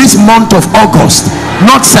 in this month of August,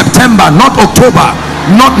 not September, not October,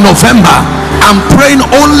 not November. I'm praying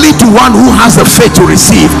only to one who has the faith to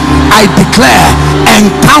receive. I declare,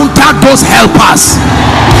 encounter those helpers,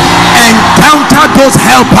 encounter those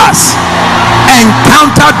helpers,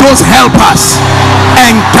 encounter those helpers,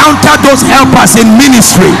 encounter those helpers in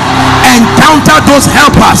ministry, encounter those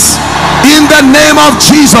helpers in the name of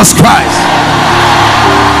Jesus Christ.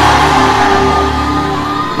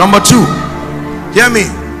 Number two, hear me,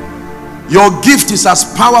 your gift is as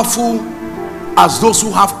powerful as those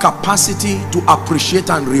who have capacity to appreciate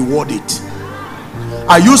and reward it.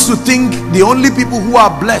 I used to think the only people who are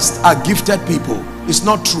blessed are gifted people. It's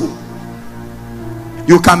not true.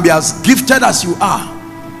 You can be as gifted as you are,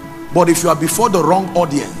 but if you are before the wrong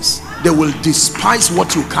audience, they will despise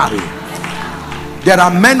what you carry. There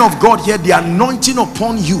are men of God here, the anointing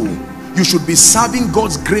upon you, you should be serving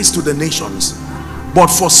God's grace to the nations. But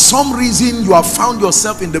for some reason, you have found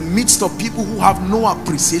yourself in the midst of people who have no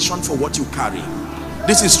appreciation for what you carry.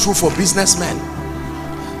 This is true for businessmen.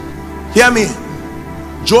 Hear me.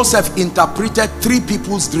 Joseph interpreted 3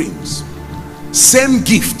 people's dreams. Same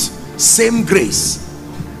gift, same grace.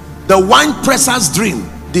 The wine presser's dream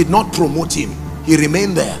did not promote him. He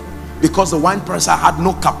remained there because the wine presser had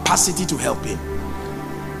no capacity to help him.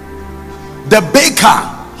 The baker,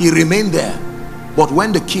 he remained there. But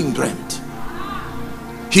when the king dreamt,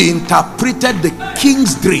 he interpreted the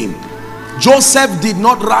king's dream. Joseph did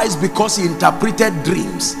not rise because he interpreted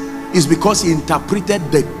dreams. It's because he interpreted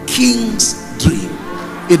the king's dream.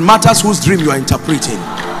 It matters whose dream you are interpreting.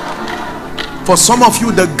 For some of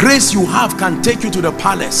you, the grace you have can take you to the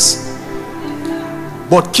palace,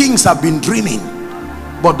 but kings have been dreaming,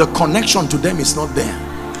 but the connection to them is not there.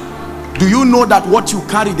 Do you know that what you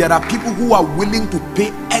carry, there are people who are willing to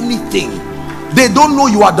pay anything? They don't know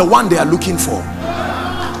you are the one they are looking for.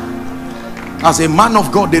 As a man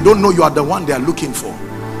of God, they don't know you are the one they are looking for.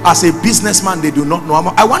 As a businessman, they do not know.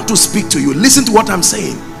 I want to speak to you. Listen to what I'm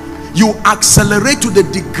saying. You accelerate to the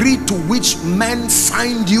degree to which men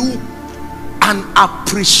find you and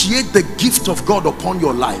appreciate the gift of God upon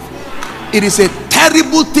your life. It is a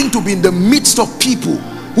terrible thing to be in the midst of people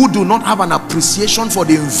who do not have an appreciation for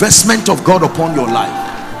the investment of God upon your life.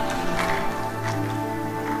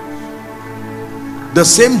 The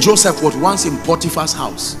same Joseph was once in Potiphar's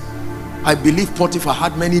house. I believe Potiphar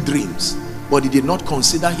had many dreams, but he did not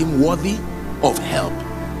consider him worthy of help.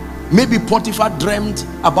 Maybe Potiphar dreamed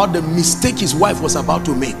about the mistake his wife was about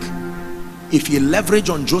to make. If he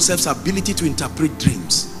leveraged on Joseph's ability to interpret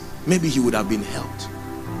dreams, maybe he would have been helped.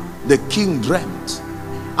 The king dreamt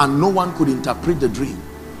and no one could interpret the dream.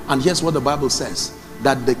 And here's what the Bible says,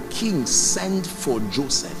 that the king sent for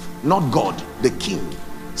Joseph, not God, the king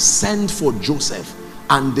sent for Joseph,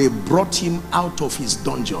 and they brought him out of his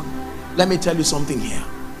dungeon. Let me tell you something here.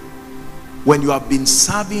 When you have been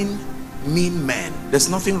serving mean men, there's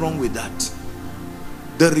nothing wrong with that.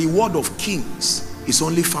 The reward of kings is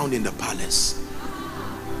only found in the palace.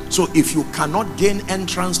 So if you cannot gain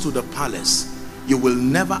entrance to the palace, you will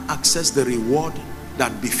never access the reward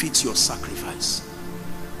that befits your sacrifice.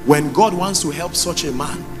 When God wants to help such a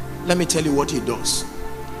man, let me tell you what he does.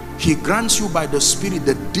 He grants you by the Spirit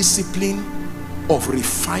the discipline of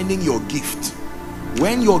refining your gift.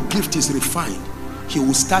 When your gift is refined, he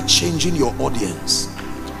will start changing your audience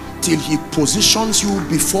till he positions you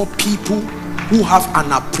before people who have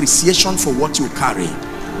an appreciation for what you carry.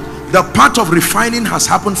 The part of refining has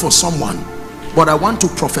happened for someone, but I want to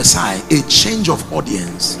prophesy a change of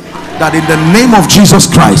audience, that in the name of Jesus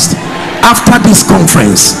Christ, after this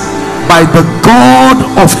conference, by the God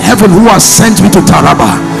of heaven who has sent me to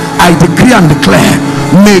Taraba, I decree and declare,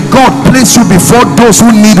 may God place you before those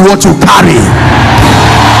who need what you carry.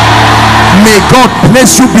 May God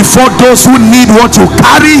place you before those who need what you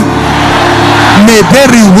carry. May they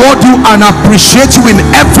reward you and appreciate you in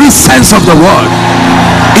every sense of the word.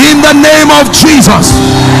 In the name of Jesus.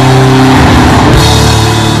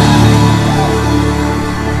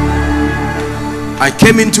 I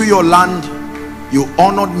came into your land, you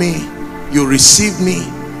honored me, you received me,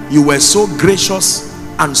 you were so gracious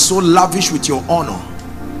and so lavish with your honor.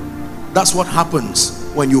 That's what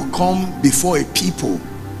happens when you come before a people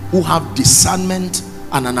who have discernment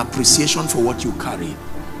and an appreciation for what you carry.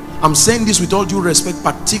 I'm saying this with all due respect,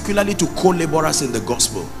 particularly to co-laborers in the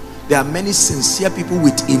gospel. There are many sincere people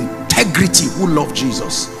with integrity who love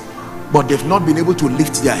Jesus, but they've not been able to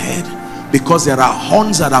lift their head because there are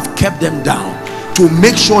horns that have kept them down to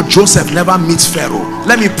make sure Joseph never meets Pharaoh.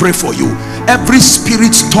 Let me pray for you. Every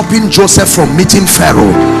spirit stopping Joseph from meeting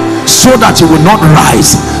Pharaoh so that he will not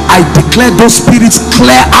rise, I declare those spirits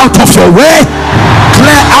clear out of your way,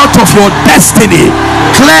 clear out of your destiny,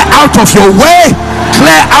 clear out of your way,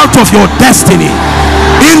 clear out of your destiny,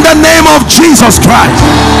 in the name of Jesus Christ.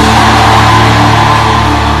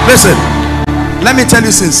 Listen, let me tell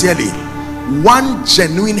you sincerely, one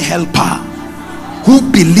genuine helper who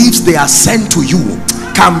believes they are sent to you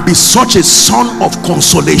can be such a son of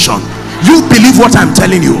consolation. You believe what I'm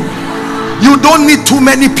telling you. You don't need too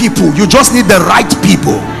many people, you just need the right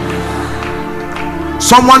people.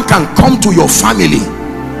 Someone can come to your family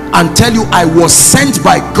and tell you, I was sent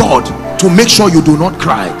by God to make sure you do not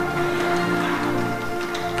cry.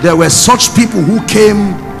 There were such people who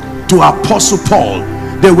came to Apostle Paul.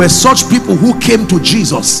 There were such people who came to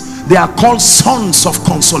Jesus. They are called sons of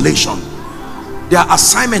consolation. Their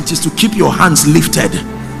assignment is to keep your hands lifted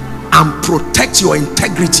and protect your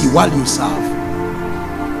integrity while you serve.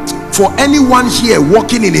 For anyone here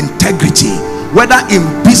walking in integrity, whether in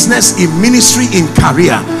business, in ministry, in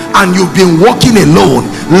career, and you've been walking alone,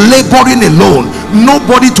 laboring alone,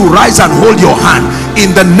 nobody to rise and hold your hand,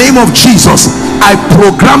 in the name of Jesus, I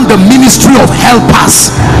program the ministry of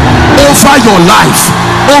helpers over your life,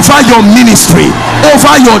 over your ministry,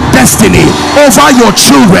 over your destiny, over your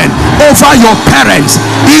children, over your parents,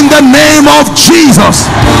 in the name of Jesus.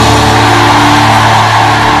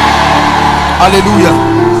 Hallelujah.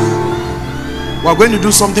 We're going to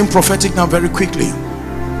do something prophetic now very quickly.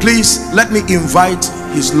 Please let me invite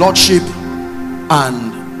his lordship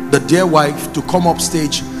and the dear wife to come up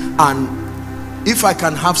stage, and if I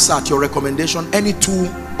can have, sir, at your recommendation, any two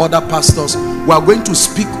other pastors. We are going to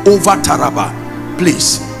speak over Taraba.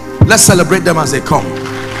 Please, let's celebrate them as they come.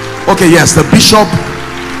 Okay, yes, the bishop.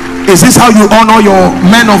 Is this how you honor your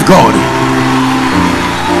men of God?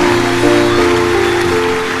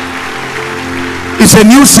 It's a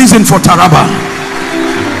new season for Taraba.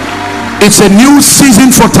 It's a new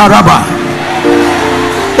season for Taraba.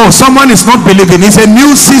 Oh, someone is not believing. It's a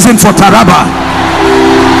new season for Taraba.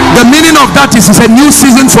 The meaning of that is it's a new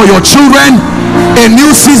season for your children, a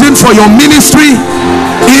new season for your ministry,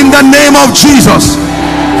 in the name of Jesus.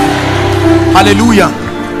 Hallelujah.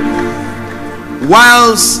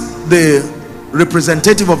 Whilst the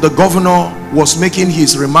representative of the governor was making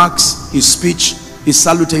his remarks, his speech, his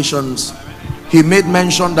salutations, he made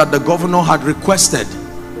mention that the governor had requested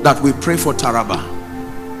that we pray for Taraba.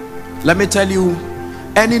 Let me tell you,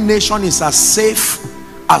 any nation is as safe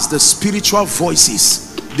as the spiritual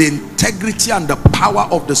voices, the integrity and the power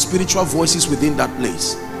of the spiritual voices within that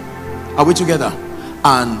place. Are we together?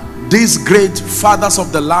 And these great fathers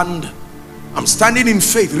of the land, I'm standing in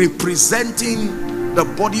faith representing the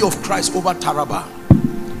body of Christ over Taraba,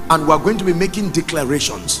 and we're going to be making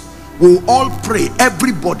declarations. We'll all pray,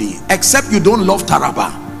 everybody, except you don't love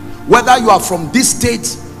Taraba, whether you are from this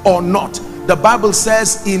state or not. The Bible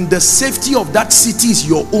says in the safety of that city is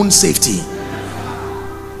your own safety.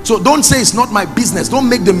 So don't say it's not my business. Don't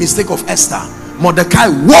make the mistake of Esther. Mordecai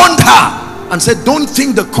warned her and said, don't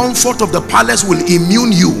think the comfort of the palace will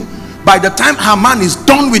immune you. By the time Haman is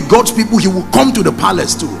done with God's people, he will come to the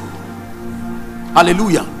palace too.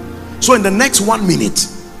 Hallelujah. So in the next 1 minute,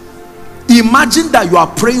 imagine that you are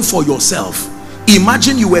praying for yourself.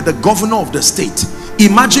 Imagine you were the governor of the state.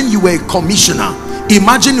 Imagine you were a commissioner.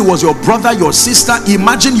 Imagine it was your brother, your sister.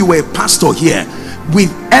 Imagine you were a pastor here, with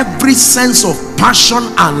every sense of passion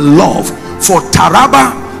and love for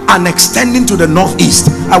Taraba and extending to the northeast.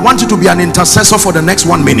 I want you to be an intercessor for the next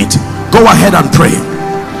 1 minute. Go ahead and pray.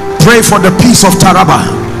 Pray for the peace of Taraba.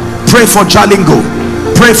 Pray for Jalingo.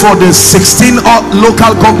 Pray for the 16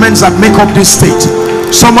 local governments that make up this state.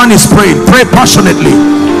 Someone is praying. Pray passionately.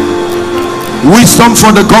 Wisdom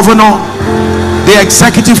for the governor, the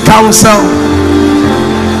executive council,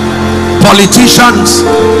 Politicians,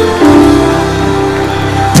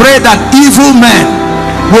 pray that evil men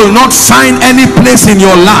will not find any place in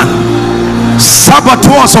your land.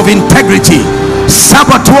 Saboteurs of integrity,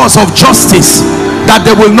 saboteurs of justice, that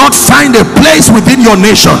they will not find a place within your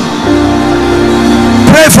nation.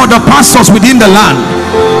 Pray for the pastors within the land,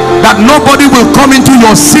 that nobody will come into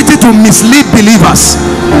your city to mislead believers.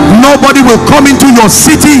 Nobody will come into your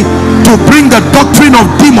city to bring the doctrine of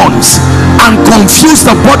demons and confuse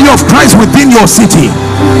the body of Christ within your city.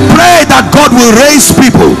 Pray that God will raise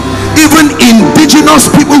people, even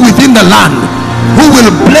indigenous people within the land, who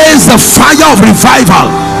will blaze the fire of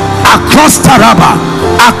revival across Taraba,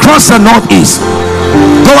 across the northeast.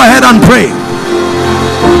 Go ahead and pray.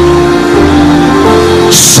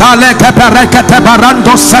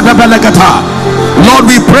 Lord,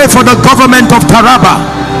 we pray for the government of Taraba.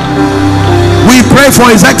 We pray for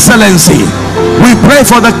His Excellency. We pray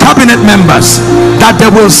for the cabinet members, that they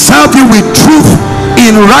will serve you with truth,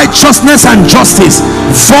 in righteousness and justice,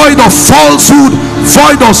 void of falsehood,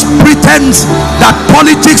 void of pretense, that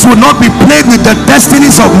politics will not be played with the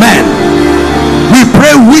destinies of men. We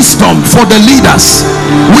pray wisdom for the leaders.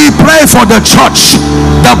 We pray for the church,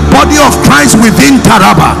 the body of Christ within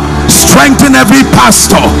Taraba. Strengthen every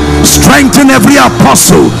pastor, strengthen every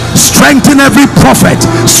apostle, strengthen every prophet,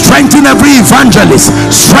 strengthen every evangelist,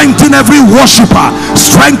 strengthen every worshiper,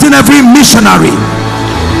 strengthen every missionary,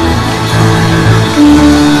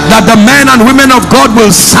 that the men and women of God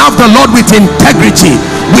will serve the Lord with integrity,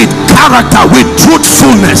 with character, with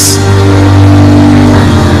truthfulness,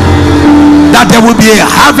 that there will be a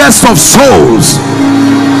harvest of souls,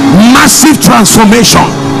 massive transformation,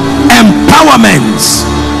 empowerments.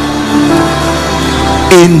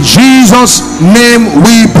 In Jesus' name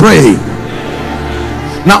we pray.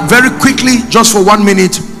 Now very quickly, just for 1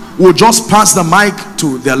 minute, we'll just pass the mic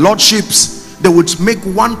to their lordships. They would make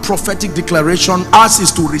one prophetic declaration. Ours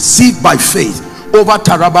is to receive by faith over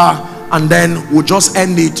Taraba, and then we'll just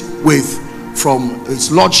end it with, from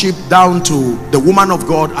His Lordship down to the woman of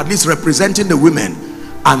God, at least representing the women.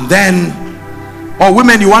 And then, oh,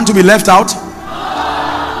 women, you want to be left out?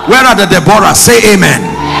 Where are the Deborah? Say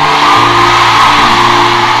amen.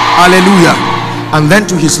 Hallelujah. And then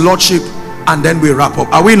to His Lordship, and then we wrap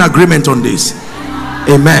up. Are we in agreement on this?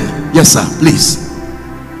 Amen. Yes, sir, please.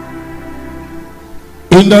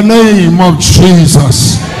 In the name of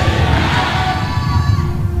Jesus,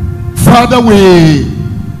 Father, we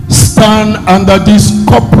stand under this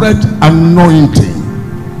corporate anointing.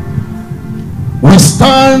 We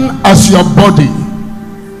stand as your body.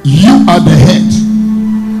 You are the head.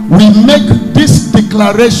 We make these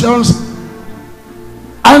declarations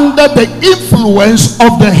under the influence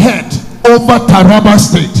of the head over Taraba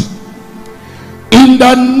State. In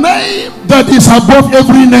the name that is above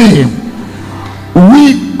every name,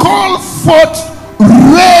 we call forth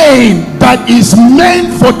rain that is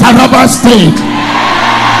meant for Taraba State.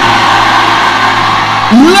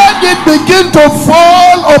 Let it begin to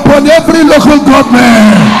fall upon every local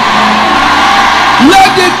government.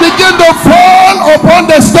 Let it begin to fall upon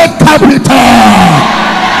the state capital.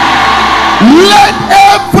 Let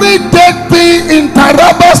every dead thing in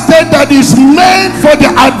Taraba State that is meant for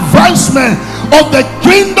the advancement of the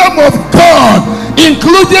kingdom of God,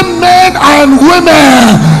 including men and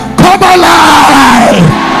women, come alive,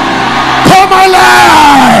 come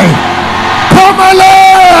alive, come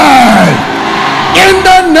alive, in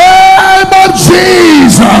the name of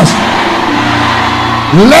Jesus.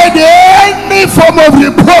 Let any form of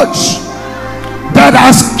reproach that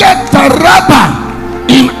has kept Taraba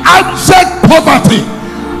in abject poverty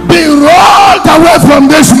be rolled away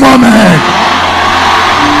from this moment.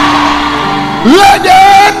 Let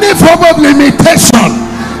any form of limitation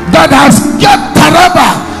that has kept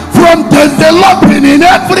Taraba from developing in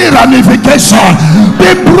every ramification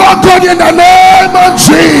be broken in the name of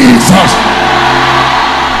Jesus.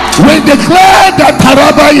 We declare that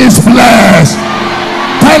Taraba is blessed.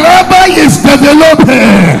 Taraba is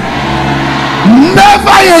developing.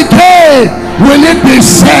 Never again will it be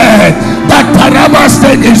said that Taraba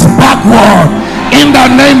State is backward, in the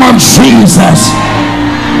name of Jesus.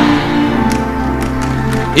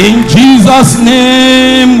 In Jesus'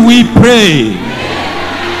 name we pray.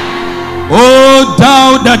 O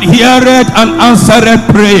thou that heareth and answereth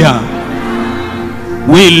prayer,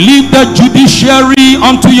 we leave the judiciary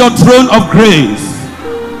unto your throne of grace,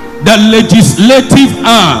 the legislative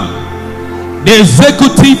arm, the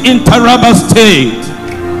executive in Taraba State.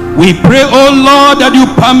 We pray, O Lord, that you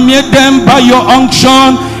permeate them by your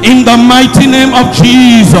unction in the mighty name of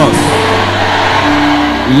Jesus.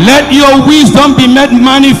 Let your wisdom be made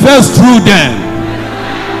manifest through them.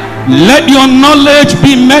 Let your knowledge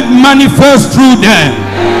be made manifest through them.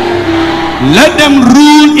 Let them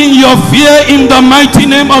rule in your fear in the mighty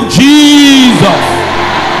name of Jesus.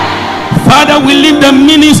 Father, we lift the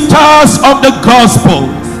ministers of the gospel.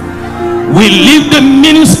 We lift the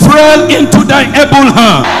ministrel into thy able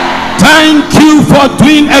hand. Thank you for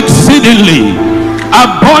doing exceedingly,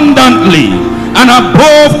 abundantly, and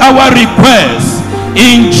above our requests.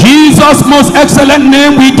 In Jesus' most excellent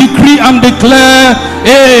name we decree and declare,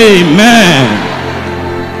 amen.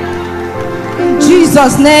 In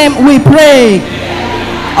Jesus' name we pray.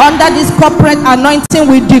 Under this corporate anointing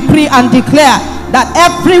we decree and declare that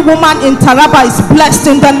every woman in Taraba is blessed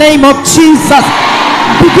in the name of Jesus.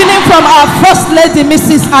 Beginning from our first lady,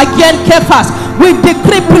 Mrs. Again Kefas, we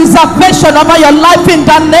decree preservation over your life in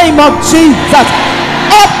the name of Jesus.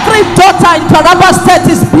 Every daughter in Taraba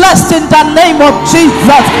State is blessed in the name of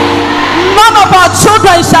Jesus. None of our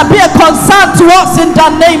children shall be a concern to us in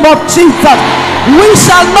the name of Jesus. We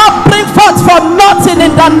shall not bring forth for nothing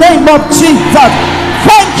in the name of Jesus.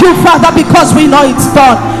 Thank you, Father, because we know it's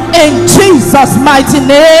done. In Jesus' mighty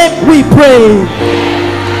name we pray.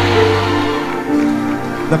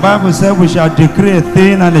 The Bible said we shall decree a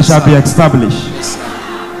thing and it shall be established.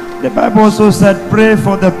 The Bible also said pray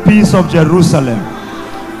for the peace of Jerusalem.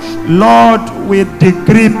 Lord, we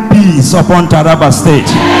decree peace upon Taraba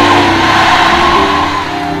State.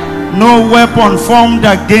 No weapon formed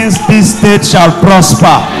against this state shall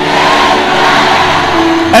prosper.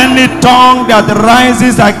 Any tongue that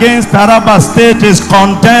rises against Taraba State is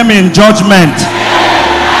condemned in judgment.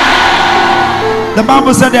 The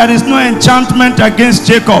Bible said there is no enchantment against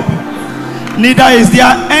Jacob, neither is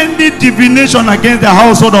there any divination against the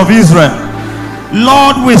household of Israel.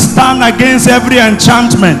 Lord, we stand against every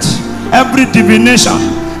enchantment, every divination,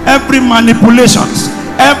 every manipulations,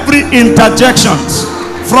 every interjections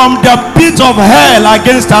from the pit of hell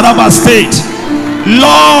against Taraba State.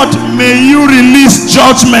 Lord, may you release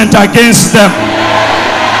judgment against them.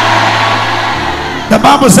 The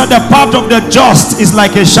Bible said the path of the just is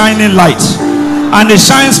like a shining light, and it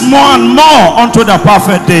shines more and more unto the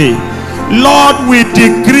perfect day. Lord, we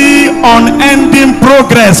decree unending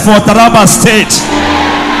progress for Taraba State.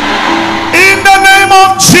 In the name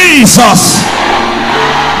of Jesus.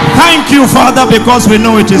 Thank you, Father, because we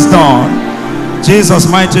know it is done. In Jesus'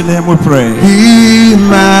 mighty name we pray.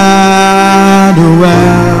 Emmanuel,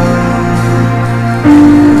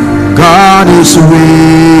 God is with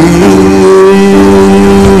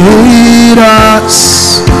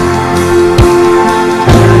us.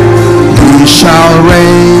 He shall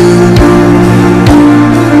reign.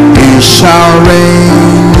 He shall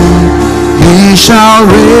reign. He shall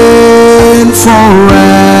reign forevermore.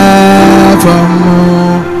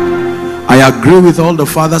 I agree with all the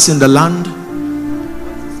fathers in the land,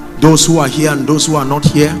 those who are here and those who are not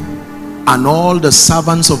here, and all the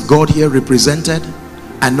servants of God here represented,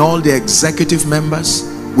 and all the executive members.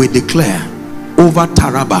 We declare over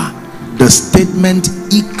Taraba the statement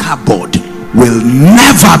Ichabod will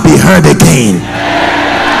never be heard again.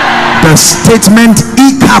 The statement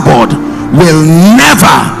Ichabod will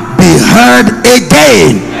never be heard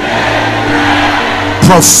again.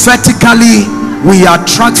 Prophetically, we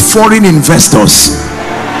attract foreign investors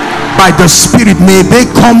by the Spirit. May they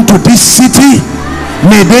come to this city.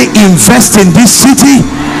 May they invest in this city.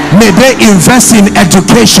 May they invest in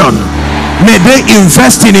education. May they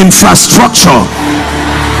invest in infrastructure.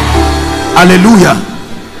 Hallelujah.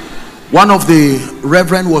 One of the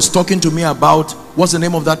reverend was talking to me about, what's the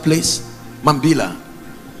name of that place? Mambila.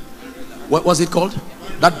 What was it called?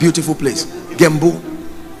 That beautiful place, Gembu.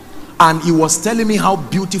 And he was telling me how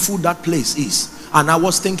beautiful that place is. And I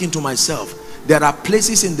was thinking to myself, there are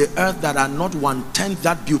places in the earth that are not 1/10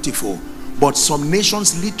 that beautiful, but some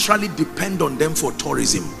nations literally depend on them for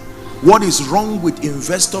tourism. What is wrong with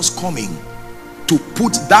investors coming to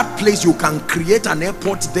put that place? You can create an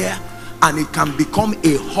airport there and it can become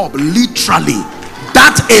a hub. Literally,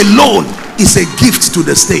 that alone is a gift to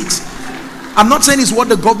the state. I'm not saying it's what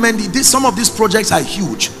the government did. Some of these projects are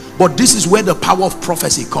huge, but this is where the power of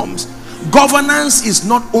prophecy comes. Governance is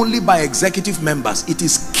not only by executive members, it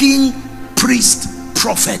is king, priest,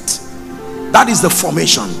 prophet. That is the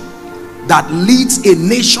formation that leads a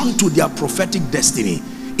nation to their prophetic destiny.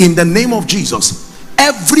 In the name of Jesus,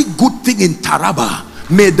 every good thing in Taraba,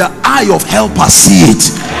 may the eye of helper see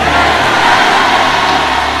it.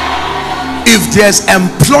 If there's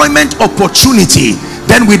employment opportunity,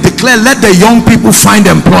 then we declare, let the young people find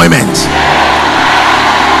employment.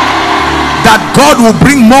 That God will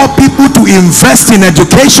bring more people to invest in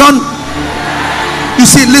education. You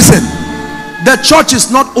see, listen, the church is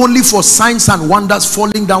not only for signs and wonders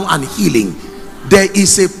falling down and healing. there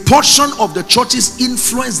is a portion of the church's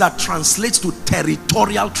influence that translates to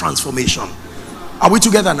territorial transformation. Are we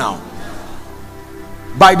together now?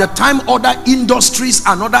 By the time other industries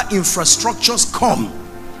and other infrastructures come,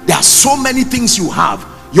 there are so many things you have.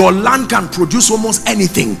 Your land can produce almost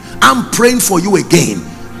anything. I'm praying for you again,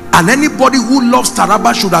 and anybody who loves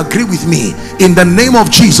Taraba should agree with me. In the name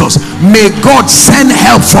of Jesus, may God send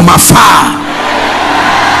help from afar.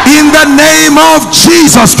 In the name of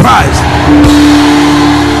Jesus Christ,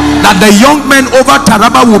 that the young men over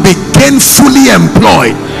Taraba will be gainfully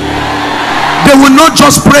employed. They will not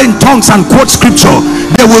just pray in tongues and quote scripture.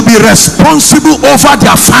 They will be responsible over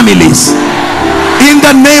their families. In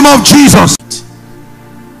the name of Jesus.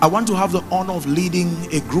 I want to have the honor of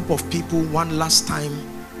leading a group of people one last time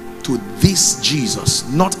to this Jesus,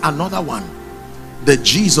 not another one. The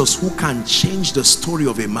Jesus who can change the story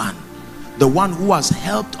of a man, the one who has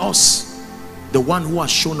helped us, the one who has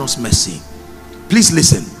shown us mercy. Please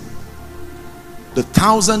listen. The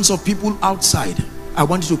thousands of people outside, I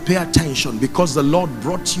want you to pay attention, because the Lord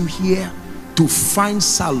brought you here to find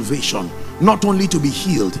salvation, not only to be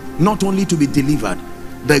healed, not only to be delivered.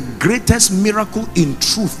 The greatest miracle in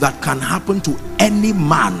truth that can happen to any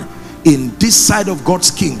man in this side of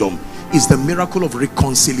God's kingdom is the miracle of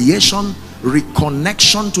reconciliation,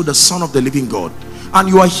 reconnection to the Son of the living God. And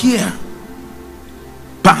you are here.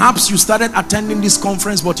 Perhaps you started attending this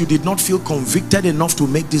conference, but you did not feel convicted enough to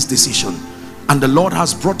make this decision, and the Lord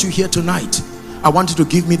has brought you here tonight. I want you to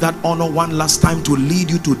give me that honor one last time to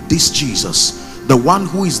lead you to this Jesus, the one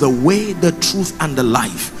who is the way, the truth, and the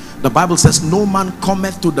life. The Bible says no man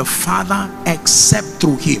cometh to the Father except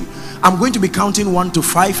through him. I'm going to be counting 1 to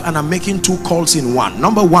 5, and I'm making 2 calls in one.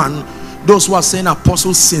 Number 1, those who are saying,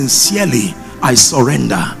 Apostle, sincerely I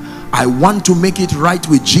surrender. I want to make it right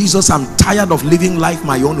with Jesus. I'm tired of living life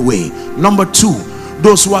my own way. Number 2,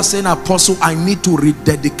 those who are saying, Apostle, I need to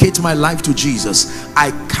rededicate my life to Jesus.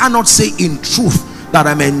 I cannot say in truth that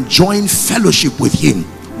I'm enjoying fellowship with him.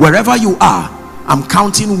 Wherever you are, I'm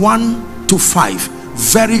counting 1 to 5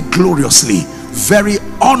 very gloriously, very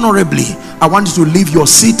honorably. I want you to leave your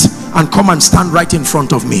seat and come and stand right in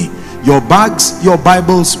front of me. Your bags, your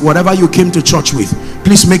Bibles, whatever you came to church with,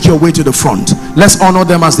 please make your way to the front. Let's honor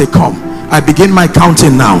them as they come. I begin my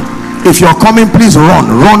counting now. If you're coming, please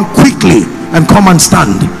run quickly and come and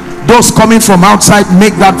stand. Those coming from outside,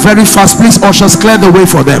 make that very fast. Please, ushers, clear the way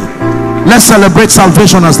for them. Let's celebrate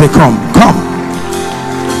salvation as they come. Come.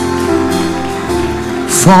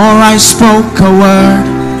 For I spoke a word,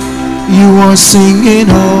 you were singing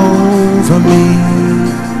over me.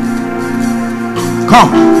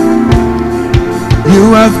 Come.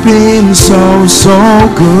 You have been so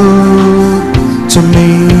good to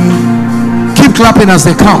me. Keep clapping as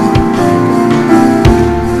they come.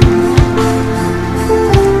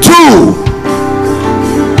 2,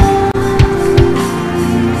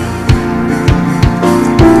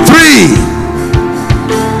 3,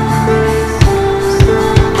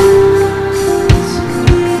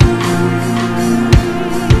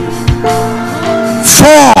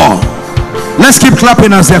 4. Let's keep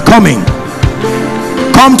clapping as they're coming.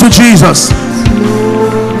 Come to Jesus.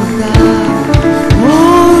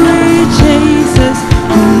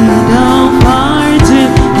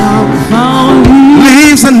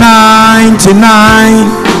 Leaves the 99.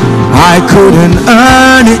 I couldn't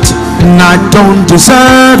earn it, and I don't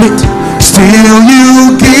deserve it. Still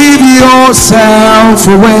you give yourself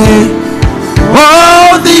away.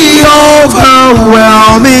 Oh, the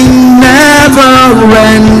overwhelming,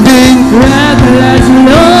 never-ending, reckless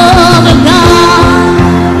love of God.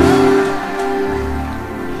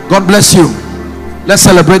 God bless you. Let's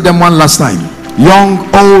celebrate them one last time. Young,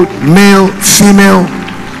 old, male, female,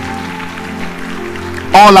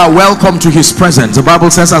 all are welcome to his presence. The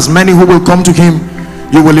Bible says, as many who will come to him,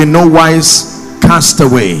 you will in no wise cast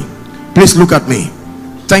away. Please look at me.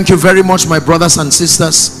 Thank you very much, my brothers and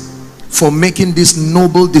sisters, for making this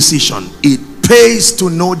noble decision. It pays to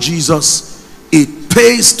know Jesus. It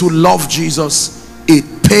pays to love Jesus. It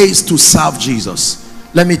pays to serve Jesus.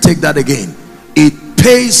 Let me take that again. It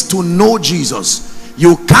pays to know Jesus.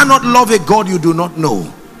 You cannot love a God you do not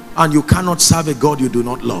know, and you cannot serve a God you do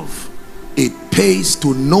not love. It pays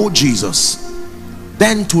to know Jesus,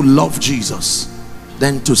 then to love Jesus,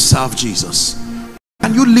 then to serve Jesus.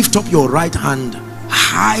 Can you lift up your right hand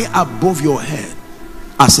high above your head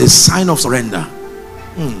as a sign of surrender?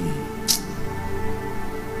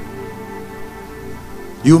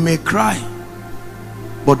 You may cry,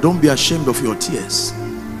 but don't be ashamed of your tears.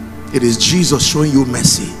 It is Jesus showing you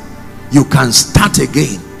mercy. You can start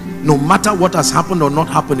again, no matter what has happened or not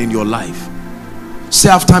happened in your life. Say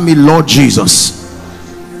after me, Lord Jesus,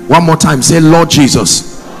 One more time, say, Lord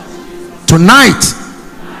Jesus, tonight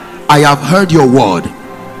I have heard your word.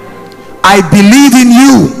 I believe in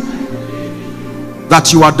you,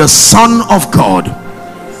 that you are the Son of God.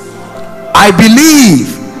 I believe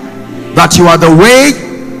that you are the way,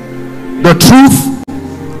 the truth,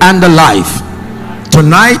 and the life.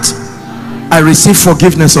 Tonight I receive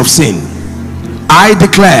forgiveness of sin. I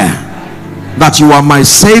declare that you are my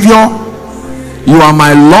Savior, you are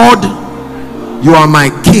my Lord, you are my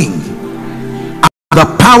King. And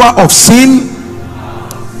the power of sin,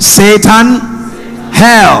 Satan,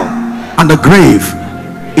 hell, and the grave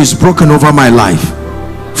is broken over my life.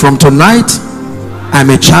 From tonight, I'm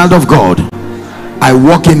a child of God. I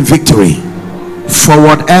walk in victory,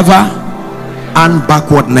 forward ever and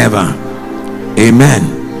backward never.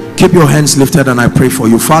 Amen. Keep your hands lifted and I pray for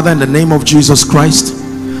you. Father, in the name of Jesus Christ,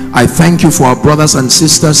 I thank you for our brothers and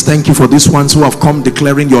sisters. Thank you for these ones who have come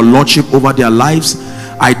declaring your lordship over their lives.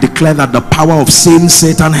 I declare that the power of sin,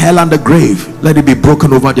 Satan, hell, and the grave, let it be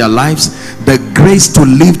broken over their lives. The grace to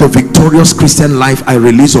live the victorious Christian life I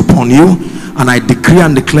release upon you. And I decree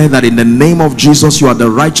and declare that in the name of Jesus, you are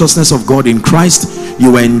the righteousness of God in Christ.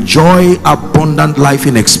 You enjoy abundant life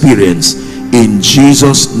in experience. In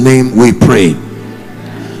Jesus' name we pray.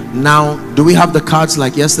 Now, do we have the cards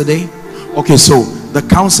like yesterday? Okay, so the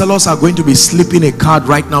counselors are going to be slipping a card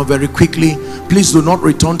right now very quickly. Please do not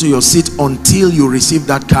return to your seat until you receive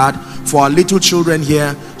that card. For our little children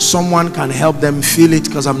here, someone can help them fill it,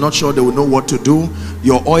 because I'm not sure they will know what to do.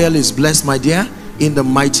 Your oil is blessed, my dear, in the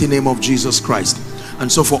mighty name of Jesus Christ.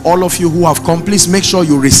 And so for all of you who have come, please make sure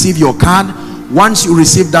you receive your card. Once you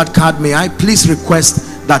receive that card, may I please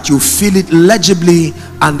request that you fill it legibly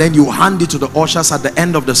and then you hand it to the ushers at the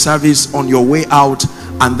end of the service on your way out.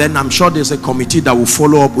 And then I'm sure there's a committee that will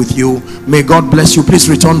follow up with you. May God bless you. Please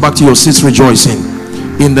return back to your seats rejoicing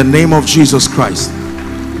in the name of Jesus Christ.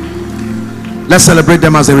 Let's celebrate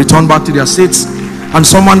them as they return back to their seats. And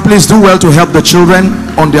someone please do well to help the children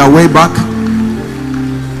on their way back.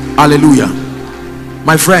 Hallelujah.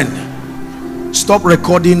 My friend, stop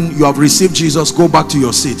recording. You have received Jesus. Go back to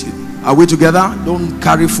your seat. Are we together? Don't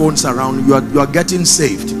carry phones around. You are getting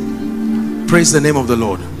saved. Praise the name of the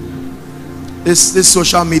Lord. This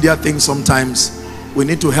social media thing, sometimes we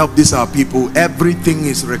need to help these our people. Everything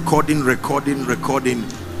is recording.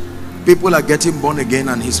 People are getting born again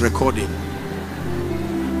and he's recording.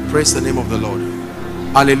 Praise the name of the Lord.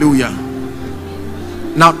 Hallelujah.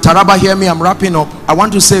 Now, Taraba, hear me. I'm wrapping up. I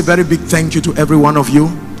want to say a very big thank you to every one of you.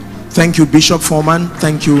 Thank you, Bishop Foreman.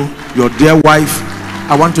 Thank you, your dear wife.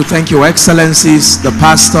 I want to thank your excellencies, the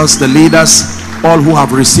pastors, the leaders, all who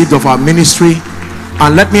have received of our ministry.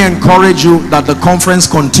 And let me encourage you that the conference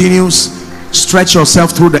continues. Stretch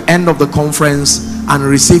yourself through the end of the conference and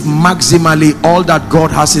receive maximally all that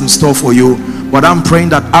God has in store for you. But I'm praying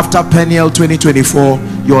that after Peniel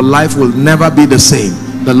 2024, your life will never be the same.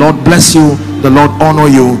 The Lord bless you. The Lord honor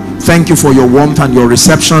you. Thank you for your warmth and your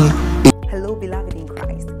reception. Hello, beloved in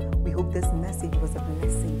Christ. We hope this message was a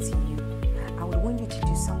blessing to you. I would want you to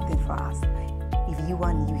do something for us. If you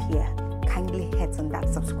are new here, kindly hit on that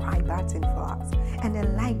subscribe button for us. And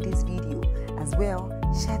then like this video as well.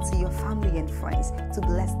 Share to your family and friends to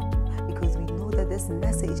bless them, because we know that this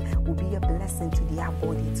message will be a blessing to their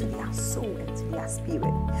body, to their soul, and to their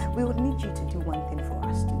spirit. We would need you to do one thing for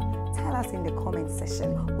us too. Tell us in the comment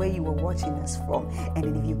section where you were watching us from, and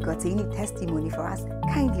then if you've got any testimony for us,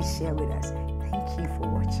 kindly share with us. Thank you for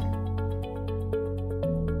watching.